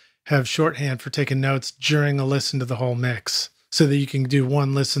and have shorthand for taking notes during a listen to the whole mix, so that you can do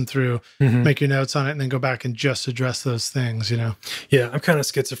one listen through, make your notes on it, and then go back and just address those things, Yeah, I'm kind of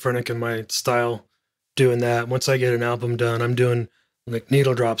schizophrenic in my style doing that. Once I get an album done, I'm doing like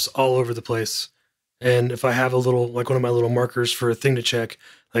needle drops all over the place. And if I have a little, like one of my little markers for a thing to check,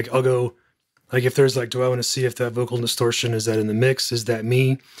 like I'll go Like if there's like, do I want to see if that vocal distortion, is that in the mix? Is that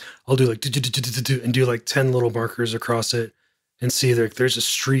me? I'll do like, and do like 10 little markers across it and see there's a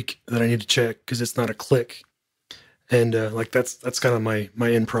streak that I need to check because it's not a click. And like that's kind of my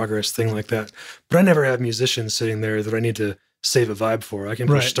in progress thing like that. But I never have musicians sitting there that I need to save a vibe for. I can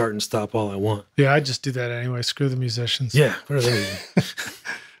push start and stop all I want. Yeah, I just do that anyway. Screw the musicians. Yeah, what are they?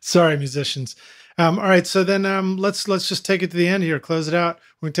 Sorry, musicians. All right, so then let's just take it to the end here. Close it out.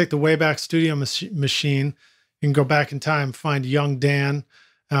 We're gonna take the Wayback Studio machine. You can go back in time, find young Dan,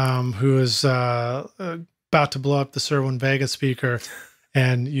 who is about to blow up the Sir Vega speaker,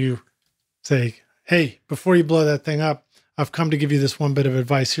 and you say, "Hey, before you blow that thing up, I've come to give you this one bit of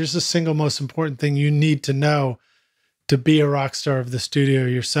advice. Here's the single most important thing you need to know to be a rock star of the studio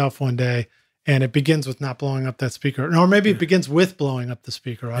yourself one day." And it begins with not blowing up that speaker. Or maybe it begins with blowing up the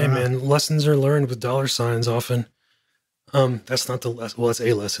speaker. Hey, man, lessons are learned with dollar signs often. That's not the lesson. Well, it's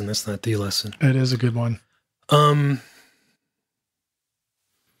a lesson. That's not the lesson. It is a good one.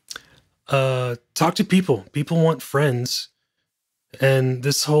 Talk to people. People want friends. And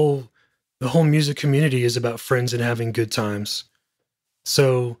the whole music community is about friends and having good times.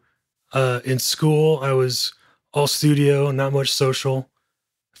 So in school, I was all studio, not much social.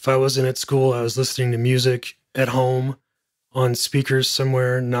 If I wasn't at school, I was listening to music at home on speakers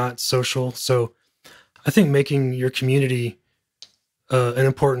somewhere, not social. So I think making your community an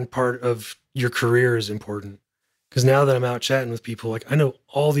important part of your career is important. Because now that I'm out chatting with people, like I know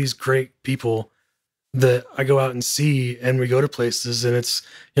all these great people that I go out and see, and we go to places, and it's,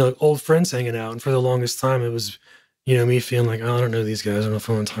 like old friends hanging out. And for the longest time, it was, me feeling like, oh, I don't know these guys. I don't know if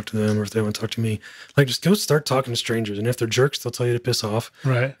I want to talk to them or if they want to talk to me. Like, just go start talking to strangers. And if they're jerks, they'll tell you to piss off.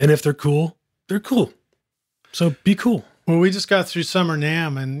 Right. And if they're cool, they're cool. So be cool. Well, we just got through Summer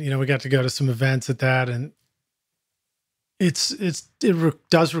NAMM, and, we got to go to some events at that. And it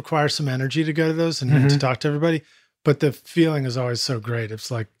does require some energy to go to those and to talk to everybody. But the feeling is always so great. It's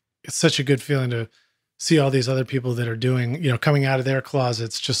like, it's such a good feeling to see all these other people that are doing, coming out of their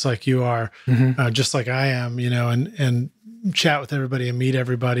closets just like you are, just like I am, and chat with everybody and meet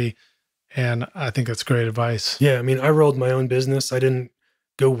everybody. And I think that's great advice. Yeah. I mean, I rolled my own business. I didn't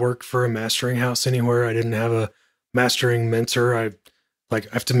go work for a mastering house anywhere. I didn't have a mastering mentor. I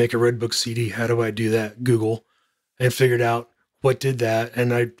have to make a Red Book CD. How do I do that? Google, and figured out what did that.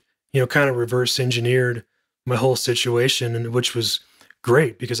 And I, kind of reverse engineered my whole situation, and which was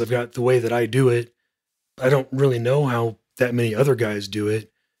great because I've got the way that I do it. I don't really know how that many other guys do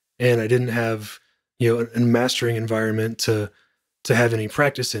it. And I didn't have, a mastering environment to have any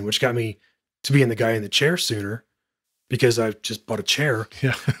practice in, which got me to being the guy in the chair sooner because I just bought a chair.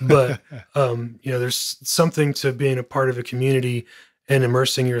 Yeah. But, there's something to being a part of a community and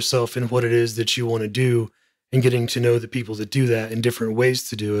immersing yourself in what it is that you want to do and getting to know the people that do that and different ways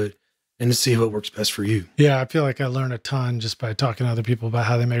to do it and to see what works best for you. Yeah, I feel like I learn a ton just by talking to other people about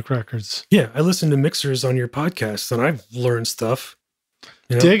how they make records. Yeah, I listen to mixers on your podcast, and I've learned stuff.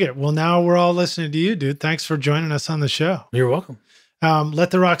 Dig it. Well, now we're all listening to you, dude. Thanks for joining us on the show. You're welcome. Let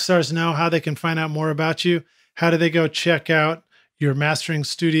the rock stars know how they can find out more about you. How do they go check out your mastering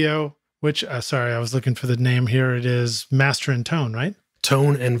studio, which, sorry, I was looking for the name here. It is Master and Tone, right?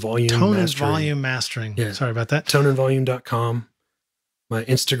 Tone and Volume Tone Mastering. and Volume Mastering. Yeah. Sorry about that. Toneandvolume.com. My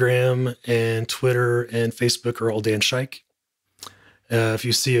Instagram and Twitter and Facebook are all Dan Shike. If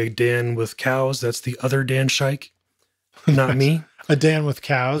you see a Dan with cows, that's the other Dan Shike, not me. A Dan with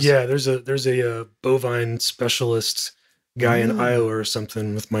cows? Yeah, there's a bovine specialist guy in Iowa or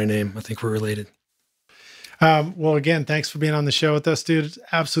something with my name. I think we're related. Well, again, thanks for being on the show with us, dude. It's an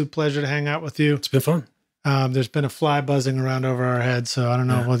absolute pleasure to hang out with you. It's been fun. There's been a fly buzzing around over our heads, so I don't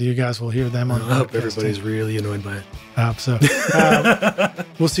know whether you guys will hear them on the podcast. I hope everybody's really annoyed by it. I hope so.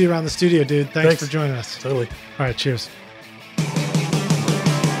 We'll see you around the studio, dude. Thanks for joining us. Totally. All right, cheers.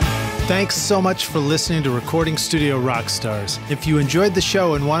 Thanks so much for listening to Recording Studio Rockstars. If you enjoyed the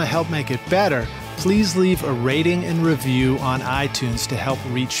show and want to help make it better, please leave a rating and review on iTunes to help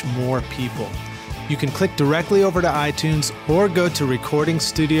reach more people. You can click directly over to iTunes or go to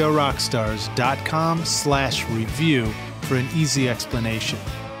recordingstudiorockstars.com/review for an easy explanation.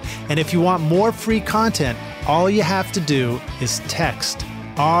 And if you want more free content, all you have to do is text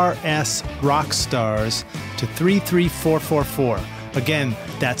RS Rockstars to 33444. Again,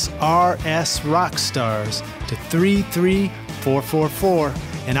 that's RS Rockstars to 33444,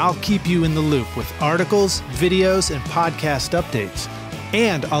 and I'll keep you in the loop with articles, videos, and podcast updates.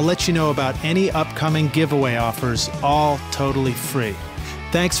 And I'll let you know about any upcoming giveaway offers, all totally free.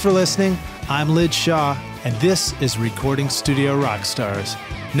 Thanks for listening. I'm Lid Shaw, and this is Recording Studio Rockstars.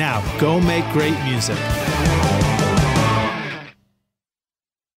 Now, go make great music.